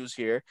that I use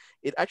here,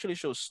 it actually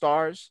shows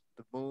stars,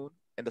 the moon,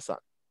 and the sun.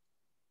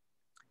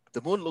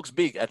 The moon looks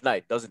big at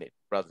night, doesn't it,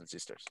 brothers and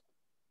sisters?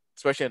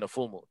 Especially in a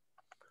full moon.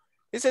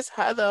 He says,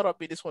 هَذَا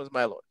رَبِّي, this one is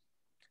my Lord.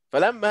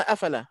 فَلَمَّا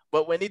أَفَلَ.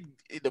 But when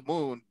the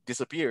moon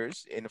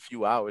disappears in a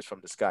few hours from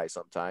the sky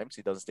sometimes,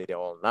 it doesn't stay there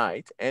all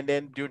night, and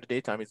then during the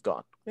daytime it's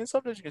gone. And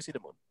sometimes you can see the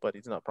moon, but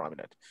it's not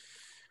prominent.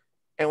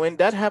 And when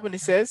that happened, he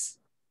says,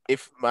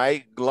 if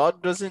my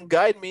God doesn't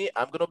guide me,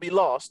 I'm going to be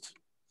lost.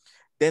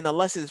 Then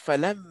Allah says,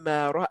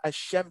 فَلَمَّا رَأَى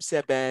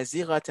الشَّمْسَ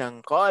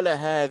بَازِغَةً قَالَ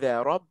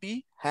هَذَا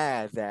رَبِّي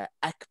هَذَا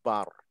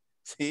أَكْبَرُ.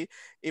 See,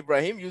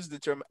 Ibrahim used the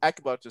term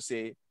Akbar to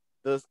say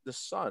the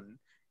sun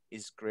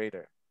is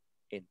greater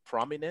in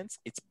prominence.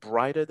 It's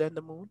brighter than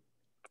the moon.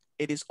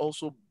 It is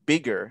also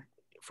bigger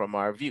from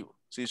our view.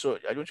 See, so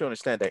I want you to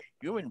understand that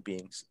human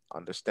beings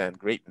understand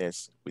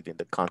greatness within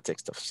the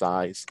context of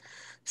size,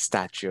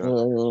 stature,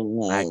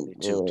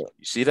 magnitude.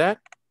 You see that?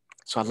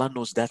 So Allah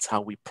knows that's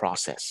how we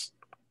process.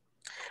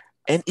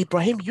 And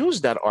Ibrahim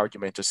used that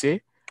argument to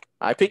say,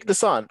 I picked the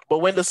sun. But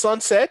when the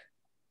sun set,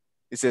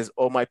 he says,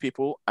 oh, my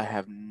people, I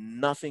have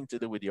nothing to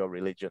do with your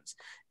religions.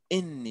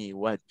 إني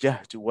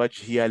وجهت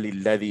وجهي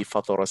للذي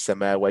فطر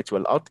السماوات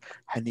والأرض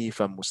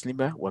حنيفا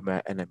مسلما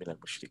وما أنا من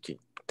المشركين.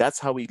 That's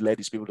how he led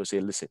his people to say,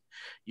 listen,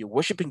 you're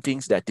worshiping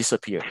things that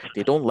disappear.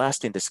 They don't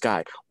last in the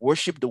sky.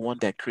 Worship the one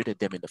that created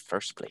them in the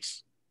first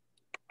place.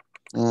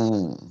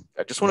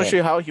 I just want to show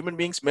you how human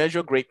beings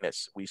measure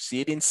greatness. We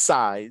see it in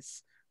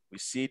size. We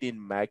see it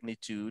in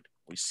magnitude.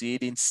 We see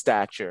it in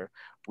stature.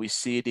 We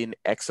see it in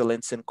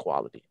excellence and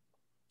quality.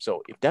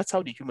 So if that's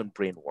how the human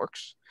brain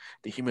works,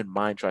 the human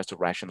mind tries to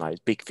rationalize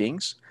big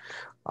things,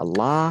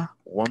 Allah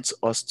wants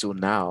us to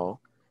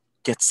now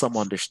get some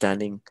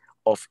understanding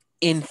of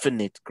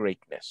infinite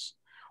greatness.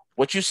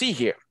 What you see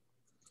here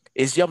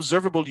is the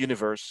observable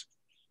universe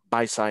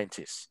by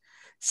scientists.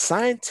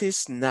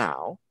 Scientists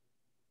now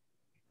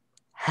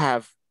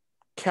have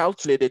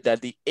calculated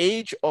that the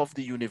age of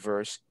the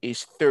universe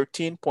is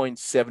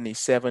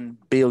 13.77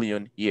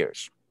 billion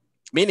years,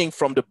 meaning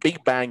from the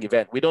Big Bang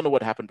event. We don't know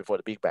what happened before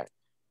the Big Bang.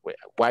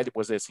 Why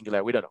was there a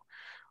singularity? We don't know.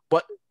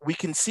 But we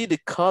can see the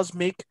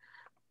cosmic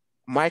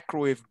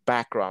microwave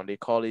background. They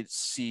call it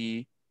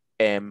CMB,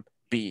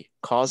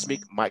 cosmic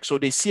mic. So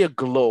they see a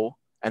glow,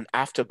 an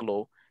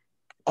afterglow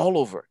all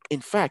over.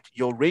 In fact,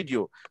 your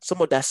radio,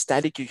 some of that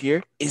static you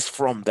hear is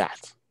from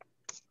that.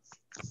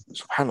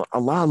 SubhanAllah,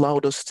 Allah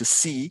allowed us to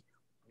see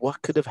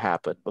what could have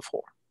happened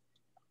before.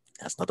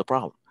 That's not the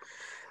problem.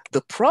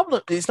 The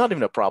problem is not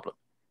even a problem.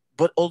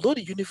 But although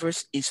the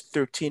universe is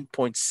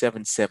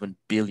 13.77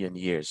 billion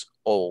years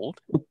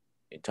old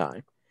in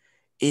time,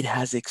 it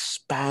has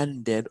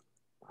expanded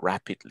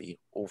rapidly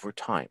over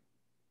time.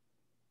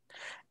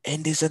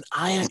 And there's an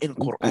ayah in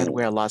Quran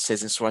where Allah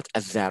says in Surah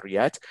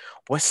Al-Dhariyat,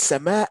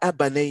 وَالسَّمَاءَ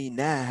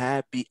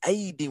بَنَيْنَاهَا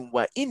بِأَيْدٍ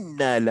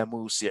وَإِنَّا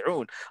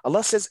لَمُوسِعُونَ.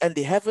 Allah says, and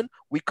the heaven,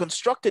 we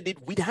constructed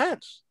it with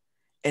hands.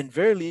 And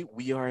verily,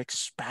 we are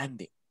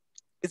expanding.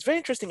 It's very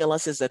interesting Allah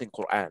says that in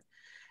Quran.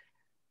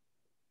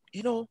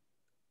 You know,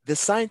 the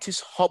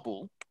scientist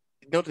Hubble,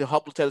 the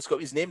Hubble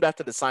telescope is named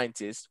after the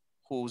scientist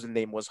whose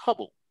name was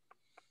Hubble.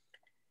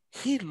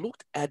 He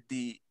looked at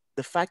the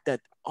fact that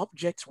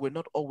objects were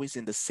not always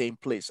in the same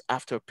place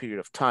after a period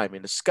of time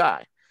in the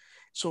sky.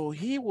 So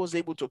he was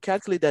able to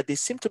calculate that there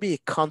seemed to be a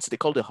constant, they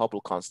call it the Hubble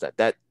constant,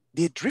 that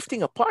they're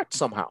drifting apart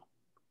somehow.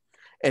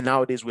 And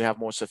nowadays we have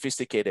more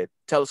sophisticated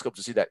telescopes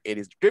to see that it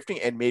is drifting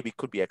and maybe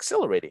could be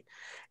accelerating.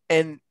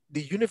 And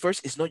the universe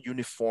is not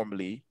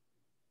uniformly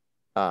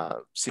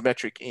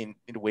symmetric in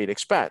the way it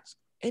expands.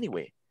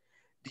 Anyway,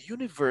 the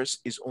universe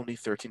is only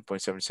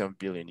 13.77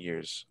 billion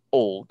years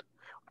old,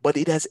 but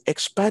it has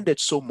expanded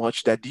so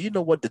much that, do you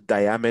know what the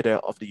diameter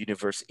of the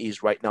universe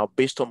is right now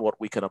based on what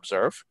we can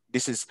observe?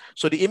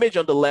 So the image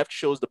on the left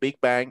shows the Big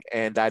Bang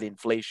and that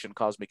inflation,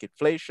 cosmic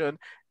inflation,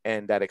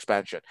 and that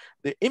expansion.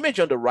 The image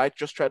on the right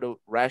just try to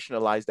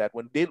rationalize that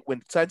when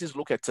scientists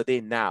look at today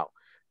now,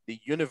 the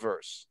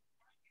universe,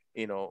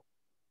 you know,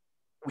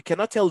 we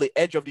cannot tell the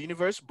edge of the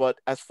universe, but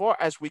as far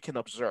as we can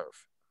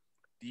observe,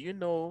 do you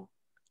know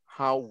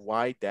how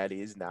wide that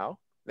is now?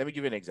 Let me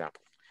give you an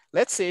example.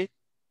 Let's say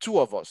two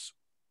of us,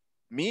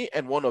 me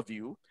and one of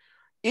you,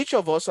 each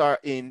of us are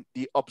in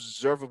the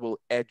observable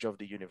edge of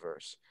the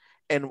universe.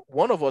 And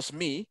one of us,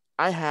 me,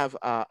 I have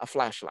a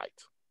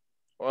flashlight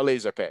or a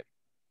laser pen.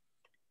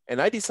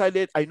 And I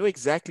decided I know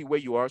exactly where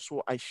you are,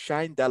 so I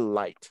shine that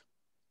light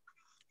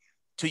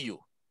to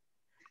you.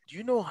 Do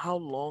you know how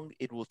long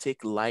it will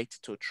take light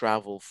to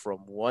travel from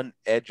one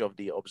edge of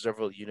the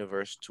observable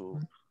universe to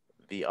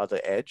the other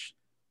edge?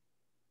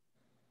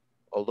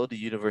 Although the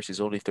universe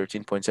is only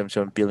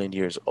 13.77 billion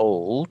years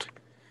old,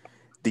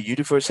 the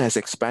universe has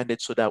expanded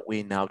so that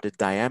way now the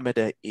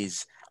diameter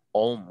is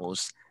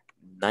almost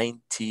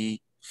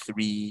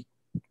 93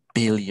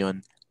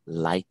 billion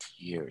light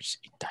years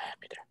in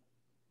diameter.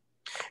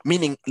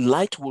 Meaning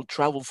light will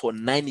travel for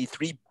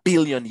 93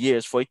 billion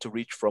years for it to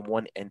reach from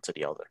one end to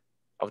the other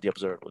of the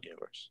observable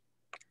universe.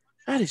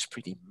 That is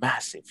pretty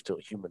massive to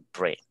a human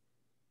brain.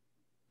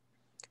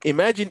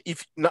 Imagine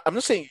if, I'm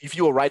not saying if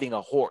you were riding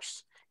a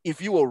horse,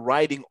 if you were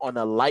riding on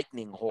a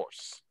lightning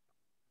horse,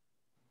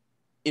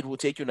 it will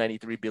take you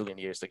 93 billion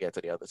years to get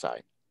to the other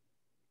side.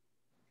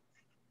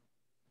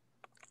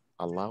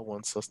 Allah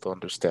wants us to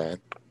understand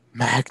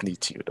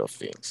magnitude of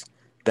things.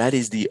 That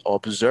is the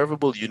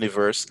observable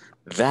universe.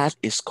 That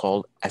is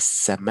called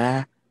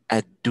as-sama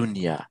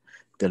ad-dunya,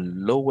 the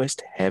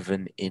lowest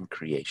heaven in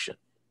creation.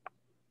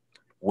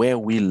 Where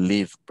we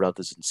live,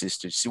 brothers and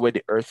sisters. See where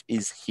the earth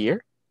is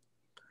here?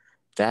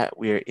 That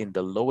we're in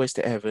the lowest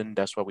heaven.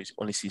 That's why we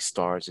only see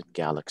stars and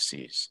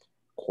galaxies,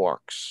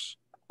 quarks,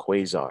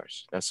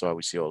 quasars. That's why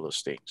we see all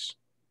those things.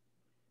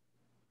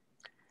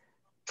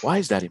 Why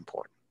is that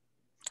important?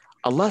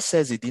 Allah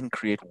says He didn't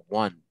create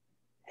one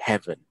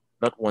heaven,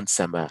 not one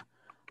sama.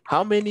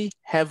 How many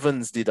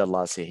heavens did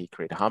Allah say He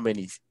created? How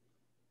many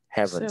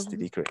heavens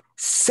did He create?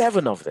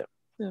 7 of them.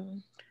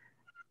 7.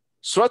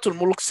 Surah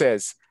Al-Mulk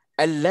says,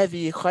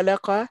 الَّذِي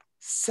خَلَقَ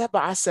سَبْعَ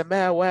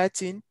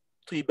سَمَاوَاتٍ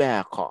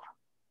طِبَاقًا.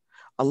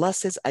 Allah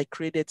says, I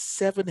created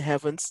 7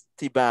 heavens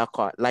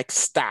tibaqa, like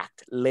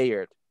stacked,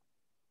 layered.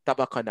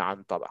 Tabaqan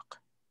an tabaq.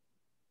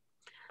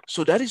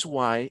 So that is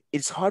why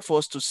it's hard for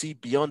us to see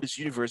beyond this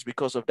universe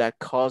because of that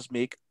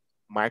cosmic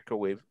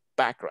microwave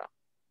background.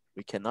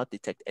 We cannot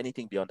detect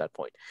anything beyond that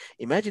point.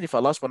 Imagine if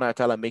Allah subhanahu wa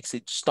ta'ala makes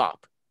it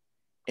stop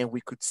and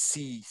we could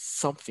see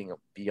something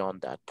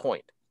beyond that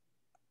point.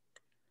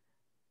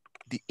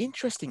 The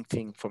interesting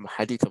thing from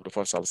hadith of the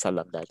Prophet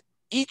ﷺ that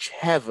each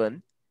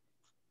heaven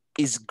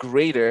is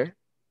greater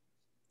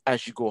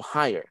as you go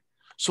higher.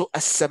 So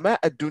as-sama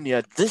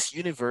ad-dunya, this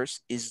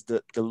universe is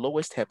the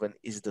lowest heaven,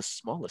 is the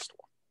smallest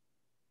one.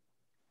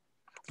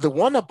 The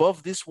one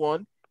above this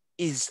one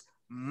is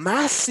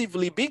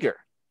massively bigger.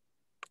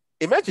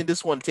 Imagine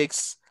this one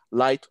takes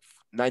light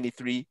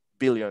 93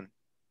 billion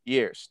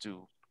years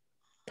to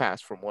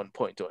pass from one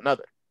point to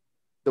another.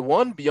 The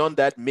one beyond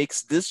that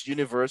makes this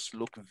universe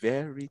look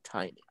very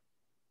tiny,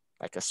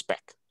 like a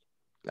speck.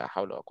 La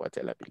hawla wa quwwata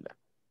illa billah.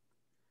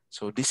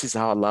 So this is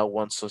how Allah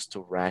wants us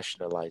to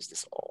rationalize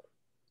this all.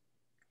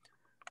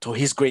 To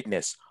His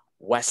greatness.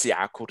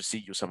 Wasi'a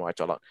kursiyyu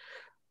samawati wal ard.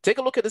 Take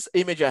a look at this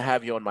image I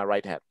have here on my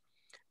right hand.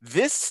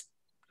 This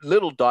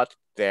little dot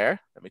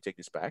there, let me take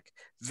this back.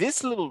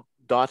 This little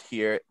dot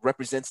here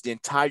represents the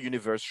entire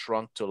universe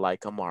shrunk to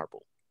like a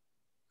marble.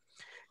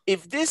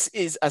 If this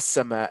is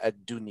as-sama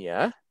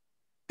ad-dunya,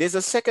 there's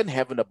a second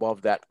heaven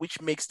above that,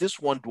 which makes this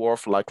one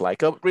dwarf look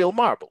like a real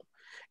marble.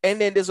 And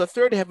then there's a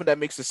third heaven that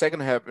makes the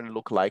second heaven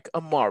look like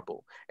a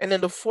marble. And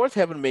then the fourth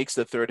heaven makes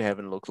the third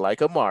heaven look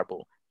like a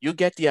marble. You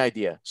get the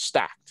idea,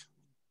 stacked.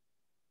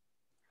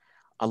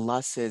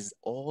 Allah says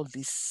all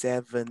these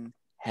 7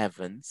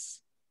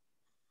 heavens,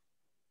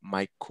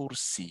 my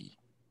kursi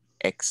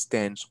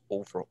extends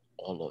over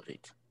all of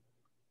it.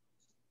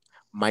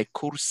 My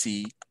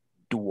kursi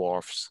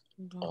dwarfs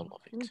all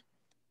of it.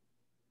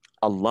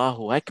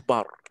 Allahu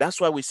Akbar.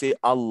 That's why we say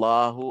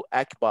Allahu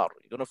Akbar.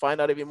 You're going to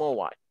find out even more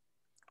why.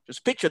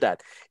 Just picture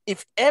that.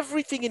 If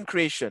everything in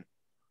creation,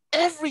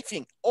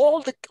 everything,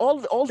 all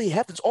the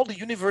heavens, all the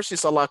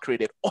universes Allah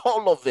created,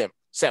 all of them,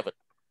 7.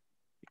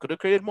 He could have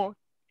created more.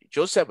 He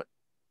chose 7.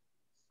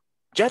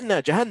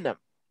 Jannah, Jahannam.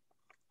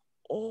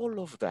 All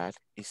of that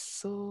is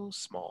so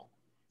small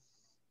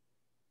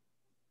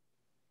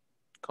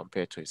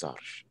compared to His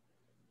arsh.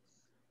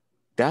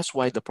 That's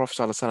why the Prophet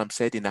ﷺ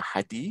said in a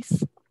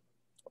hadith,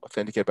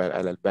 authenticated by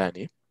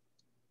Al-Albani,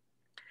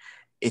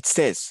 it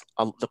says,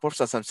 the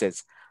Prophet ﷺ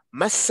says,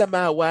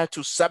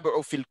 Mas-samawatu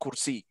sab'u fil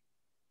kursi,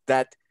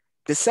 that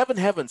the 7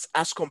 heavens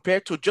as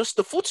compared to just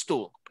the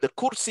footstool, the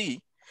kursi,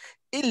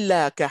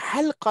 illa ka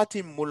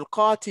halqatin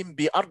mulqatin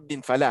bi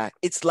ardin falah.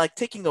 It's like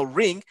taking a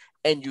ring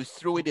and you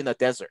threw it in a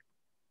desert.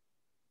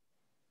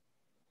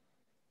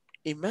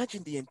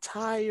 Imagine the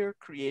entire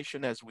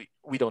creation as we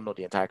don't know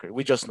the entire creation.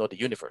 We just know the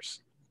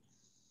universe.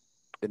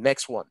 The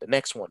next one, the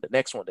next one, the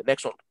next one, the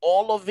next one.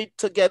 All of it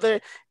together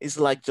is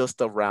like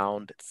just a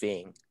round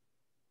thing.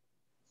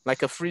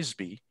 Like a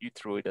frisbee, you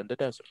threw it in the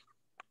desert.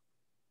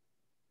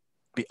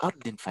 Bi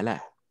ardin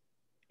falah.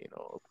 You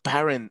know,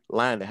 barren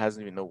land that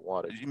hasn't even no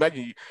water.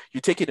 Imagine you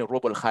take it in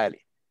Rub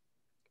al-Khali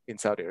in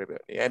Saudi Arabia,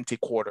 the empty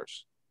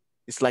quarters.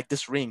 It's like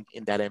this ring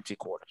in that empty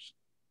quarters.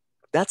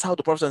 That's how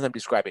the Prophet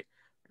described it.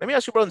 Let me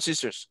ask you, brothers and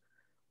sisters,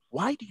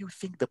 why do you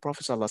think the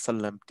Prophet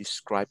ﷺ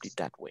described it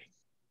that way?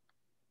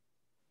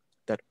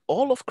 That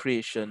all of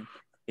creation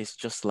is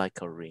just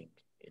like a ring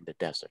in the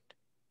desert.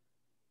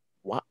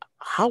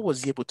 How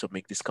was he able to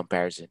make this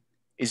comparison?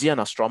 Is he an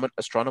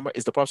astronomer?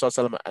 Is the Prophet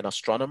ﷺ an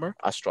astronomer,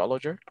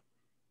 astrologer?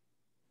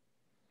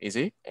 Is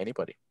he?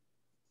 Anybody?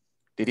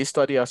 Did he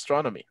study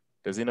astronomy?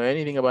 Does he know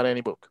anything about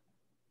any book?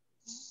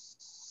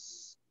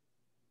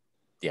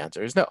 The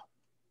answer is no.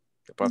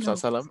 The Prophet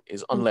ﷺ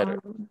is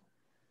unlettered.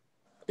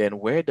 Then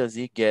where does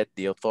he get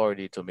the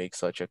authority to make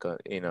such a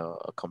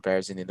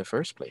comparison in the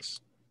first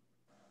place?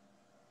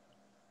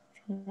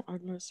 You're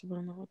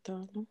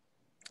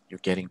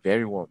getting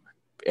very warm.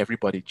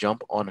 Everybody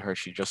jump on her.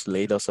 She just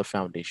laid us a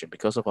foundation.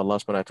 Because of Allah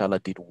subhanahu wa ta'ala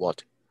did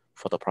what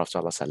for the Prophet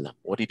sallallahu alaihi wasallam?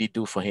 What did he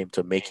do for him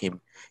to make him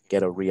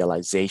get a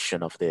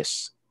realization of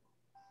this?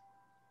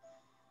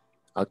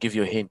 I'll give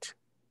you a hint.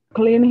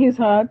 Clean his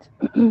heart.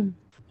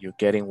 You're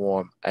getting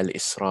warm.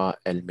 Al-Isra,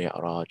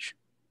 Al-Mi'raj.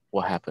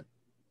 What happened?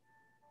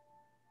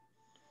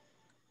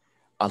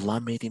 Allah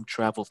made him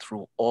travel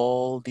through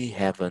all the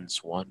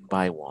heavens one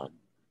by one.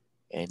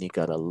 And he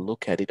got a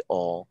look at it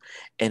all.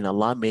 And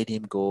Allah made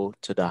him go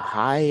to the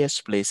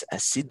highest place,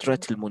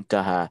 As-Sidratil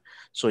Muntaha.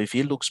 So if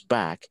he looks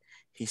back,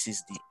 he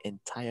sees the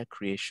entire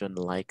creation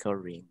like a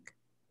ring.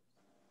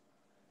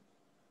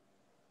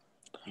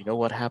 You know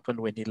what happened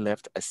when he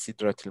left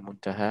As-Sidratil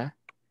Muntaha?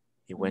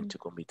 He went to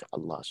go meet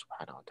Allah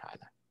subhanahu wa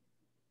ta'ala.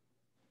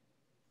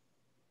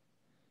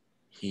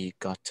 He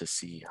got to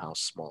see how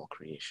small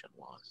creation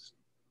was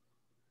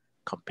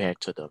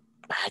compared to the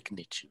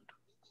magnitude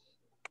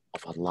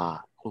of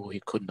Allah, who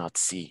he could not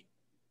see.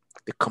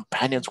 The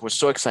companions were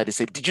so excited. They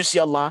said, "Did you see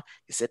Allah?"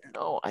 He said,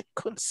 "No, I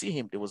couldn't see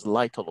him. There was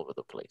light all over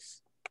the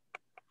place."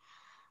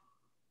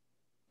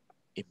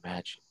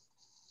 Imagine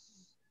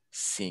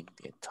seeing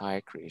the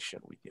entire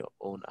creation with your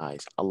own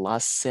eyes. Allah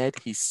said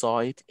he saw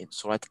it in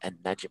Surah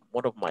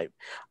An-Najm.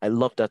 I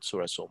love that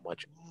surah so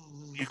much.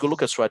 You can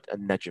look at Surah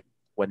An-Najm.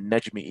 When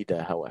Najmi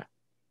Ida Hawa.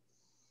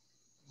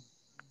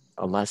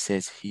 Allah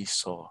says he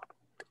saw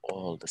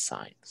all the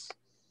signs.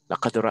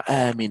 لَقَدْ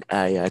رَآ مِنْ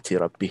آيَاتِ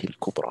رَبِّهِ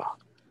الْكُبْرَى.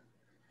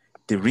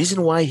 The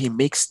reason why he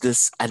makes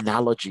this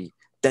analogy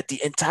that the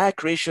entire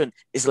creation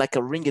is like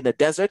a ring in a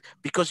desert,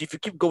 because if you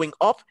keep going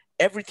up,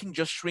 everything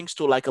just shrinks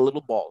to like a little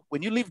ball.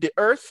 When you leave the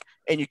earth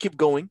and you keep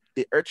going,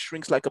 the earth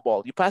shrinks like a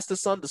ball. You pass the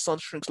sun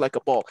shrinks like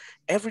a ball.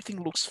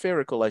 Everything looks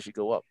spherical as you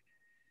go up.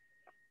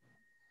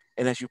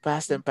 And as you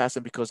pass them,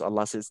 because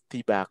Allah says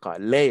tibaqa,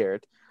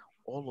 layered,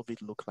 all of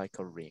it looked like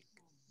a ring.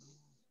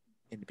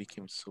 And it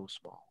became so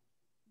small.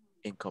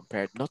 In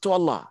compared not to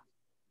Allah,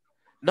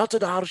 not to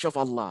the arsh of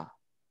Allah,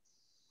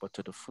 but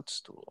to the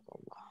footstool of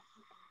Allah.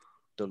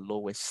 the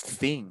lowest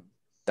thing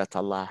that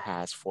Allah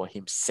has for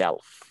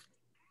himself.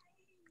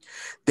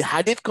 The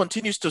hadith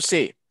continues to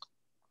say,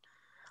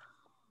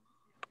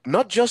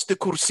 not just the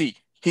kursi.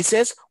 He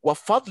says,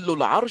 وَفَضْلُ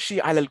الْعَرْشِ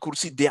عَلَى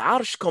الْكُرْسِي. The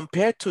arsh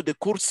compared to the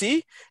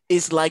kursi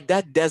is like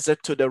that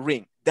desert to the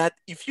ring. That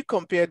if you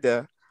compare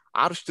the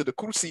arsh to the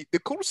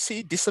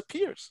kursi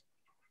disappears.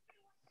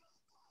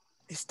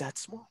 It's that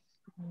small.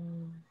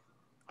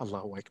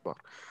 Allahu Akbar.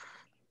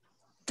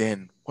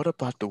 Then what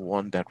about the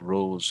one that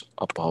rose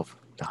above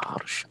the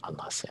arsh?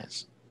 Allah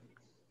says,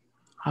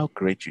 how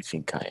great do you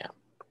think I am?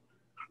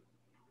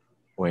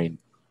 When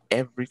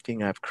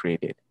everything I've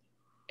created,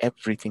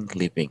 everything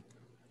living,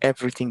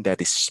 everything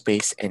that is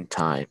space and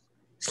time,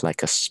 is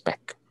like a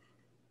speck.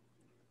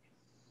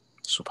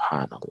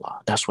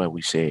 Subhanallah. That's why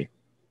we say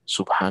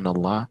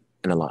Subhanallah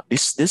and Allah.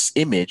 This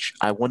image,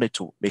 I wanted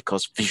to make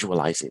us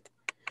visualize it.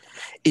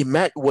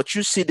 Imagine what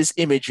you see, this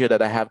image here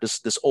that I have,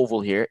 this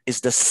oval here,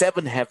 is the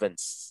seven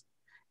heavens.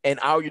 And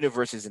our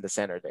universe is in the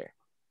center there.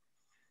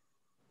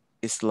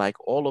 It's like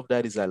all of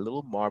that is a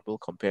little marble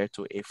compared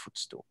to a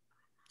footstool.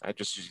 I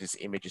just use these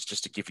images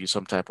just to give you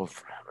some type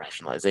of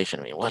rationalization.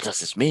 I mean, what does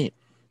this mean?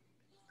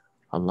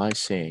 Allah is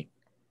saying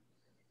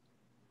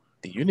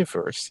the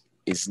universe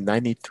is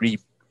 93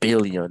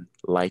 billion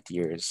light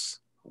years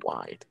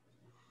wide.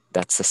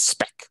 That's a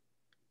speck.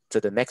 To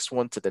the next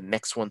one, to the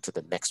next one, to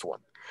the next one.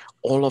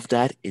 All of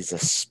that is a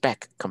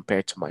speck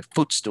compared to my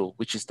footstool,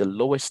 which is the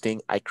lowest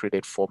thing I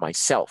created for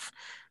myself.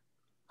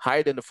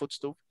 Higher than the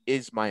footstool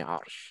is my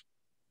arsh.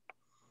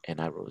 And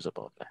I rose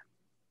above that.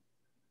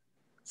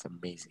 It's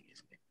amazing,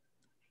 isn't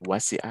it?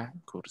 وَسِعَ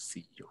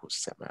كُرْسِيُّهُ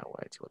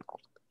السَّمَاوَاتِ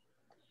وَالْأَرْضِ.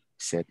 He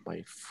said,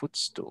 my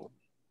footstool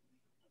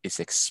is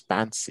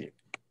expansive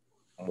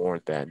more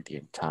than the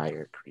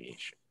entire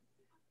creation.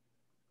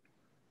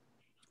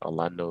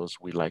 Allah knows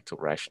we like to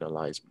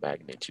rationalize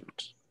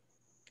magnitude.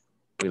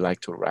 We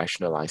like to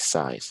rationalize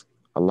size.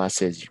 Allah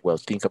says, well,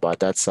 think about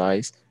that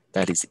size.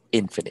 That is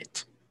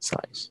infinite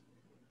size.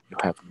 You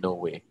have no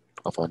way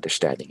of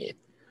understanding it.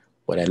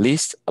 But at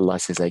least Allah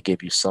says, I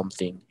gave you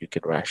something you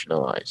can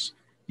rationalize.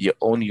 Your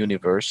own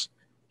universe,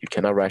 you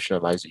cannot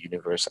rationalize the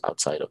universe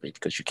outside of it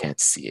because you can't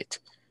see it.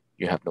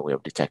 You have no way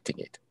of detecting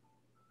it.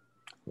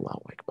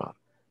 Allahu Akbar.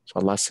 So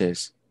Allah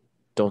says,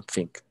 don't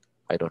think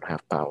I don't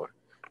have power.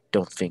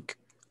 Don't think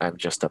I'm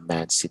just a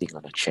man sitting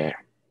on a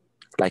chair.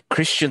 Like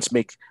Christians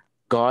make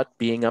God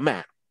being a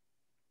man.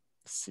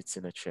 Sits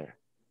in a chair.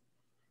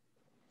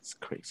 It's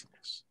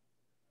craziness.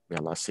 May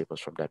Allah save us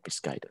from that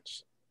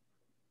misguidance.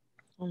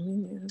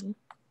 Amen.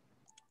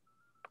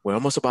 We're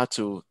almost about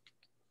to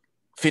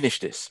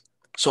finish this.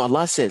 So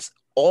Allah says,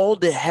 all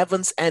the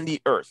heavens and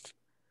the earth,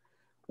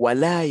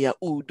 وَلَا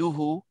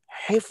يَؤُودُهُ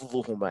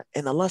حِفْظُهُمَا.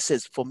 And Allah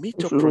says, for me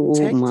to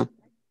protect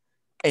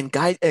and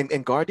guide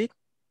and guard it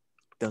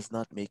does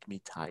not make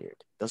me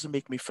tired. Doesn't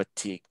make me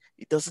fatigued.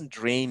 It doesn't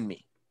drain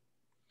me.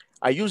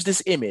 I use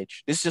this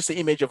image. This is just the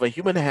image of a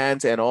human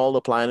hand and all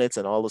the planets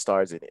and all the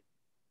stars in it.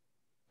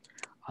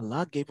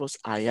 Allah gave us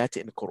ayat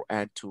in the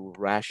Quran to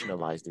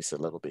rationalize this a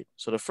little bit.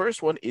 So the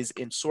first one is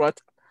in Surah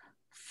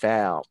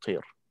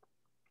Fatir.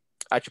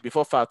 Actually,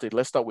 before Fatir,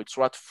 let's start with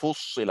Surah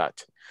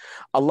Fussilat.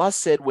 Allah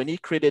said when He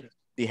created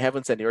the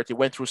heavens and the earth, He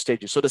went through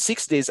stages. So the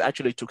 6 days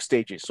actually took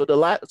stages. So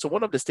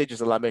one of the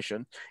stages Allah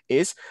mentioned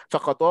is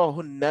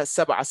فَقَضَاهُنَّ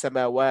سَبْعَ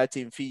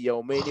سَمَاوَاتٍ فِي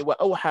يَوْمَيْنِ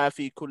وَأَوْحَى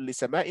فِي كُلِّ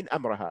سَمَاءٍ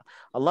أَمْرَهَا.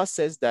 Allah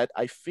says that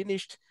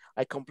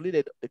I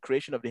completed the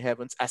creation of the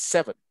heavens as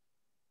 7.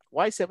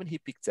 Why 7? He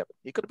picked 7.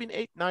 It could have been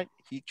 8, 9.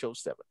 He chose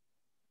 7.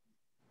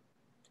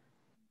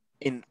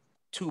 In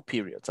 2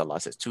 periods, Allah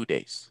says, 2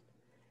 days.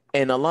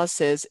 And Allah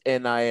says,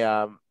 and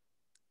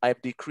I've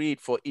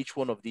decreed for each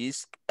one of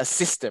these a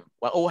system.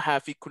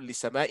 وَأَوْحَى فِي كُلِّ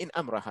سَمَاءٍ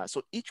أَمْرَهَا.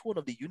 So each one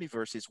of the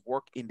universes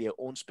work in their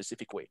own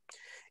specific way.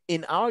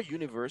 In our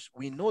universe,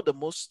 we know the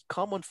most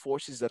common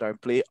forces that are in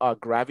play are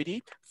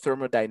gravity,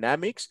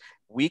 thermodynamics,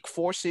 weak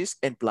forces,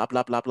 and blah,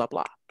 blah, blah, blah,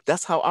 blah.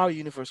 That's how our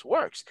universe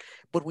works.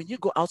 But when you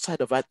go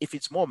outside of that, if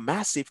it's more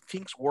massive,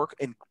 things work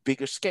in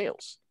bigger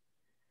scales.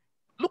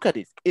 Look at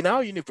it. In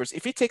our universe,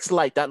 if it takes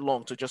light that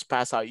long to just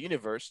pass our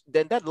universe,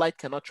 then that light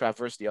cannot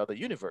traverse the other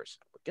universe.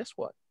 But guess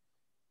what?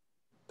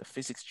 The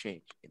physics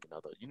change in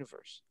another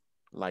universe.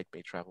 Light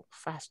may travel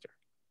faster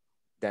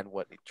than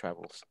what it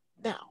travels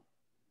now.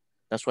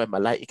 That's why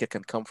Malaika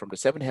can come from the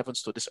 7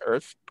 heavens to this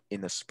earth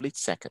in a split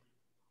second.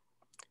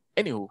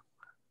 Anywho,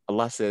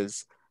 Allah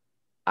says,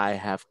 I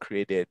have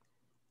created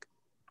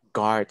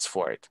guards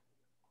for it.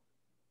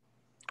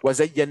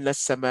 وَزَيَّنَّا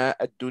السَّمَاءَ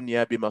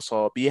الدُّنْيَا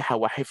بِمَصَابِيحَ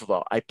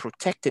وَحِفْظًا. I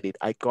protected it,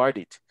 I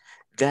guarded it.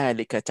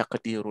 ذَلِكَ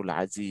تَقْدِيرُ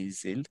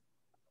الْعَزِيزِ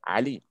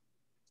الْعَلِيمِ.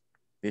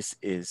 This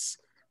is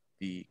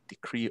the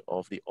decree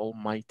of the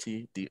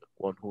Almighty, the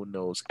one who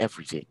knows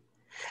everything.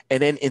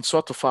 And then in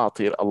Surah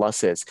Fatir, Allah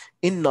says,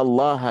 إِنَّ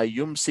اللَّهَ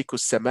يُمْسِكُ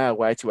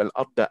السَّمَاوَاتِ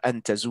وَالْأَرْضَ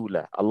أَن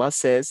تَزُولَ. Allah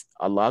says,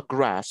 Allah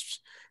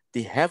grasps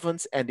the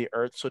heavens and the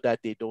earth so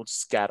that they don't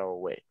scatter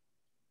away.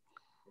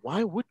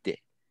 Why would they?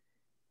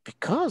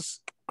 Because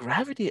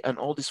gravity and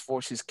all these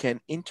forces can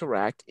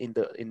interact in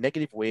a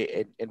negative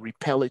way and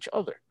repel each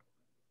other.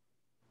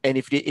 And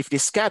if they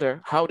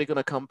scatter, how are they going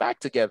to come back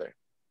together?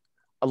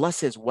 Allah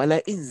says,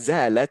 وَلَئِنْ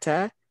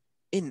زَالَتَا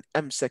إِنْ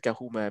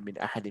أَمْسَكَهُمَا مِنْ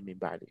أَحَدٍ مِنْ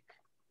بَعْدِهِ.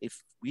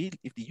 If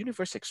the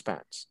universe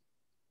expands,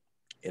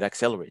 it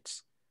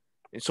accelerates,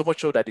 and so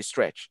much so that it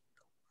stretch,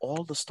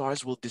 all the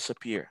stars will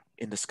disappear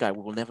in the sky.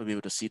 We will never be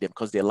able to see them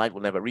because their light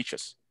will never reach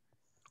us.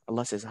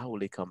 Allah says, how will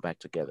they come back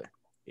together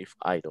if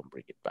I don't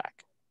bring it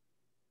back?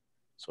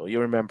 So you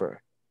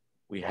remember,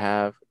 we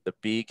have the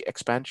big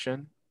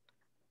expansion.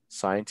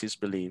 Scientists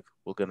believe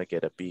we're going to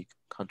get a big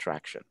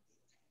contraction.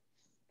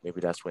 Maybe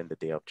that's when the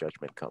day of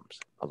judgment comes.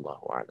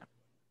 Allahu A'lam.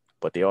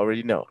 But they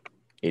already know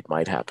it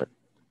might happen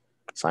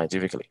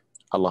scientifically.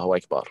 Allahu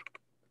Akbar.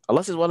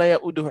 Allah says, وَلَا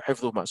يَؤُدُهُ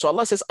حِفْظُهُمَا. So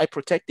Allah says, I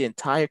protect the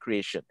entire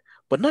creation,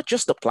 but not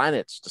just the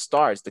planets, the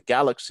stars, the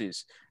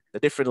galaxies, the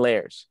different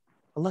layers.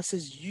 Allah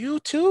says, you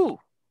too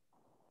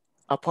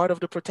are part of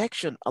the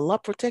protection. Allah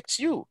protects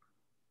you.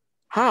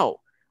 How?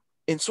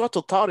 In Surah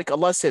Al-Tariq,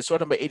 Allah says, Surah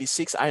number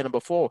 86, ayah number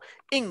 4,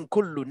 إِن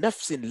كُلُّ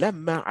نَفْسٍ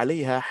لَمَّا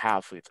عَلَيْهَا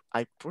حَافِظ.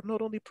 I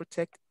not only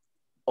protect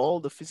all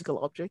the physical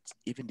objects,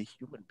 even the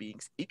human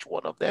beings, each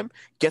one of them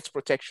gets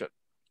protection.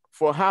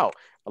 For how?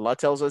 Allah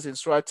tells us in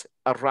Surah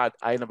Ar-Ra'd,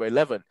 ayah number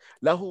 11,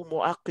 لَهُ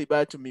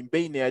مُعَقِّبَاتٌ مِّن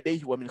بَيْنِ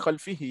يَدَيْهِ وَمِنْ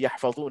خَلْفِهِ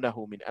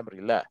يَحْفَظُونَهُ مِنْ أَمْرِ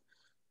اللَّهِ.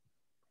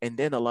 And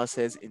then Allah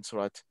says in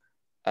Surah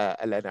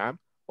Al-An'am,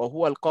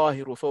 وَهُوَ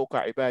الْقَاهِرُ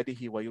فَوْقَ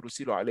عِبَادِهِ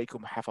وَيُرْسِلُ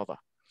عَلَيْكُمْ حَفَظَةً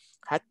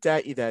حتى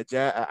إذا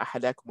جاء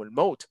أحدكم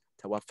الموت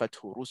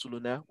توفته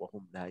رسلنا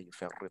وهم لا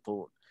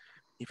يفرطون.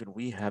 Even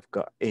we have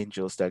got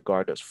angels that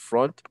guard us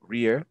front,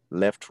 rear,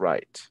 left,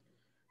 right.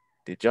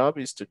 The job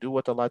is to do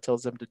what Allah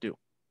tells them to do.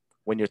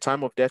 When your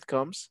time of death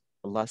comes,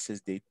 Allah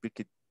says they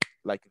pick it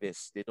like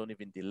this. They don't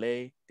even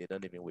delay. They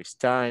don't even waste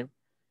time.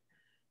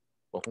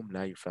 وهم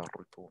لا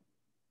يفرطون.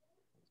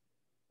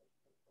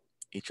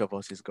 Each of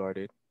us is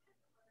guarded.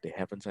 The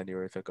heavens and the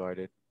earth are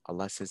guarded.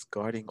 Allah says,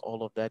 guarding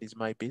all of that is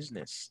my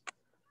business.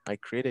 I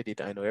created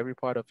it. I know every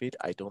part of it.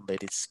 I don't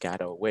let it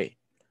scatter away.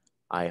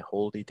 I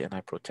hold it and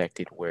I protect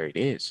it where it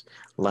is.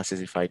 Allah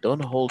says, if I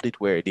don't hold it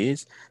where it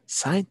is,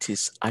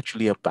 scientists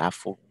actually are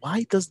baffled.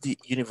 Why does the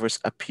universe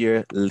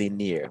appear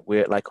linear?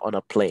 We're like on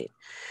a plane.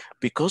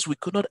 Because we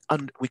could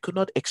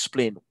not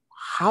explain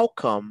how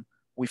come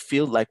we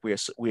feel like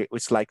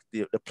it's like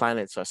the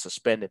planets are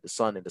suspended, the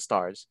sun and the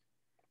stars.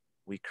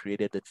 We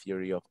created the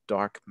theory of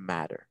dark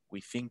matter. We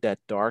think that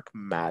dark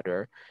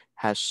matter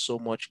has so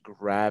much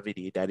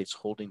gravity that it's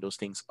holding those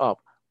things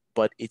up,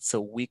 but it's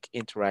a weak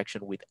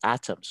interaction with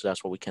atoms, so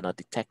that's why we cannot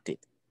detect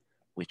it.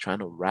 We're trying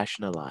to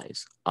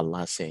rationalize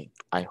Allah saying,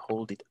 I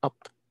hold it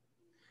up.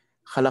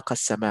 خَلَقَ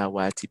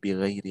السَّمَاوَاتِ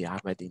بِغَيْرِ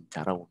عَمَدٍ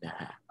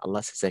تَرَوْنَهَا.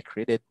 Allah says, I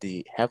created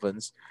the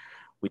heavens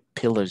with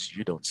pillars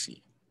you don't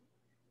see.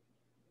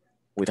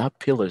 Without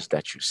pillars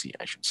that you see,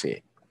 I should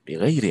say.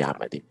 بِغَيْرِ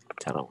عَمَدٍ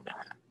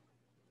تَرَوْنَهَا.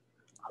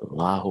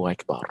 Allahu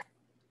Akbar.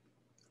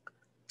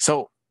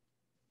 So,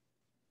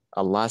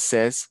 Allah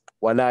says,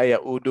 وَلَا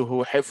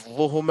يَؤُودُهُ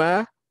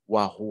حِفْظُهُمَا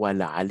وَهُوَ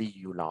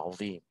الْعَلِيُّ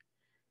الْعَظِيمُ.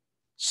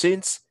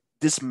 Since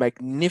this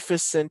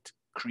magnificent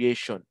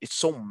creation is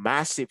so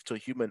massive to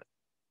human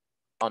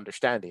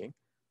understanding,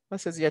 Allah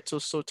says, yeah,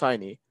 it's so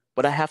tiny,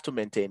 but I have to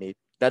maintain it.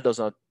 That does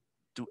not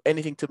do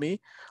anything to me.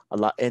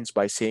 Allah ends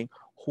by saying,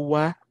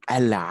 Huwa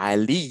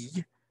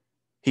al-Ali.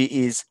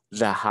 He is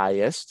the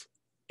highest,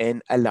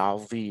 and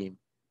al-Azim,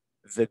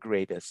 the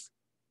greatest,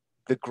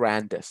 the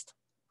grandest,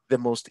 the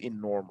most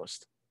enormous.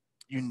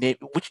 You name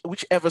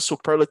whichever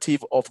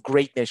superlative of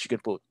greatness you can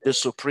put, the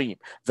supreme,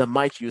 the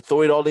mighty, you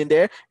throw it all in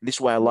there. And this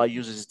is why Allah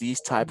uses these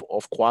type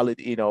of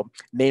quality,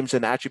 names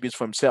and attributes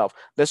for himself.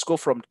 Let's go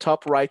from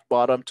top right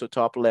bottom to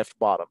top left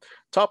bottom.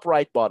 Top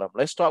right bottom.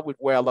 Let's start with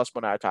where Allah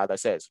subhanahu wa ta'ala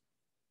says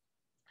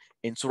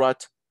in Surah,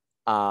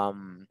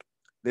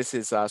 this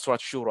is Surah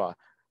Shura.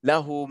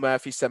 له ما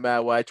في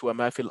السماوات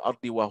وما في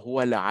الأرض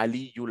وهو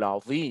العلي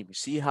العظيم. You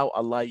see how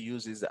Allah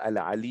uses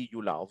al-Ali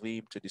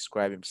al-Azim to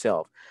describe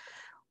himself.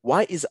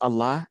 Why is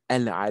Allah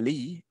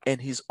al-Ali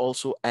and he's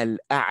also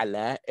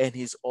al-A'la and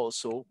he's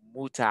also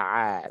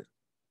muta'al?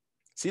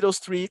 See those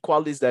three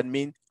qualities that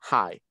mean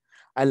high.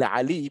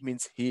 Al-Ali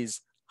means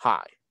he's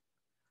high.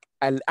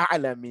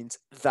 Al-A'la means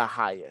the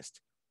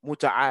highest.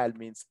 Muta'al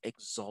means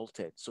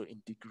exalted, so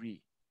in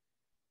degree.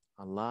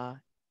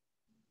 Allah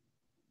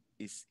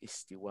is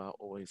istiwa,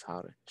 always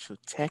higher. So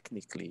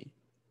technically,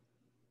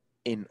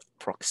 in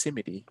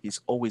proximity, he's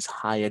always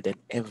higher than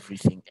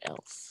everything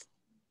else.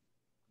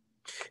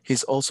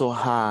 He's also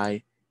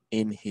high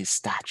in his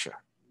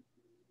stature.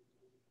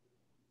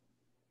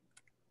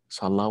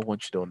 So Allah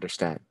wants you to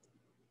understand,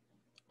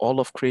 all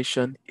of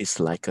creation is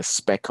like a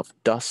speck of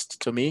dust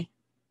to me.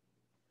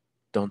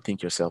 Don't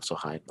think yourself so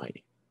high and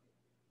mighty.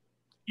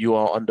 You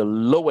are on the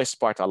lowest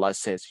part, Allah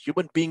says.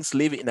 Human beings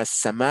live in a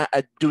sama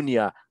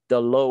ad-dunya,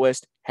 the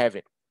lowest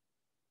heaven.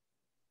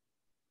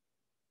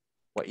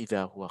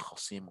 وَإِذَا هُوَ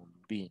خَصِيمٌ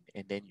مُبِينٌ.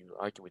 And then you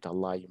argue with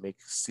Allah, you make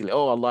silly,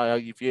 oh Allah,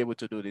 if you're able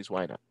to do this,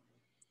 why not?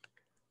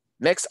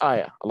 Next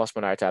ayah, Allah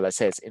subhanahu wa ta'ala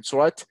says in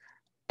Surah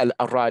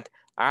Al-Arad,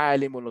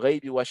 عَالِمُ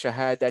الْغَيْبِ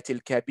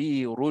وَشَهَادَةِ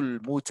الْكَبِيرُ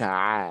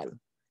الْمُتَعَالِ.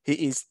 He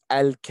is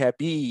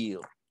Al-Kabir.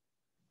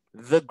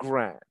 the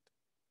grand.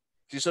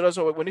 So that's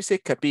why when you say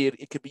kabir,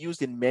 it could be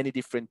used in many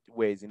different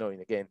ways, and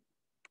again,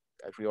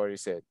 as we already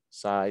said,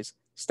 size,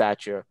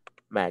 stature,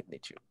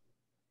 magnitude,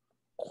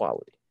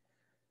 quality.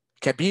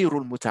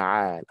 Kabirul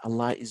Muta'al,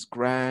 Allah is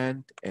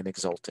grand and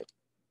exalted.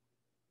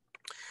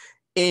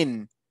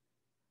 In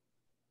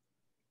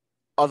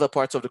other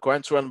parts of the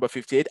Quran, Surah number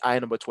 58, ayah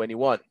number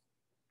 21,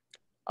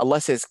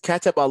 Allah says,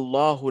 كَتَبَ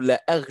اللَّهُ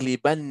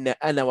لَأَغْلِبَنَّ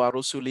أَنَا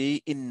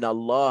وَرُسُلِي إِنَّ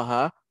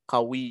اللَّهَ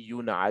قَوِيٌّ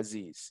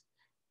عَزِيزٌ.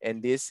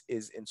 And this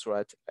is in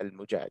Surah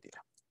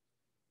Al-Mujadilah.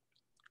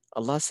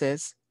 Allah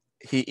says,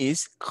 He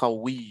is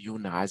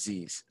Qawiyyun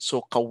Aziz.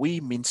 So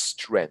Qawi means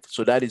strength.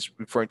 So that is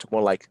referring to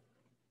more like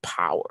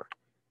power.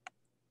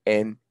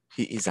 And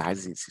He is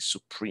Aziz, He's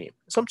supreme.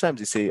 Sometimes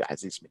they say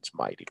Aziz means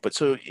mighty, but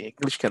so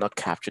English cannot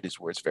capture these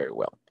words very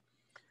well.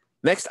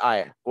 Next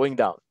ayah, going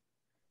down.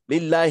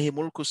 لله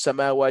ملك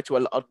السماوات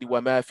والأرض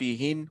وما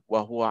فيهن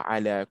وهو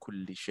على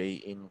كل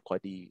شيء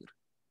قدير.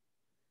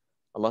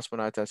 Allah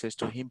subhanahu wa ta'ala says,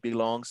 to Him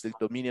belongs the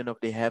dominion of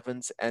the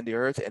heavens and the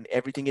earth and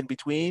everything in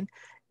between,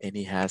 and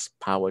He has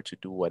power to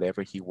do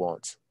whatever He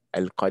wants.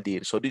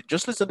 Al-Qadir. So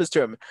just listen to this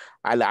term.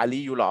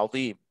 Al-Aliyul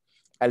Azim,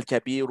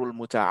 Al-Kabirul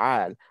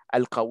Muta'al,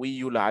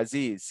 Al-Qawiyul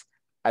Aziz,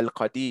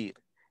 Al-Qadir.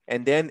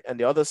 And then on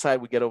the other side,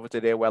 we get over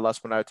to there where Allah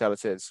subhanahu wa ta'ala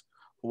says,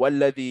 هو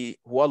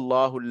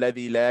الله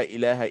الذي لا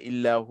إله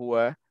إلا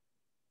هو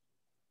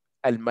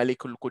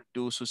الملك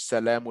القدوس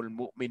السلام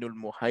المؤمن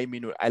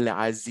المهيمن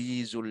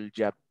العزيز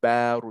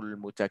الجبار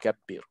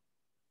المتكبر.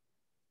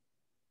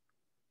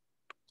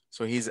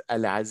 So He's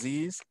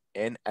Al-Aziz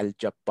and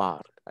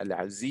Al-Jabbar.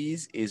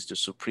 Al-Aziz is the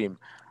supreme.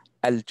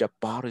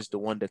 Al-Jabbar is the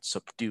one that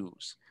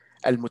subdues.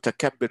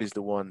 Al-Mutakabbir is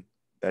the one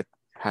that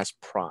has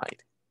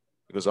pride.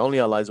 Because only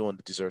Allah is the one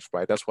that deserves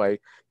pride. That's why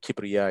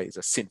Kibriya is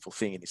a sinful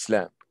thing in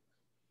Islam.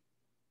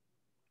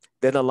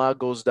 Then Allah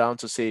goes down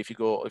to say, if you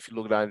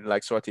look down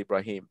like Surah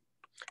Ibrahim,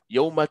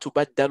 يوم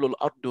تبدل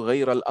الأرض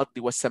غير الأرض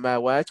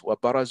والسماوات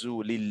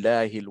وبرزوا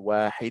لله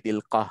الواحد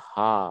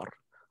القهار.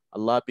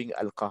 Allah being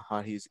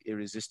Al-Qahhar, He is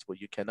irresistible.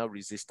 You cannot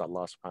resist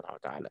Allah subhanahu wa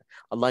ta'ala.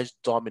 Allah is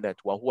dominant.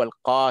 وَهُوَ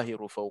الْقَاهِرُ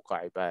فَوْقَ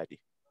عِبَادِهِ.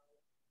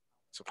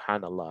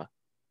 Subhanallah.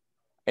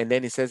 And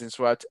then He says in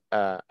Surah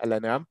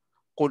Al-An'am,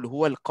 قل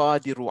هو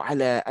القادر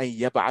على أن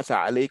يبعث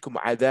عليكم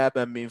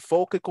عذابا من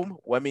فوقكم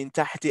ومن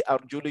تحت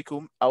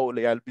أرجلكم أو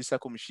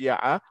ليلبسكم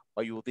شيعا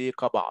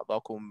ويذيق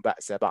بعضكم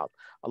بأس بعض.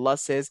 Allah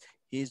says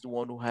He is the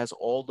one who has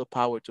all the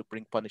power to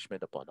bring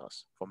punishment upon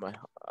us from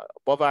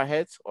above our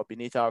heads or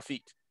beneath our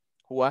feet.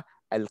 هو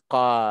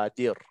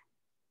القادر.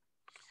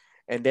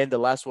 And then the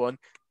last one,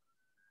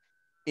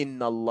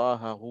 إن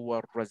الله هو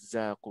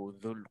الرزاق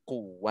ذو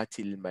القوة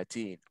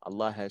المتين.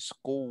 Allah has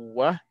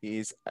قوة, He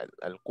is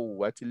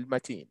القوة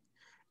المتين.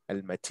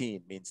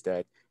 Al-Mateen means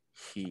that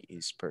He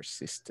is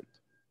persistent.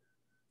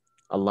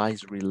 Allah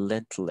is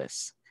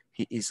relentless.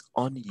 He is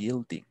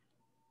unyielding.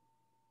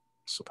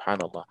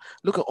 Subhanallah.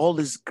 Look at all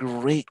these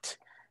great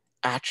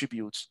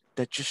attributes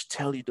that just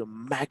tell you the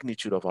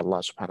magnitude of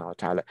Allah subhanahu wa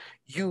ta'ala.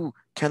 You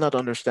cannot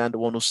understand the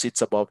one who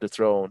sits above the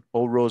throne,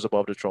 or rose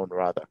above the throne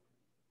rather.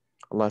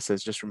 Allah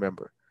says, just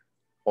remember,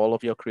 all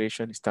of your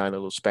creation is tying a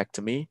little speck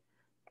to me.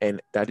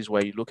 And that is why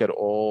you look at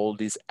all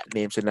these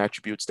names and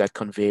attributes that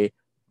convey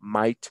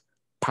might,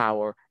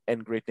 power,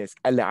 and greatness.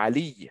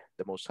 Al-Ali,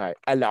 the Most High.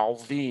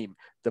 Al-Azim,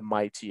 the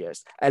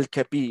Mightiest.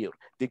 Al-Kabir,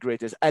 the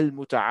greatest.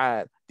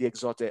 Al-Muta'al, the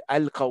exalted.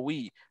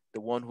 Al-Qawi, the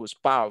one who is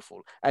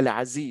powerful.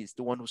 Al-Aziz,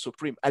 the one who is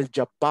supreme.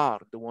 Al-Jabbar,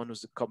 the one who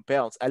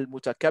compels.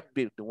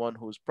 Al-Mutakabbir, the one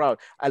who is proud.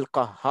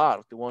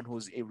 Al-Qahhar, the one who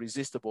is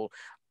irresistible.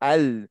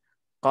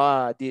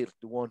 Al-Qadir,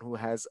 the one who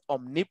has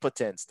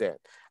omnipotence then.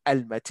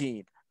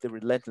 Al-Mateen, the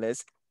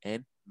relentless.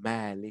 And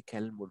Malik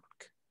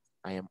al-Mulk,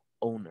 I am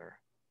owner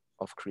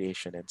of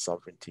creation and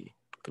sovereignty.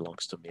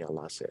 Belongs to me,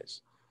 Allah says.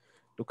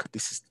 Look,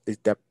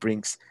 that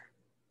brings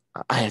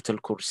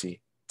Ayat-al-Kursiy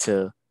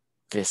to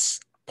this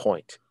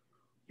point.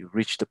 You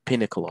reach the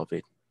pinnacle of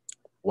it.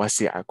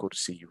 Wasi'a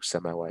kursiyu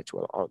samawati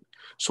wal ard.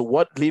 So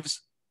what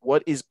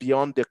is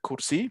beyond the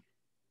kursi?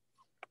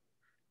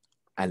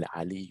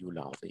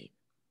 Al-Aliyul Azim.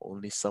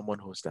 Only someone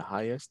who's the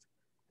highest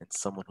and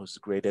someone who's the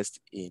greatest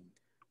in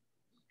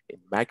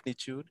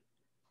magnitude,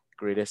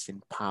 greatest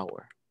in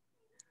power,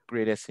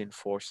 greatest in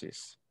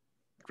forces,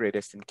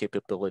 greatest in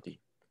capability,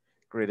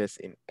 greatest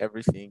in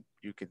everything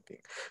you can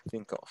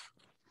think of.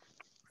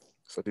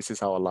 So this is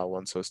how Allah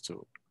wants us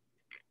to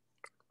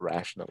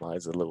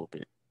rationalize a little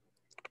bit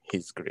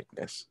His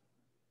greatness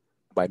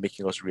by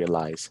making us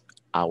realize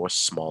our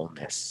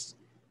smallness.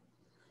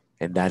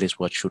 And that is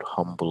what should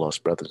humble us,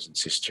 brothers and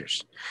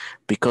sisters.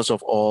 Because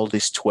of all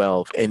these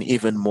 12 and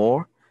even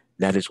more,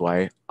 that is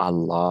why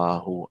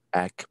Allahu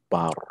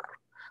Akbar.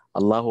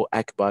 Allahu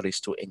Akbar is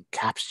to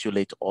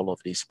encapsulate all of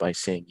this by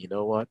saying, you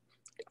know what?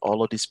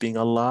 All of this being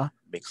Allah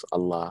makes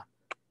Allah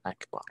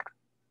Akbar.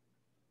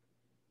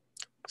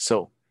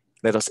 So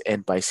let us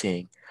end by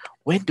saying,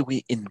 when do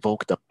we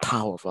invoke the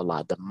power of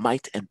Allah, the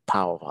might and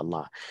power of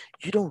Allah?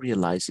 You don't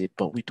realize it,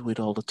 but we do it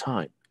all the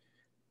time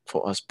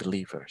for us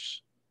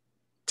believers.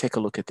 Take a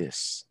look at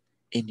this.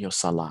 In your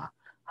salah,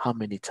 how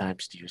many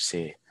times do you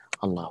say,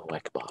 Allahu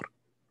Akbar.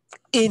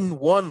 In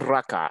one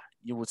rak'ah,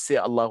 you would say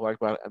Allahu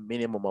Akbar a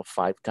minimum of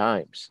 5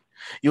 times.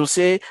 You'll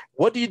say,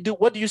 what do you do?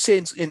 What do you say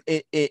in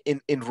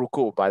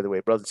ruku, by the way,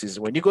 brothers and sisters?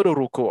 When you go to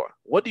ruku,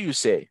 what do you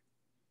say?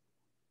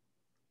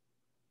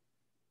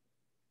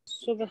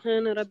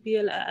 Subhana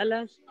Rabbiyal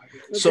A'la.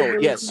 So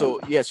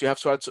yes, you have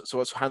so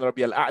Subhana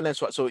Rabbiyal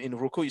A'la. So in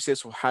ruku you say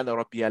Subhana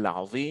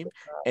Rabbiyal Azim,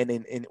 and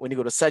in when you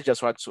go to sajda,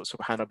 so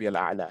Subhana Rabbiyal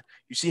A'la.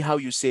 You see how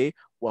you say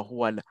wa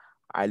huwa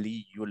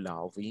al-aliyyul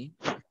azim.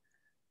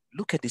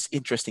 Look at this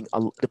interesting.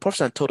 The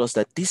Prophet told us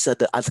that these are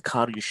the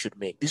adhkar you should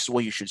make. This is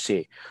what you should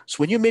say. So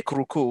when you make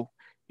ruku,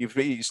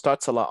 you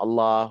start salah,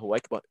 Allahu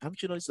Akbar.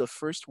 Haven't you noticed the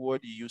first word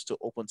you use to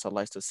open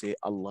salah is to say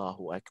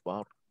Allahu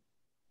Akbar?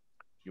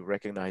 You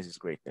recognize his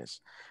greatness.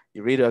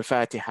 You read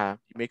Al-Fatiha,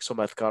 you make some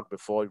adhkar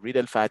before, you read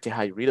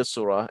Al-Fatiha, you read a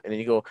surah, and then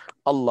you go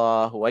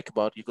Allahu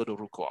Akbar, you go to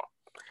ruku.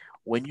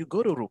 When you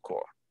go to ruku,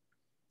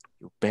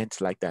 you bend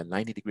like that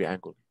 90-degree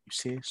angle. You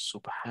say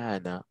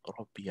Subhana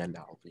Rabbiyal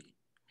Azim.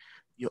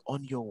 You're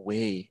on your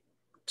way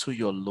to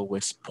your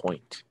lowest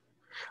point.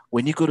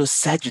 When you go to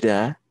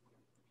sajda,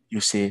 you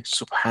say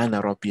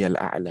Subhana Rabbiyal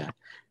A'la.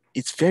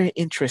 It's very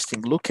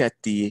interesting. Look at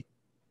the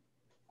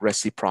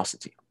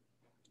reciprocity.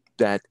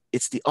 That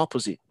it's the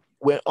opposite.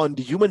 Where on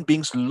the human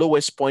being's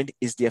lowest point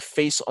is their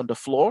face on the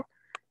floor,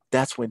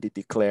 that's when they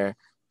declare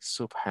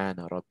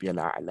Subhana Rabbiyal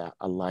A'la.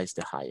 Allah is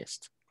the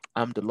highest.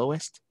 I'm the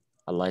lowest,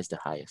 Allah is the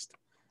highest.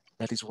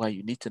 That is why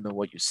you need to know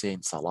what you say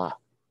in salah.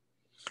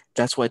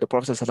 That's why the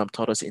Prophet ﷺ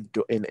taught us in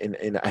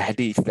a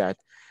hadith that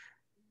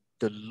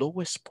the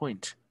lowest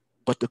point,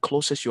 but the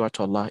closest you are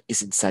to Allah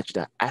is in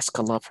sajda. Ask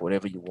Allah for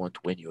whatever you want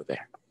when you're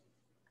there.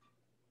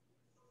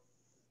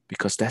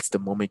 Because that's the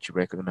moment you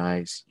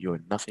recognize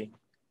you're nothing,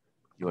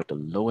 you're the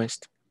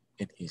lowest,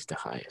 and He's the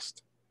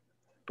highest.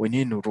 When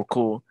you're in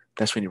ruku,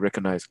 that's when you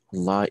recognize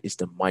Allah is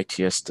the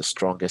mightiest, the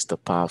strongest, the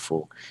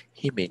powerful.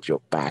 He made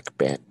your back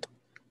bend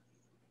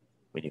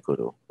when you go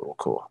to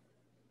ruku.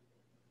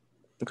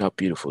 Look how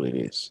beautiful it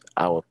is.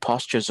 Our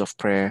postures of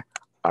prayer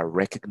are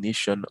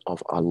recognition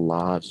of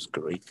Allah's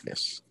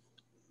greatness.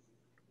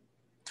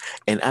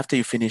 And after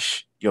you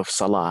finish your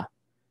salah,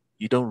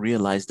 you don't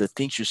realize the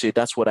things you say.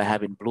 That's what I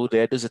have in blue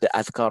there. This is the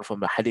adhkar from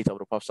the hadith of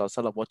the Prophet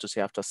ﷺ, what to say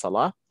after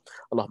salah.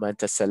 Allahumma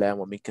anta salam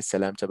wa minka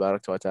salam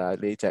tabarakta wa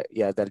ta'alayta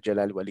ya dhal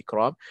jalal wal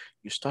ikram.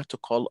 You start to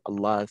call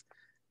Allah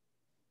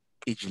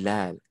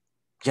ijlal,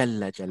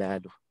 jalla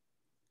jalalu,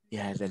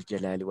 ya dhal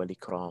jalal wal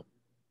ikram.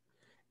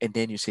 And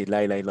then you say, La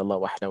ilaha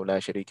illallah wahdahu la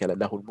sharika la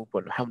lahul mulku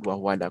wal hamdu wa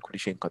huwa ala kulli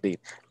shay'in qadir.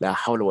 La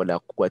hawla wa la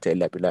quwwata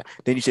illa billah.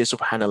 Then you say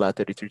Subhanallah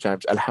 33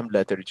 times,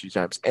 Alhamdulillah 33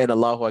 times, and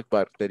Allahu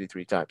Akbar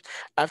 33 times.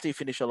 After you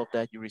finish all of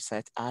that, you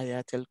recite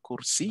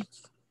Ayat-al-Kursiy.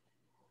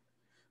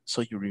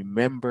 So you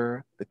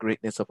remember the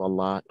greatness of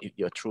Allah if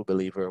you're a true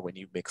believer when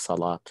you make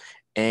salah.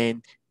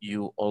 And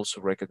you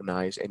also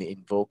recognize and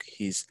invoke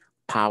His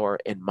power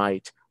and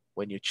might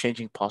when you're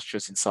changing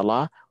postures in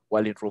salah,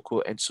 while in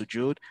ruku and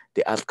sujud,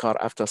 the adhkar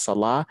after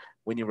salah,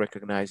 when you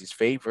recognize His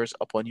favors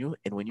upon you,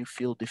 and when you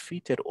feel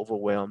defeated,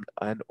 overwhelmed,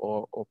 and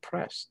or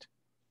oppressed.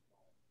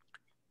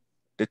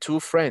 The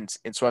two friends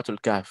in Surah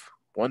Al-Kahf,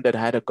 one that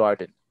had a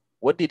garden,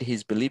 what did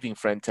his believing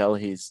friend tell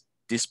his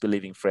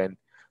disbelieving friend?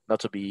 Not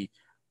to be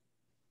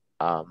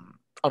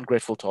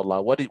ungrateful to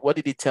Allah. What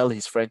did he tell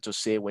his friend to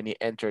say when he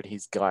entered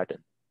his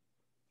garden?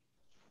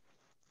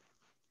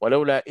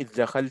 وَلَوْلَا إِذْ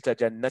دَخَلْتَ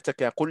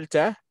جَنَّتَكَ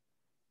قُلْتَ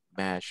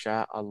Ma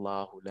sha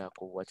Allahu la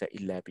quwwata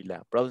illa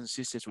billah. Brothers and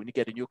sisters, when you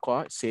get a new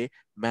car, say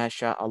Ma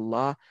sha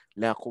Allah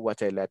la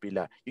quwwata illa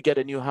billah. You get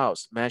a new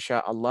house, Ma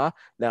sha Allah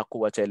la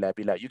quwwata illa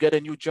billah. You get a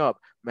new job,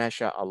 Ma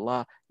sha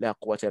Allah la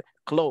quwwata.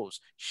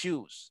 Clothes,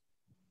 shoes.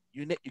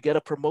 You get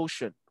a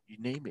promotion, you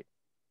name it.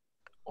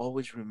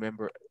 Always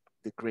remember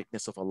the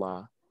greatness of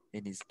Allah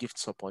and His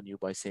gifts upon you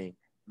by saying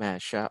Ma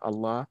sha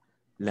Allah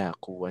la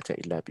quwwata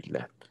illa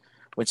billah.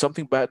 When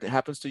something bad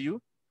happens to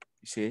you,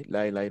 you say,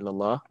 La ilaha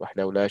illallah,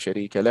 wahdahu la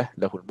sharika lah,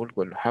 lahul mulk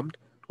wal hamd,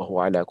 wa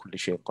huwa ala kulli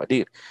shay'in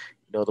qadir.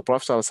 You know, the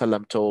Prophet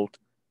ﷺ told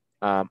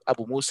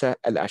Abu Musa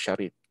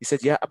al-Ashari, he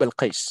said, Ya Abul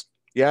Qais,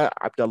 Ya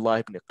Abdullah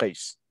ibn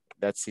Qais.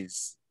 That's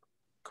his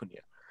kunya.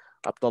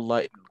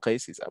 Abdullah ibn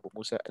Qais is Abu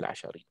Musa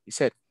al-Ashari. He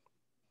said,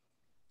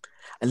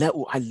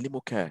 ألا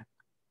أعلمك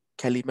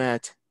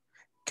كلمات,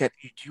 do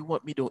you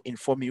want me to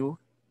inform you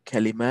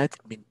كلمات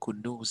من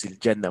كنوز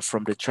الجنة,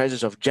 from the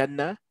treasures of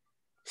Jannah?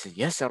 He said,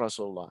 Yes, Ya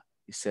Rasulullah.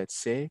 He said,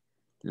 say,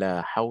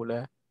 La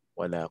hawla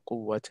wa la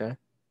quwwata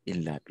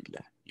illa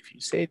billah. If you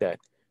say that,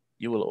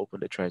 you will open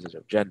the treasures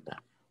of Jannah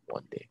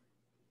one day.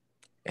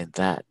 And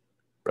that,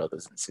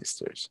 brothers and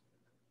sisters,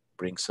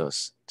 brings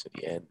us to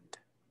the end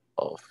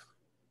of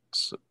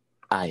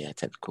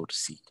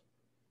Ayat-al-Kursiy.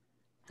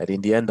 That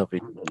in the end of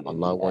it,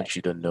 Allah wants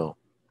you to know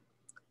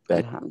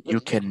that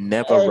you can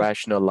never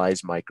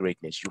rationalize my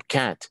greatness. You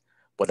can't.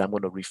 But I'm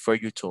going to refer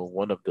you to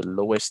one of the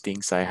lowest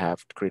things I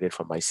have created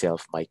for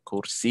myself, my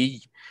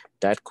kursi.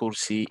 That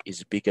kursi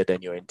is bigger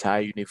than your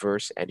entire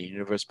universe, and the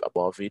universe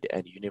above it,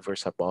 and the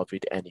universe above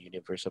it, and the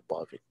universe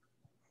above it.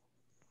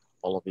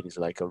 All of it is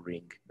like a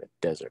ring in a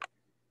desert,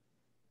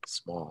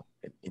 small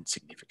and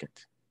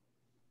insignificant.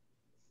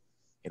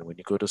 And when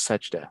you go to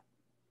sajda,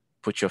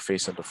 put your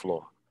face on the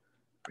floor.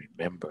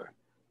 Remember,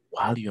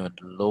 while you're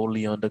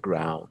lowly on the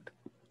ground,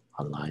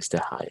 Allah is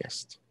the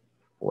highest.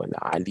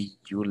 وَالْعَلِيُّ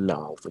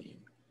الْعَظِيمُ.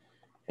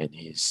 And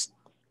He's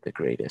the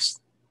greatest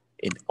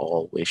in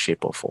all way,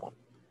 shape, or form.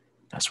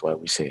 That's why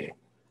we say,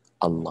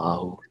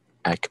 Allahu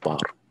Akbar.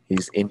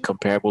 He's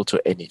incomparable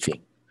to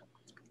anything.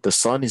 The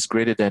sun is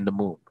greater than the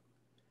moon.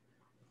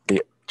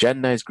 The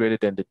Jannah is greater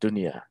than the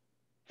dunya.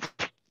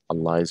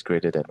 Allah is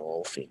greater than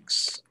all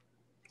things.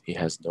 He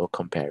has no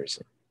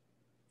comparison.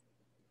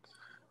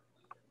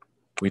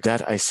 With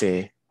that I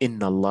say,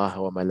 Inna Allah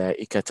wa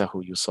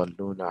malaikatahu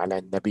yusalluna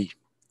ala nabi.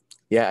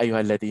 Ya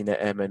ayyuhalladhina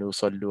amanu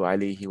sallu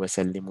alayhi wa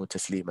sallimu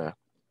taslima.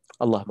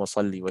 Allahumma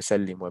salli wa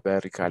sallim wa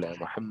barik ala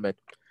Muhammad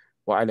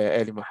wa ala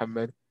ali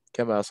Muhammad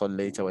kama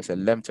sallaita wa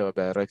sallamta wa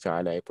barakta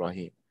ala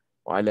Ibrahim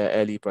wa ala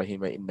ali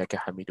Ibrahim innaka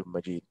hamidun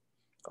majid.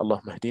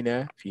 Allahumma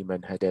hdina fi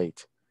man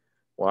hadayt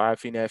wa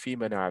afina fi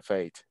man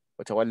afayt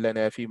wa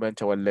tawallana fi man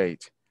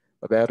tawallayt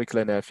wa barik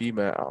lana fi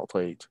ma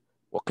a'tayt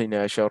wa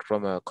qina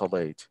sharra ma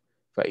qadayt.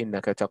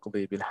 فإنك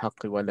تقضي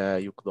بالحق ولا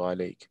يقضى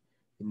عليك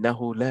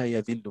إنه لا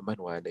يذل من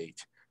واليت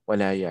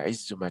ولا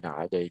يعز من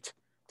عاديت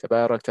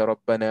تباركت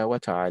ربنا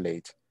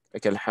وتعاليت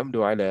لك الحمد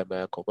على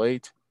ما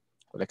قضيت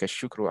ولك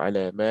الشكر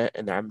على ما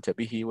أنعمت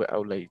به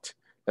وأوليت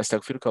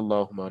نستغفرك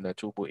اللهم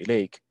ونتوب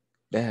إليك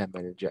لا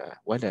ملجأ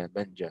ولا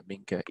منجا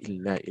منك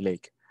إلا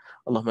إليك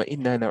اللهم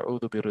إنا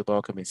نعوذ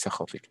برضاك من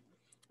سخطك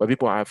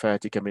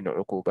وبمعافاتك من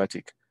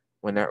عقوبتك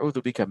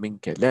ونعوذ بك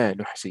منك لا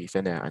نحصي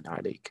ثناء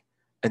عليك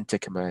أنت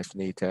كما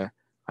أثنيت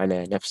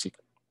على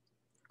نفسك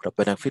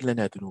ربنا اغفر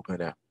لنا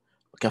ذنوبنا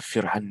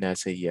وكفر عنا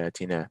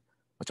سيئاتنا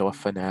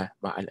وتوفنا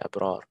مع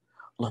الأبرار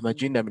اللهم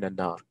اجنا من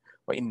النار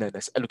وإنا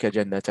نسألك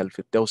جنة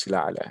الفردوس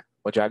الأعلى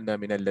واجعلنا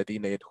من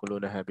الذين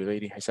يدخلونها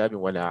بغير حساب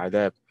ولا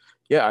عذاب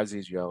يا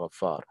عزيز يا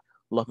غفار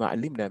اللهم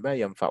علمنا ما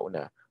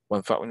ينفعنا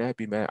وانفعنا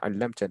بما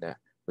علمتنا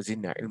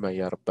وزدنا علما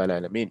يا رب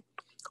العالمين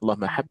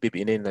اللهم حبب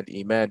إلينا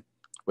الإيمان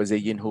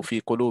وزينه في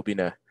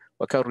قلوبنا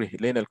وكره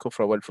إلينا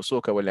الكفر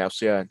والفسوق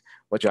والعصيان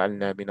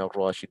واجعلنا من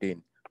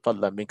الراشدين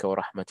فضلا منك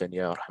ورحمة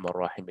يا أرحم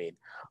الراحمين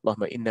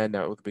اللهم إنا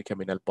نعوذ بك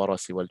من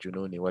البرص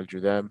والجنون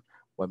والجذام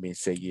ومن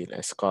سيء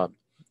الأسقام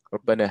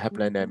ربنا هب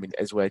لنا من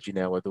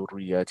أزواجنا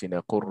وذرياتنا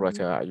قرة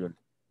أعين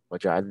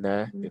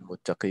وجعلنا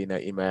للمتقين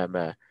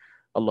إماما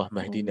اللهم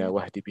اهدنا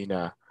واهد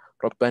بنا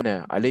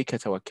ربنا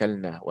عليك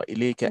توكلنا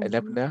وإليك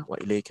أنبنا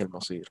وإليك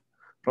المصير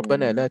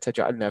ربنا لا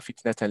تجعلنا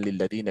فتنة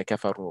للذين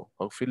كفروا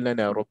واغفر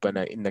لنا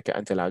ربنا إنك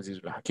أنت العزيز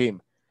الحكيم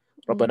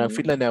ربنا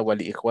اغفر لنا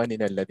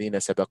ولإخواننا الذين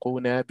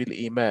سبقونا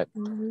بالإيمان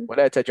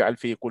ولا تجعل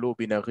في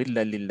قلوبنا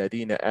غلا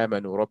للذين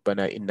آمنوا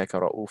ربنا إنك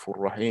رؤوف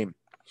رحيم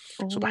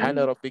سبحان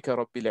ربك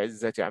رب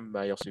العزة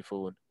عما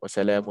يصفون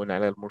وسلام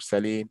على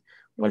المرسلين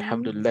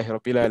والحمد لله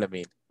رب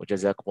العالمين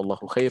وجزاكم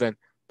الله خيرا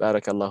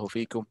بارك الله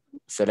فيكم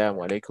السلام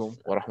عليكم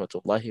ورحمة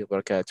الله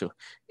وبركاته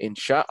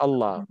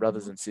Inshallah,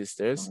 brothers and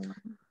sisters,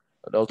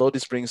 although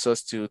this brings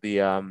us to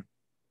the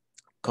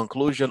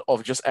conclusion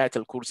of just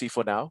Ayat-al-Kursiy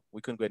for now,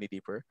 we couldn't go any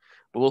deeper.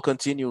 We will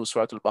continue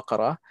Surah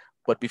Al-Baqarah,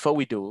 but before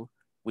we do,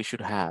 we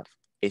should have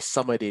a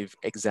summative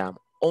exam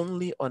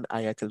only on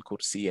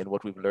Ayat-al-Kursiy and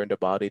what we've learned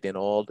about it and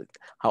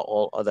how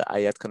all other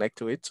ayat connect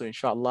to it. So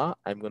inshallah,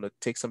 I'm going to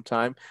take some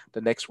time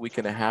the next week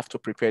and a half to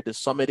prepare the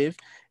summative,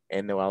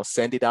 and I'll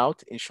send it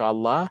out,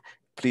 inshallah.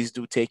 Please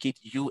do take it.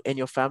 You and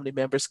your family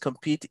members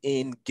compete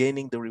in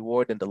gaining the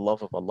reward and the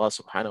love of Allah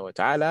subhanahu wa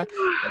ta'ala.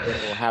 And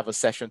then we'll have a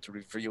session to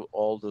review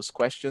all those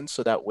questions.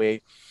 So that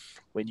way,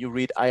 when you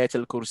read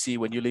Ayat-al-Kursiy,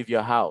 when you leave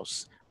your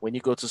house, when you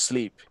go to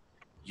sleep,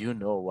 you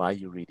know why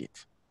you read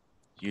it.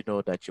 You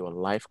know that your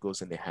life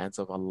goes in the hands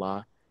of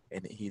Allah,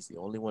 and He's the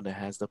only one that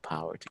has the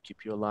power to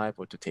keep you alive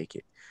or to take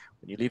it.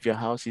 When you leave your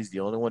house, He's the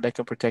only one that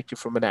can protect you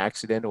from an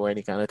accident or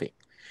any kind of thing.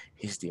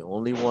 He's the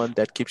only one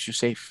that keeps you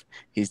safe.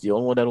 He's the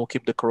only one that will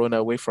keep the corona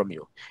away from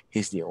you.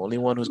 He's the only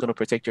one who's going to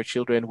protect your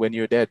children when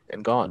you're dead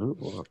and gone.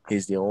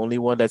 He's the only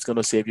one that's going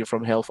to save you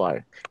from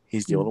hellfire.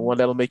 He's the only one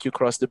that'll make you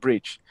cross the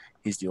bridge.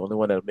 He's the only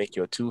one that'll make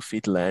your 2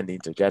 feet land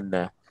into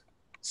Jannah.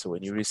 So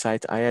when you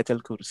recite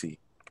Ayat-al-Kursiy,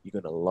 you're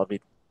going to love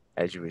it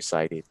as you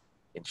recite it,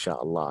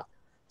 inshallah.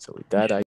 So with that,